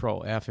use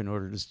Control F in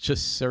order to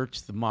just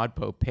search the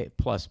ModPo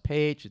Plus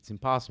page. It's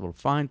impossible to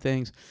find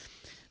things.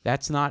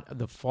 That's not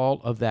the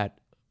fault of that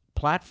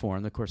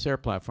platform, the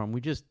Coursera platform.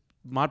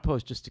 ModPo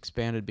has just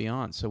expanded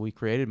beyond. So we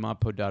created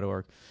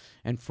modpo.org,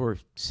 and for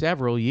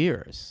several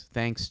years,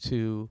 thanks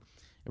to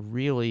a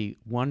really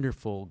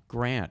wonderful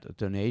grant, a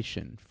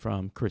donation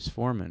from Chris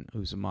Foreman,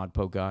 who's a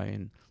ModPo guy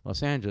in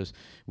Los Angeles,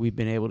 we've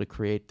been able to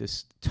create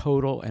this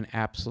total and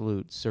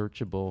absolute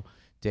searchable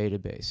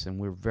database. And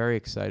we're very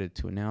excited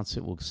to announce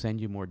it. We'll send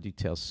you more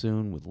details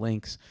soon with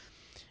links,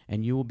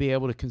 and you will be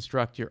able to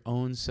construct your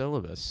own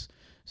syllabus.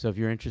 So if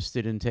you're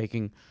interested in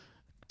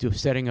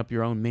setting up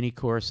your own mini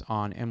course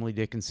on Emily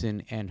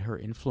Dickinson and her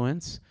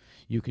influence,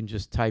 you can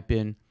just type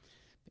in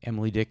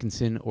Emily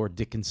Dickinson or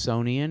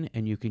Dickinsonian,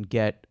 and you can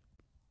get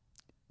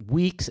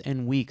weeks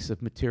and weeks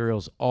of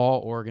materials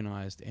all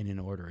organized and in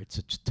order. It's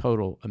a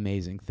total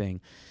amazing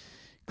thing.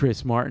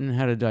 Chris Martin,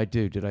 how did I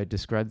do? Did I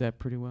describe that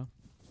pretty well?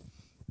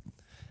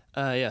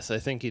 Yes, I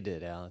think you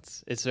did, Al.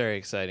 It's very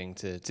exciting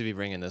to be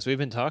bringing this. We've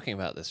been talking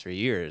about this for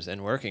years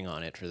and working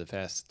on it for the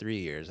past 3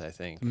 years, I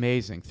think.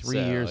 Amazing.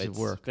 3 years of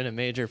work. It's been a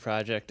major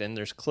project, and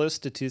there's close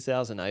to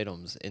 2,000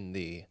 items in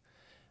the...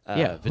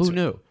 who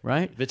knew,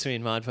 right?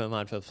 Between ModPo,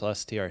 ModPo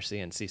Plus,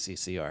 TRC, and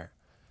CCCR.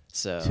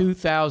 So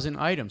 2,000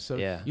 items. So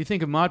yeah. You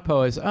think of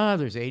ModPo as,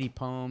 there's 80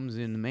 poems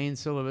in the main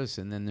syllabus,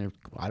 and then there,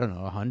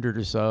 100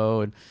 or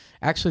so. And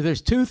actually,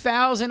 there's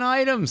 2,000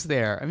 items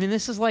there. I mean,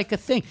 this is like a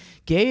thing.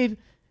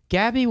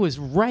 Gabby was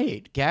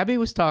right. Gabby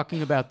was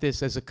talking about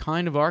this as a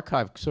kind of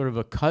archive, sort of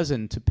a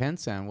cousin to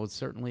PennSound. Well, it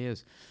certainly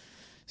is.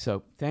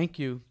 So thank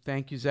you.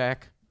 Thank you,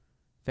 Zach.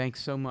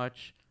 Thanks so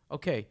much.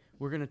 Okay,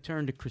 we're going to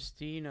turn to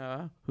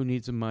Christina, who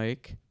needs a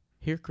mic.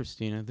 Here,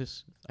 Christina.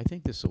 I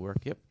think this will work.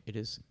 Yep, it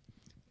is.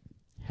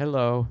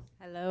 Hello.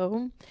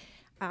 Hello.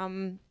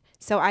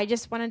 So I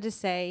just wanted to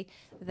say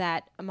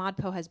that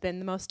ModPo has been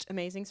the most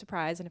amazing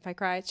surprise, and if I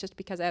cry, it's just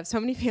because I have so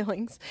many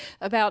feelings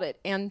about it.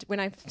 And when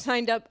I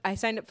signed up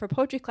for a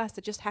poetry class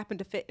that just happened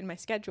to fit in my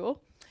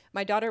schedule.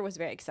 My daughter was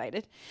very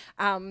excited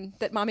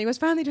that mommy was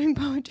finally doing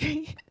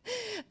poetry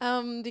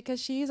because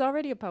she's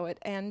already a poet,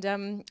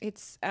 and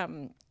it's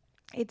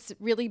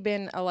really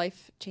been a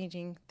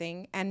life-changing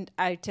thing, and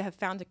to have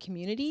found a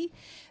community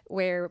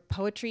where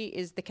poetry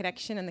is the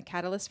connection and the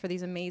catalyst for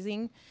these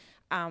amazing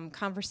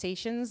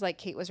conversations, like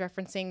Kate was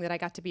referencing, that I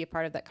got to be a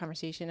part of that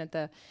conversation at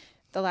the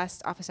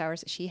last office hours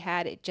that she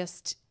had.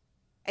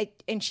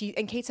 And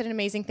Kate said an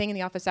amazing thing in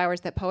the office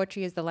hours, that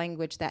poetry is the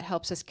language that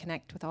helps us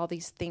connect with all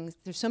these things.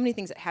 There's so many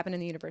things that happen in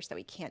the universe that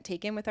we can't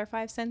take in with our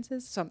five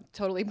senses. So I'm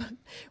totally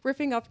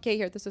riffing off Kate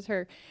here. This is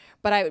her.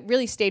 But it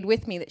really stayed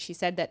with me that she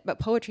said that, but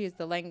poetry is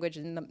the language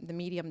and the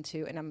medium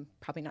to, and I'm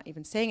probably not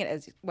even saying it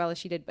as well as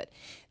she did, but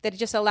that it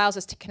just allows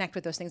us to connect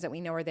with those things that we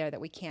know are there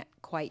that we can't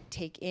quite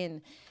take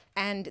in.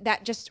 And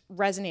that just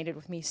resonated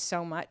with me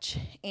so much.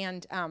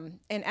 And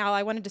Al,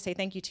 I wanted to say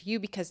thank you to you,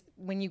 because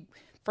when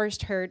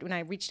I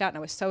reached out, and I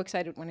was so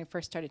excited when I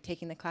first started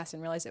taking the class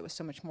and realized it was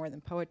so much more than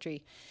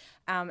poetry,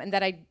 and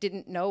that I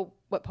didn't know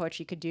what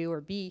poetry could do or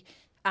be,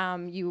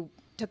 you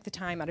took the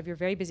time out of your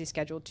very busy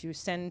schedule to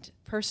send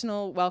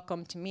personal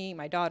welcome to me,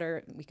 my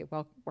daughter.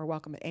 We're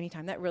welcome at any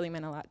time. That really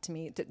meant a lot to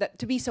me,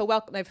 to be so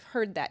welcome. I've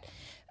heard that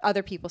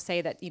other people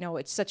say that,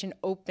 it's such an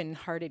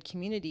open-hearted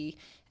community,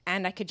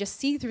 and I could just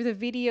see through the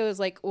videos,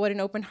 like, what an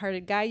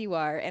open-hearted guy you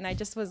are. And I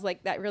just was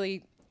like, that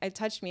really, it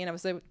touched me, and it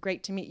was so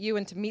great to meet you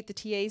and to meet the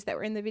TAs that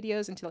were in the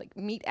videos, and to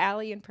meet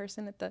Allie in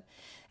person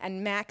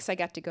and Max. I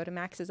got to go to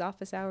Max's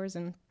office hours,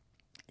 and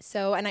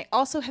I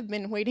also have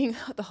been waiting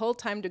the whole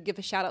time to give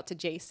a shout out to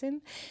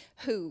Jason,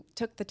 who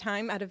took the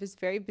time out of his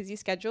very busy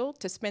schedule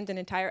to spend an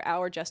entire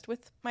hour just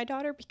with my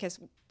daughter,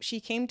 because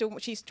she's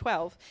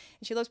 12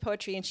 and she loves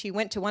poetry, and she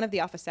went to one of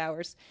the office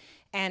hours,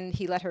 and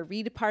he let her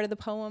read a part of the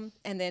poem,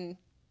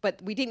 but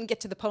we didn't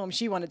get to the poem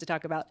she wanted to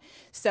talk about.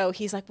 So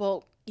he's like,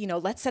 well,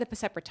 let's set up a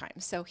separate time.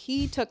 So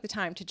he took the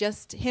time to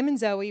just, him and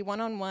Zoe,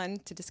 one-on-one,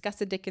 to discuss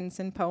a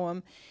Dickinson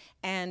poem.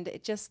 And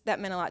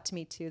that meant a lot to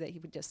me too, that he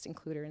would just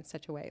include her in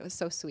such a way. It was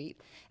so sweet.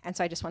 And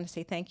so I just want to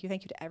say thank you.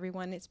 Thank you to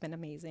everyone. It's been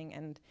amazing,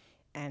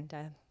 and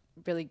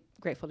really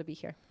grateful to be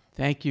here.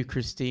 Thank you,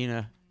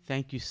 Christina.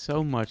 Thank you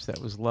so much. That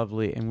was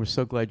lovely. And we're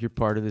so glad you're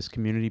part of this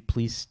community.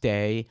 Please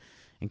stay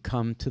and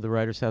come to the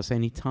Writers' House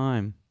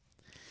anytime.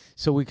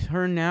 So we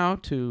turn now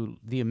to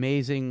the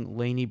amazing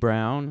Lainey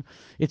Brown.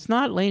 It's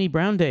not Lainey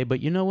Brown Day, but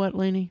you know what,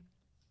 Lainey?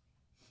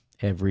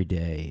 Every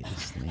day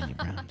is Lainey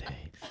Brown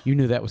Day. You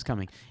knew that was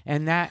coming.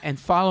 And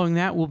following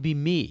that will be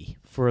me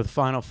for the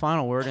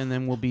final word, and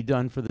then we'll be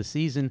done for the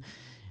season.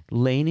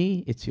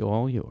 Lainey, it's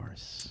all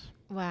yours.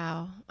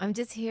 Wow. I'm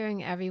just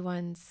hearing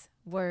everyone's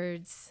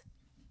words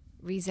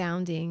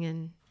resounding,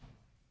 and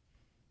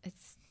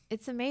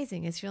it's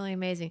amazing. It's really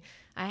amazing.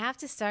 I have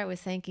to start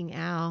with thanking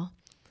Al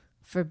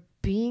for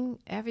being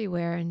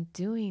everywhere and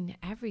doing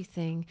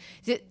everything.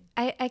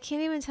 I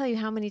can't even tell you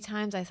how many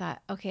times I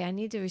thought, okay, I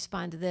need to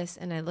respond to this,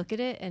 and I look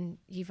at it and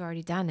you've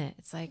already done it.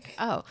 It's like,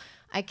 oh,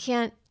 I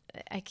can't.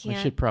 We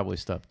should probably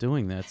stop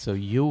doing that so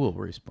you will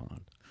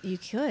respond. You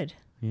could.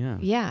 Yeah.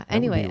 Yeah.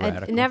 Anyway,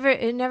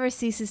 it never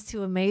ceases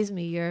to amaze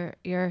me,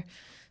 your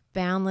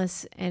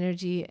boundless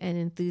energy and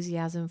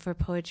enthusiasm for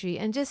poetry,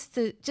 and just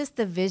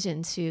the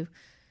vision to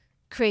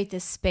create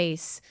this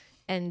space.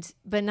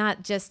 But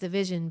not just the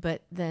vision,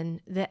 but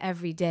then the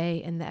every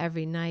day and the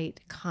every night,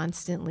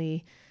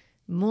 constantly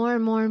more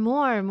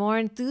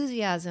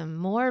enthusiasm,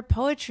 more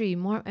poetry,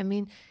 more. I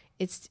mean,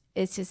 it's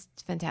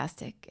just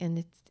fantastic,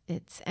 and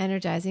it's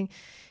energizing.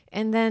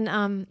 And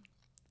then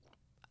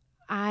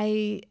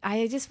I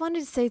just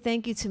wanted to say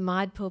thank you to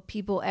ModPo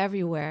people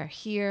everywhere,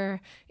 here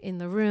in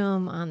the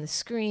room, on the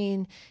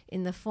screen,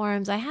 in the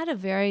forums. I had a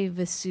very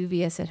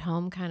Vesuvius at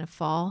home kind of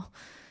fall,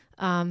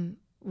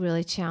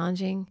 really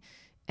challenging.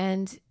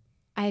 And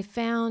I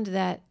found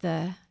that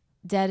the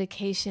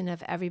dedication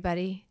of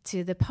everybody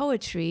to the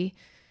poetry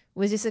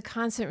was just a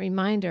constant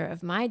reminder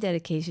of my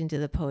dedication to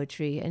the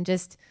poetry, and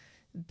just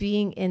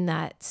being in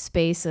that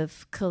space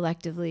of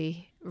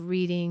collectively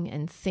reading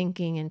and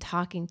thinking and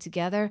talking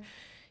together.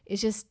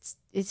 It's just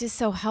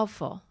so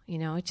helpful,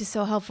 it's just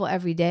so helpful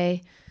every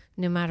day,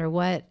 no matter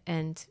what.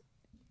 And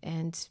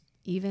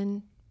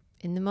even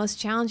in the most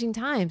challenging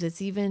times,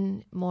 it's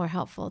even more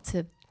helpful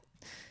to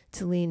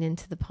lean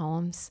into the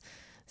poems.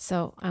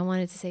 So I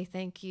wanted to say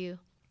thank you.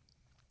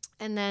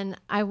 And then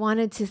I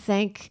wanted to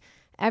thank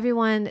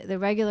everyone, the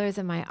regulars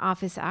in my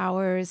office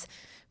hours,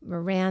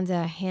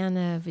 Miranda,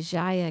 Hannah,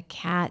 Vijaya,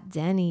 Kat,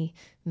 Denny,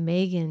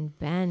 Megan,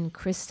 Ben,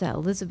 Krista,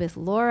 Elizabeth,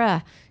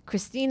 Laura,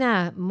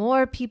 Christina,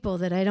 more people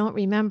that I don't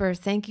remember.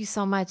 Thank you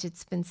so much.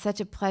 It's been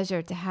such a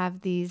pleasure to have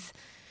these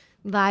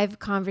live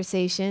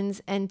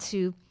conversations. And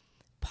to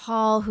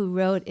Paul, who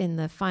wrote in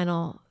the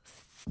final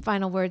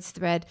final words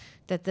thread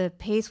that the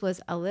pace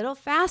was a little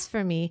fast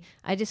for me.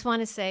 I just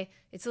want to say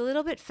it's a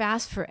little bit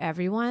fast for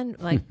everyone,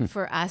 like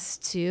for us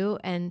too.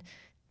 And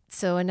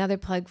so another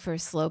plug for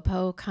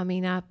SlowPo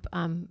coming up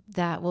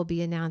that will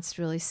be announced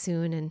really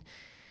soon.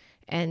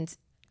 And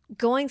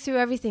going through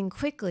everything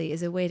quickly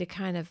is a way to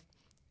kind of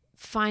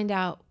find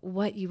out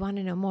what you want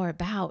to know more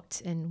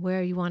about and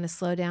where you want to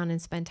slow down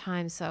and spend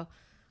time. So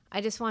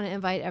I just want to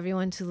invite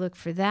everyone to look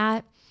for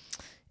that.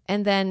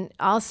 And then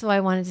also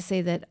I wanted to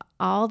say that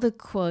all the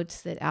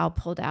quotes that Al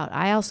pulled out,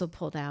 I also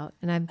pulled out,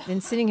 and I've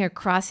been sitting here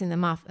crossing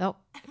them off. Oh,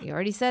 you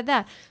already said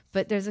that,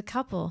 but there's a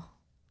couple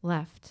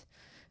left.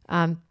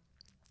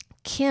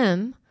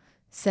 Kim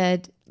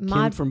said,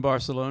 Kim from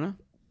Barcelona?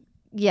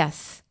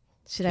 Yes.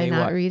 Should I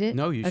not read it?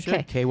 No, you okay.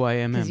 should.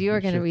 KYMM. Because you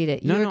were going to read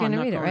it. You were going to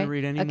read it, right? I'm not going to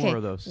read any more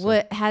of those. So.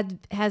 What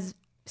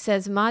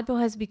says ModPo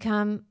has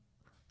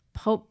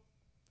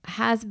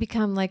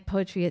become like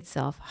poetry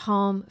itself.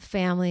 Home,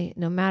 family,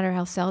 no matter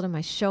how seldom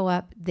I show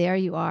up, there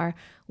you are,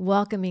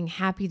 welcoming,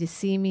 happy to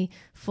see me,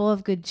 full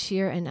of good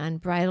cheer and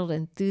unbridled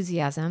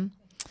enthusiasm.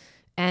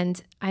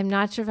 And I'm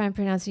not sure if I'm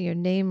pronouncing your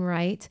name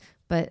right,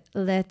 but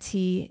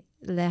Leti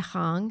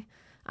Lehang.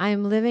 I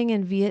am living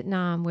in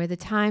Vietnam, where the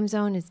time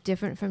zone is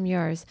different from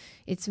yours.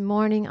 It's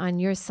morning on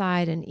your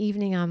side and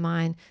evening on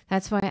mine.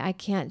 That's why I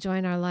can't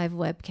join our live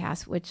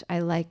webcast, which I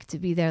like to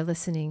be there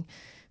listening.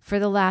 For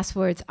the last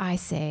words, I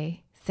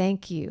say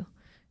thank you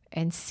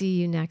and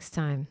see you next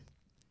time.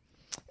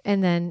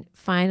 And then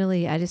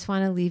finally, I just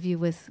want to leave you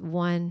with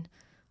one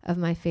of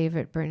my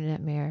favorite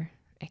Bernadette Mayer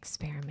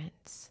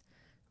experiments.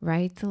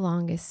 Write the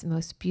longest,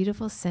 most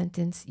beautiful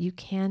sentence you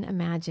can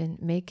imagine.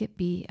 Make it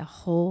be a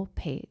whole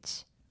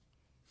page.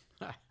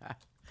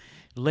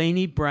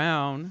 Lainey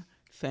Brown.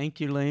 Thank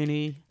you,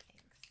 Lainey.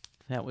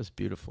 That was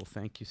beautiful.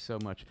 Thank you so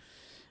much.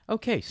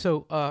 Okay,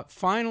 so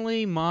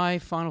finally, my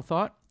final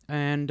thought.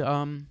 And,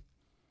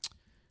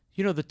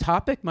 you know, the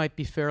topic might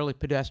be fairly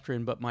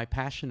pedestrian, but my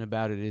passion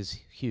about it is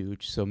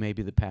huge. So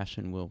maybe the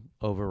passion will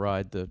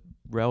override the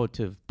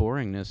relative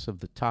boringness of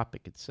the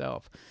topic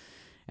itself.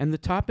 And the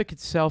topic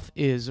itself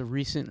is a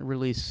recent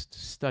released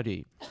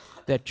study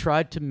that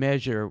tried to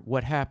measure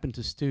what happened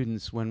to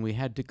students when we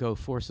had to go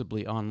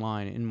forcibly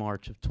online in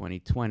March of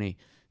 2020.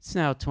 It's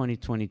now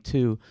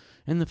 2022,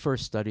 and the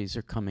first studies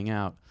are coming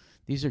out.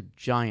 These are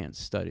giant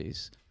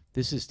studies.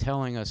 This is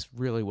telling us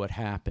really what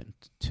happened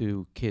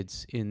to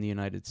kids in the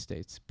United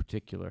States in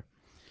particular.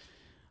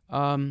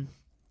 When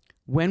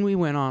we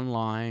went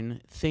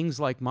online, things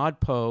like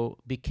ModPo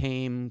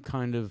became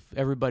kind of,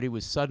 everybody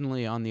was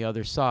suddenly on the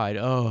other side.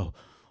 Oh,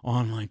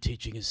 online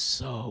teaching is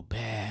so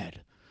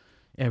bad.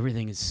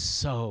 Everything is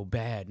so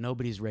bad.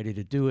 Nobody's ready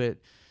to do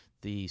it.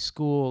 The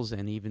schools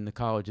and even the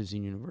colleges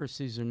and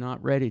universities are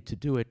not ready to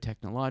do it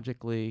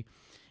technologically,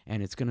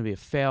 and it's going to be a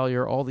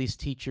failure. All these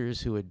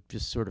teachers who had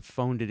just sort of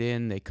phoned it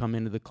in, they come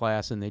into the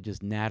class and they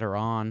just natter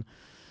on.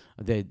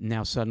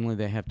 Now suddenly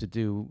they have to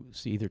do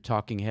either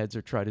talking heads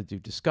or try to do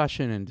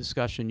discussion, and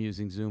discussion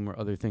using Zoom or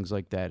other things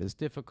like that is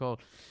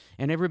difficult.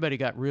 And everybody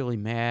got really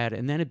mad,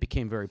 and then it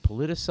became very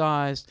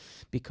politicized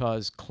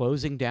because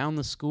closing down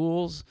the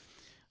schools,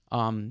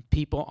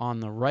 people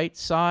on the right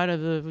side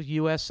of the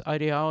U.S.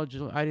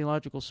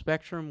 ideological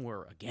spectrum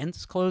were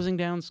against closing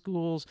down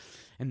schools,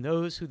 and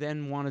those who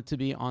then wanted to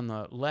be on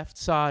the left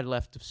side,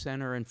 left of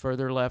center and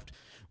further left,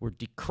 were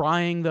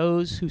decrying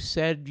those who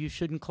said you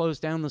shouldn't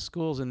close down the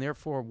schools, and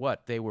therefore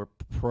what? They were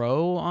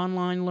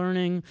pro-online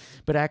learning,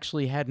 but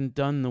actually hadn't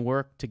done the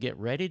work to get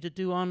ready to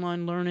do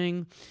online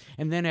learning.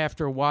 And then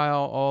after a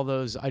while, all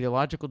those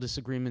ideological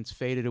disagreements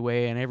faded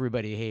away, and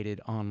everybody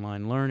hated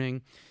online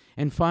learning.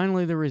 And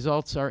finally, the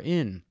results are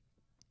in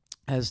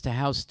as to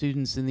how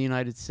students in the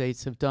United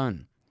States have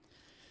done.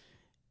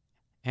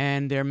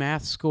 And their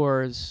math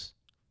scores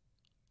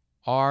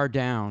are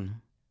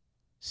down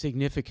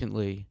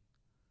significantly.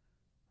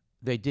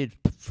 They did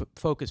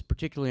focus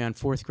particularly on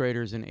 4th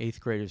graders and 8th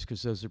graders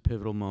because those are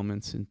pivotal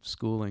moments in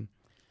schooling.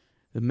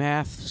 The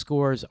math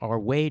scores are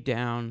way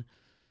down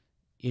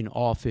in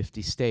all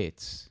 50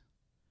 states.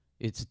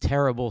 It's a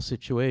terrible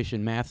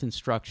situation. Math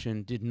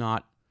instruction did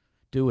not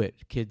do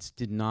it. Kids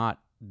did not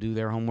do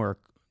their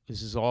homework.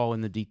 This is all in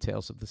the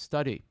details of the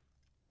study.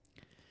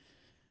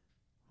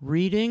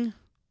 Reading,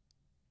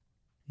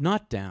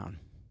 not down.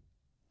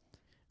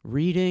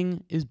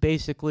 Reading is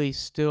basically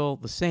still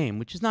the same,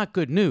 which is not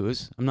good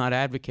news. I'm not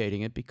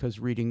advocating it because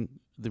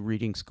the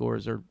reading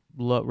scores are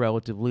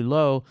relatively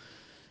low,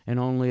 and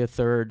only a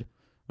third,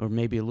 or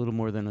maybe a little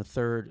more than a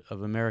third,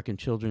 of American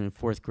children in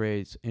 4th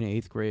grades and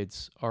 8th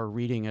grades are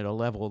reading at a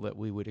level that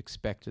we would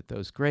expect at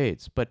those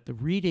grades. But the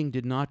reading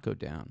did not go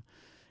down,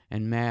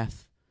 and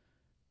math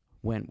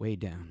went way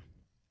down.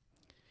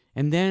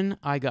 And then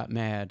I got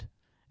mad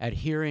at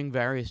hearing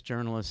various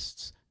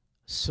journalists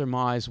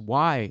surmise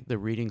why the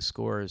reading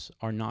scores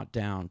are not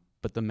down,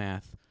 but the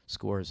math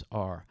scores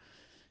are.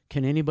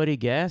 Can anybody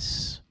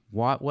guess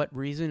what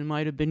reason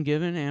might have been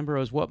given?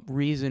 Ambrose, what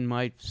reason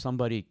might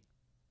somebody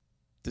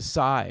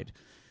decide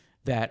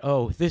that,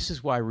 oh, this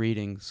is why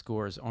reading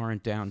scores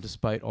aren't down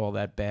despite all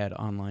that bad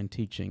online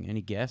teaching?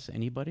 Any guess?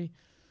 Anybody?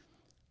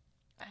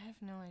 I have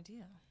no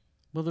idea.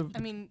 Well, I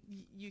mean,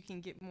 you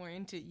can get more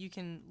into it. You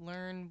can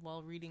learn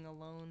while reading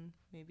alone,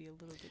 maybe a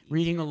little bit.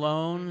 Reading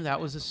alone,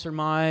 that was a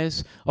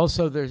surmise.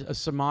 Also, there's a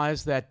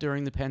surmise that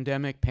during the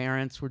pandemic,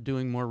 parents were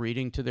doing more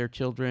reading to their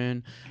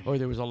children, or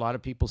there was a lot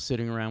of people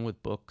sitting around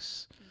with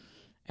books.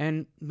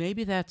 And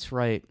maybe that's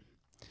right.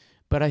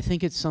 But I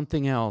think it's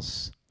something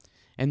else.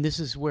 And this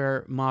is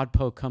where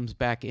ModPo comes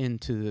back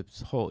into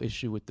the whole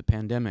issue with the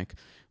pandemic.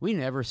 We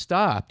never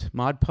stopped.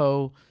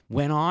 ModPo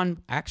went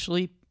on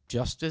actually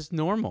just as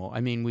normal.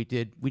 I mean, we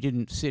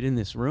didn't sit in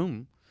this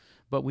room,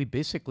 but we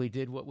basically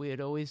did what we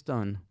had always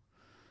done.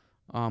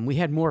 We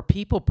had more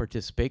people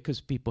participate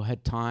because people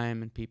had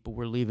time and people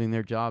were leaving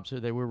their jobs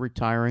or they were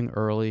retiring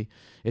early,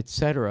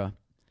 etc.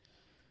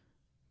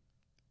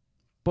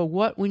 But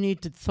what we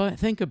need to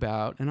think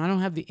about, and I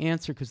don't have the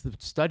answer because the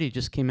study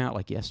just came out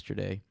like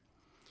yesterday,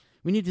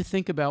 we need to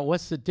think about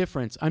what's the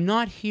difference. I'm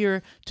not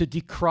here to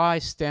decry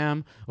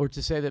STEM or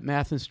to say that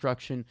math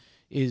instruction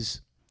is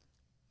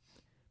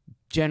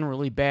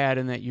generally bad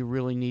and that you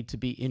really need to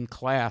be in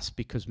class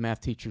because math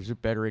teachers are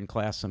better in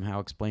class somehow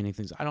explaining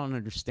things. I don't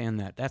understand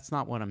that. That's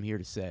not what I'm here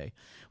to say.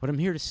 What I'm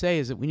here to say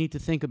is that we need to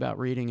think about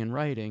reading and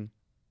writing.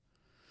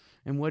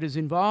 And what is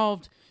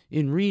involved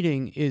in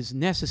reading is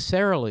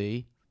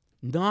necessarily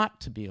not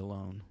to be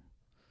alone,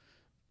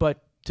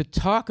 but to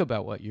talk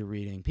about what you're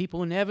reading.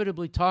 People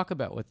inevitably talk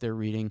about what they're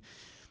reading.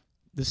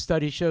 The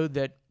study showed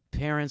that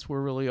parents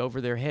were really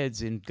over their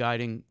heads in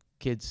guiding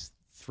kids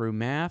through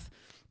math,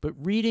 but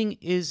reading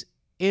is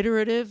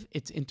iterative,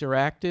 it's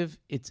interactive,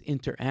 it's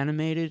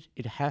interanimated,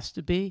 it has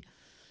to be.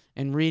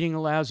 And reading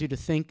allows you to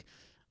think,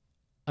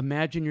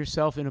 imagine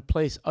yourself in a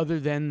place other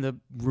than the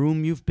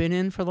room you've been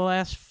in for the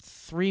last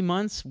 3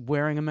 months,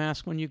 wearing a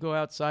mask when you go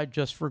outside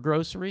just for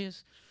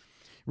groceries.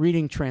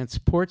 Reading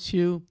transports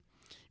you.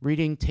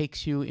 Reading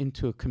takes you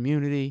into a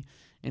community.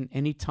 And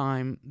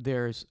anytime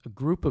there's a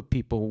group of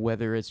people,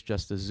 whether it's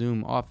just a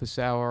Zoom office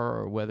hour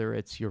or whether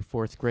it's your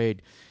 4th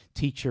grade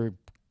teacher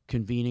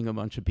convening a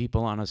bunch of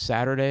people on a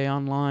Saturday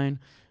online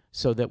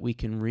so that we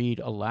can read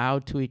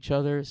aloud to each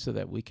other, so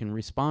that we can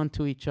respond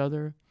to each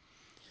other.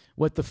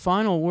 What the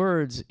final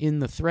words in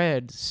the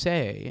thread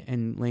say,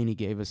 and Lainey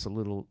gave us a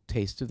little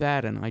taste of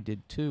that, and I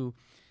did too,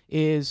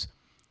 is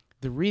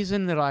the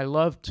reason that I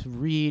love to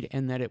read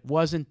and that it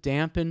wasn't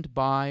dampened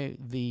by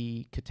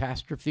the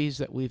catastrophes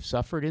that we've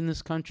suffered in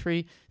this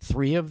country,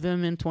 3 of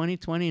them in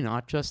 2020,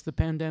 not just the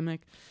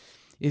pandemic,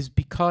 is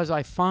because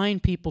I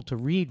find people to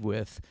read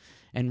with.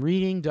 And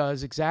reading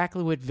does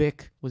exactly what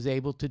Vic was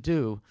able to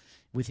do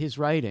with his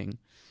writing,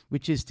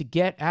 which is to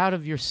get out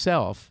of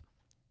yourself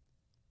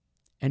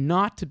and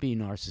not to be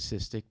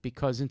narcissistic,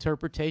 because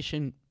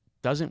interpretation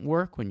doesn't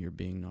work when you're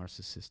being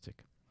narcissistic.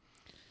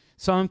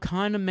 So I'm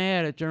kind of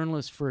mad at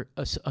journalists for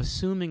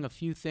assuming a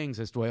few things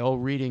as to why, oh,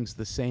 reading's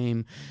the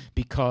same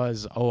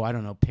because, oh, I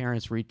don't know,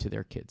 parents read to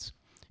their kids.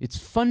 It's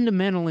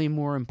fundamentally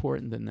more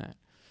important than that.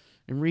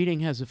 And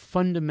reading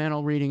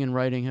and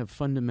writing have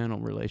fundamental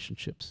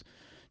relationships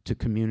to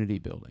community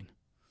building.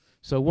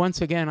 So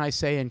once again, I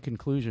say in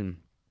conclusion,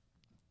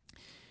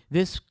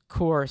 this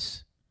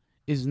course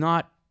is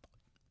not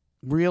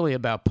really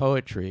about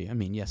poetry. I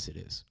mean, yes, it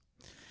is.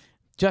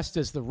 Just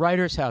as the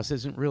Writer's House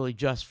isn't really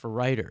just for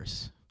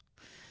writers.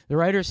 The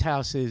Writer's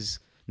House is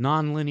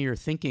nonlinear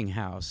thinking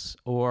house,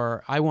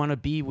 or I want to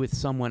be with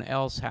someone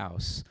else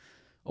house,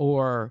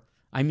 or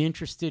I'm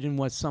interested in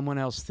what someone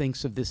else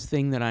thinks of this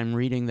thing that I'm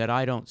reading that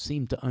I don't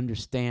seem to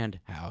understand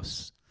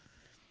house.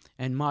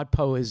 And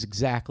ModPo is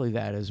exactly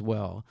that as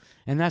well.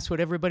 And that's what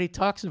everybody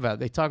talks about.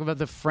 They talk about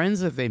the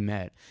friends that they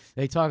met.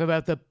 They talk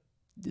about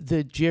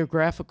the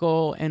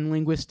geographical and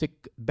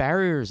linguistic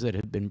barriers that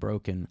have been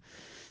broken.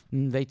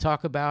 And they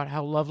talk about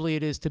how lovely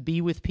it is to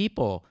be with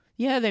people.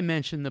 Yeah, they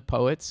mention the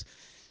poets,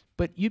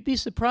 but you'd be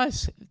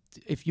surprised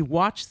if you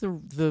watch the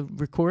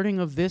recording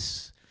of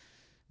this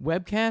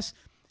webcast.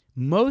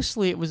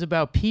 Mostly it was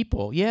about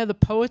people. Yeah, the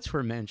poets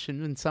were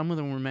mentioned, and some of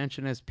them were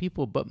mentioned as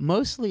people, but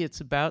mostly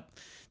it's about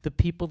the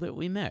people that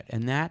we met.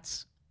 And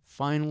that's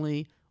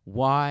finally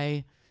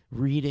why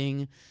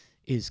reading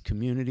is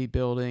community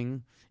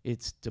building,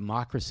 it's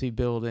democracy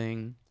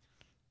building,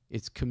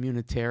 it's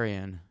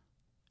communitarian,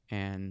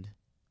 and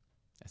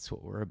that's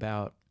what we're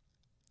about.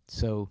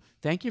 So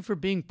thank you for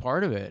being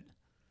part of it.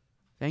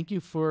 Thank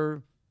you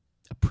for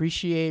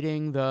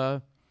appreciating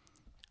a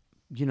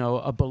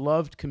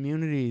beloved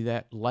community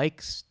that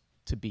likes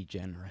to be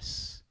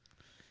generous.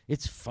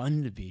 It's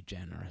fun to be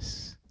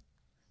generous.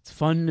 It's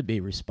fun to be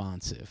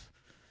responsive,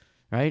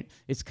 right?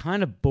 It's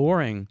kind of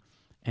boring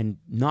and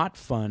not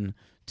fun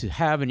to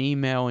have an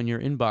email in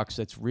your inbox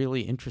that's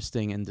really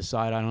interesting and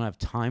decide I don't have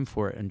time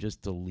for it and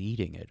just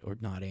deleting it or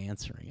not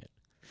answering it.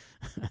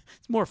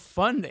 It's more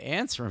fun to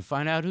answer and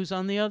find out who's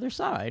on the other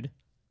side.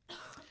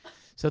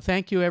 So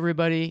thank you,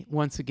 everybody.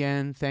 Once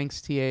again,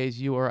 thanks,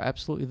 TAs. You are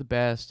absolutely the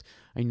best.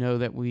 I know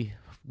that we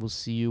will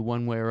see you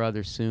one way or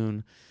other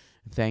soon.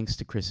 Thanks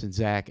to Chris and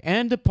Zach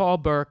and to Paul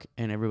Burke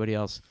and everybody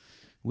else.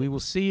 We will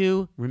see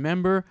you.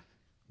 Remember,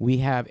 we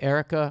have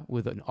Erica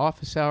with an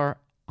office hour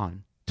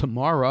on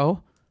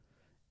tomorrow.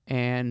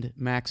 and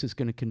Max is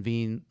going to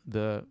convene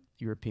the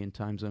European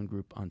Time Zone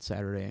group on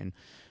Saturday, and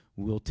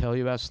we'll tell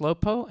you about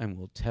SlowPo, and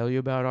we'll tell you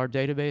about our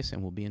database,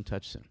 and we'll be in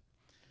touch soon.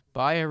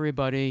 Bye,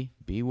 everybody.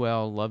 Be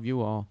well. Love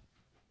you all.